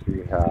horses do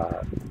you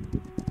have?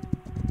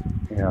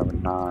 You have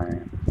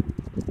 9.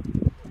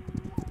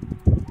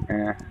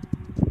 Eh.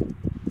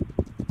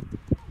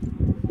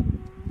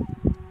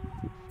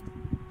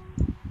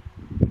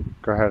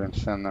 Go ahead and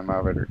send them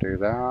over to do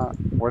that.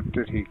 What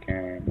did he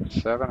gain?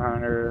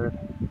 700.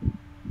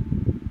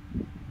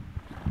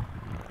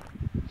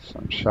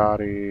 Some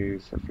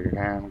shotties, a few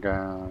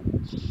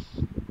handguns.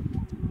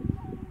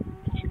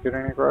 Did you get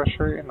any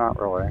grocery? Not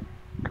really.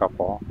 A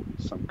couple.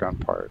 Some gun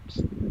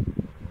parts.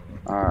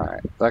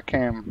 Alright.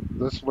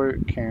 This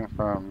loot came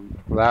from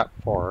that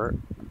fort.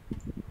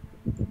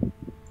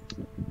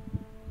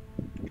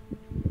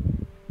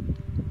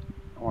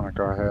 I want to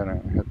go ahead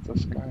and hit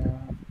this guy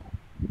up.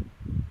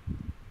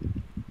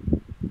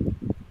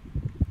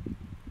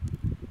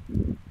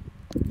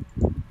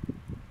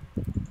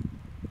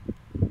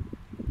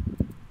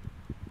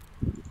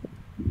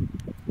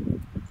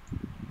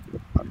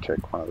 I'll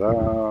take one of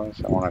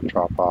those. I want to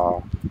drop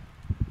off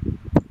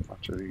a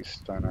bunch of these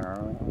stun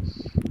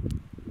arrows.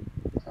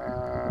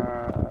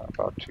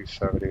 About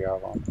 270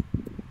 of them.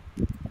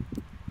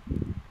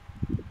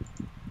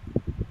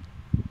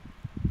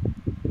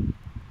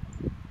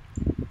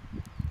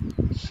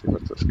 Let's see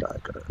what this guy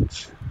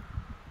gets.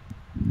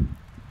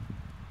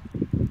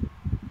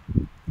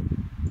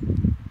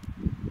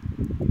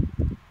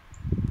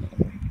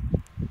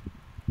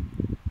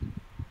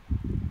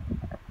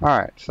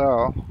 Alright,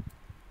 so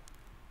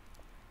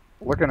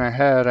looking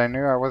ahead, I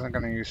knew I wasn't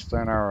going to use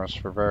stun arrows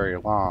for very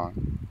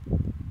long.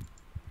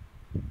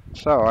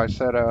 So I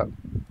set up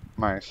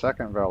my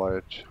second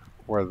village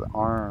with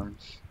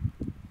arms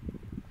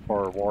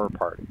for war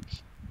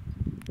parties.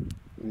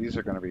 These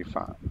are going to be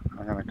fun.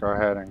 I'm going to go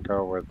ahead and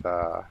go with,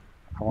 I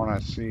want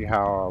to see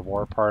how a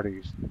war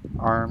party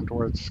armed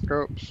with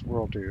scopes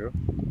will do.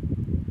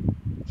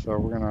 So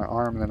we're going to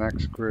arm the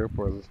next group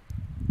with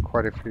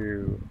quite a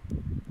few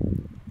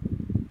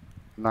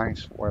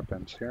nice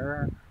weapons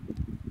here.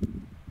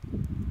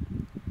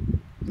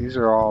 These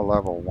are all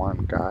level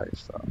 1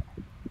 guys though.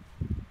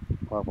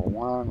 Level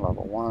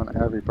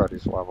 1,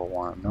 everybody's level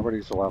 1.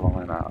 Nobody's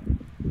leveling up.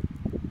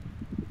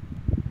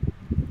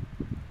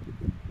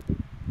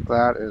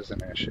 That is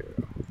an issue.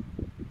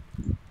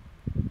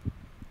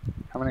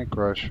 How many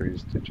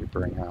groceries did you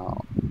bring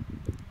out?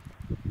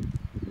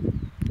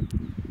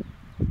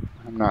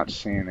 I'm not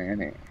seeing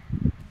any.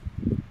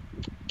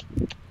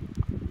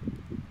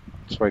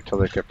 Let's wait till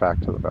they get back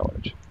to the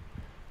village.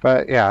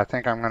 But yeah, I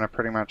think I'm going to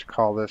pretty much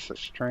call this a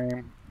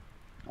stream.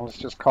 Let's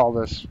just call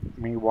this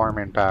me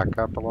warming back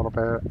up a little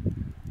bit.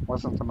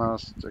 Wasn't the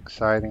most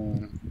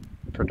exciting,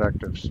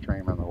 productive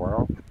stream in the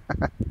world.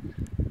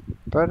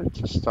 But it's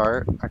a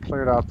start. I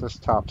cleared out this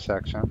top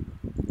section.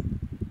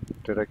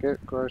 Did I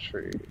get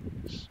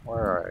groceries?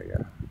 Where are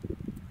you?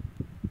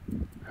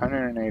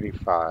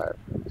 185.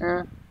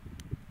 Eh,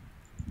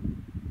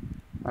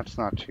 that's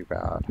not too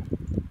bad.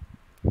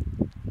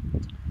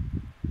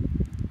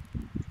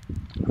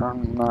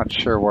 I'm not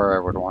sure where I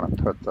would want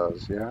to put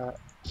those yet.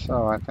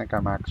 So I think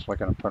I'm actually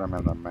going to put them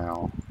in the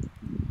mail.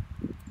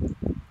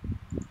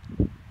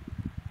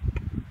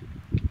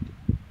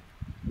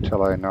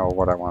 Till I know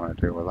what I want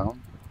to do with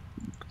them.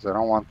 Because I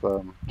don't want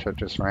them to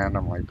just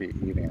randomly be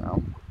eating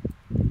them.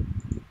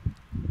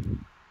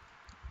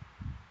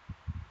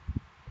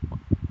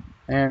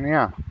 And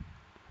yeah,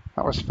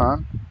 that was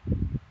fun.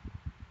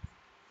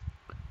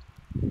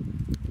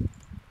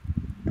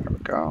 There we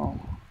go.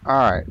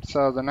 Alright,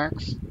 so the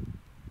next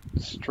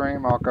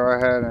stream I'll go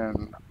ahead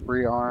and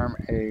rearm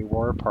a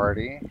war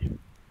party.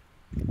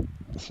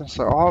 Since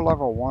they're all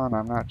level 1,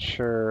 I'm not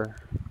sure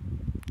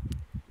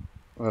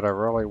that I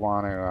really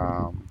want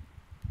to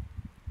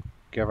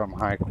give them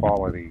high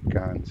quality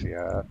guns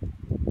yet.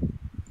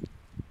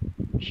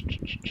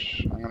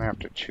 I'm going to have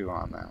to chew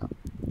on that.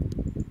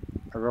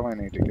 I really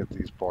need to get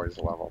these boys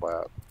leveled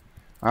up.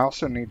 I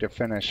also need to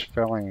finish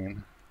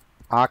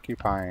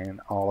occupying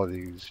all of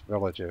these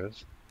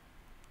villages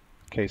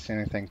in case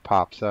anything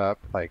pops up,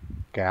 like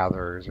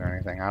gatherers or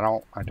anything.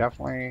 I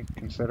definitely,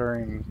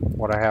 considering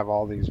what I have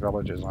all these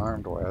villages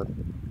armed with,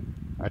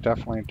 I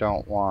definitely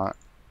don't want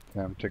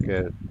them to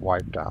get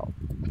wiped out.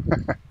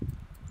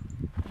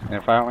 And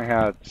if I only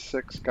had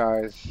 6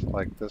 guys,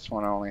 like this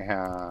one only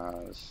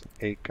has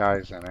 8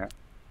 guys in it,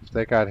 if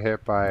they got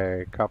hit by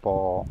a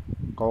couple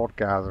gold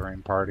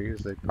gathering parties,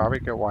 they'd probably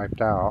get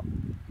wiped out.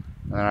 And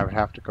then I would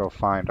have to go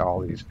find all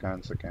these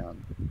guns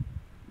again.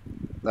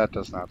 That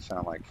does not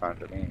sound like fun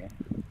to me.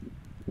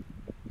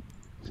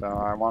 So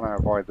I want to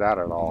avoid that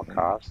at all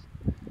costs.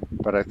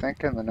 But I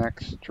think in the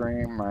next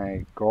stream,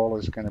 my goal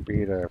is going to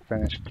be to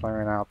finish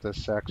clearing out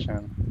this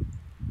section,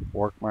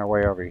 work my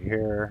way over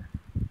here,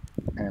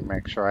 and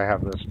make sure I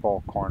have this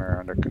full corner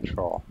under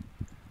control.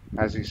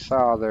 As you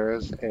saw, there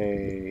is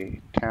a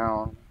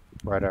town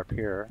right up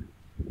here.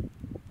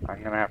 I'm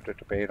going to have to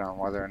debate on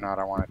whether or not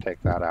I want to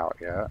take that out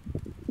yet.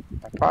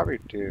 I probably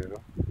do.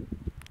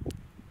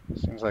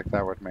 Seems like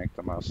that would make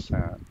the most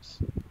sense.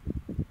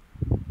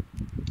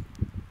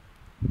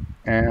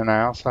 And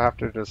I also have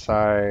to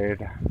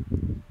decide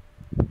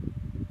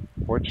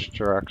which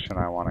direction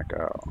I want to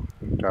go.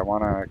 Do I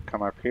want to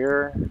come up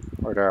here,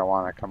 or do I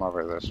want to come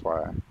over this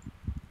way?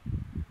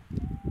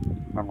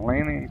 I'm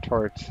leaning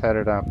towards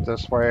headed up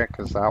this way,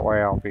 because that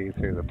way I'll be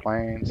through the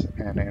plains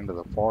and into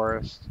the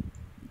forest.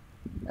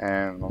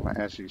 And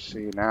as you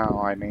see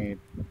now, I need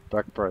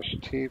buckbrush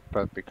teeth,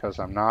 but because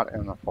I'm not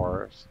in the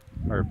forest,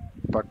 or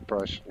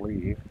buckbrush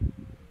leaf,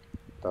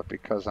 but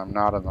because I'm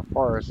not in the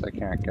forest, I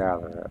can't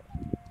gather it.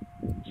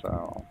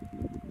 So,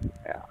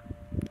 yeah,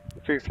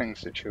 a few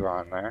things to chew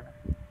on there.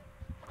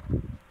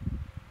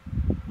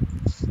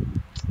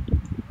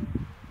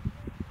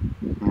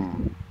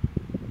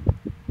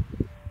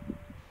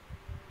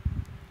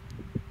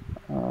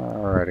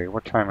 Alrighty,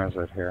 what time is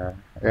it here?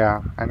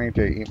 Yeah, I need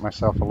to eat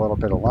myself a little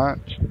bit of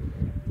lunch,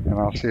 and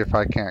I'll see if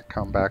I can't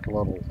come back a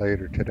little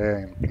later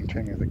today and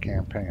continue the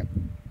campaign.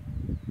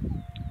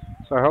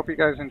 So I hope you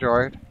guys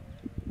enjoyed.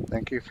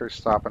 Thank you for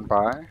stopping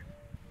by,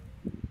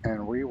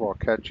 and we will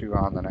catch you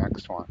on the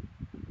next one.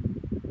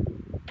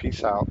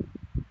 Peace out.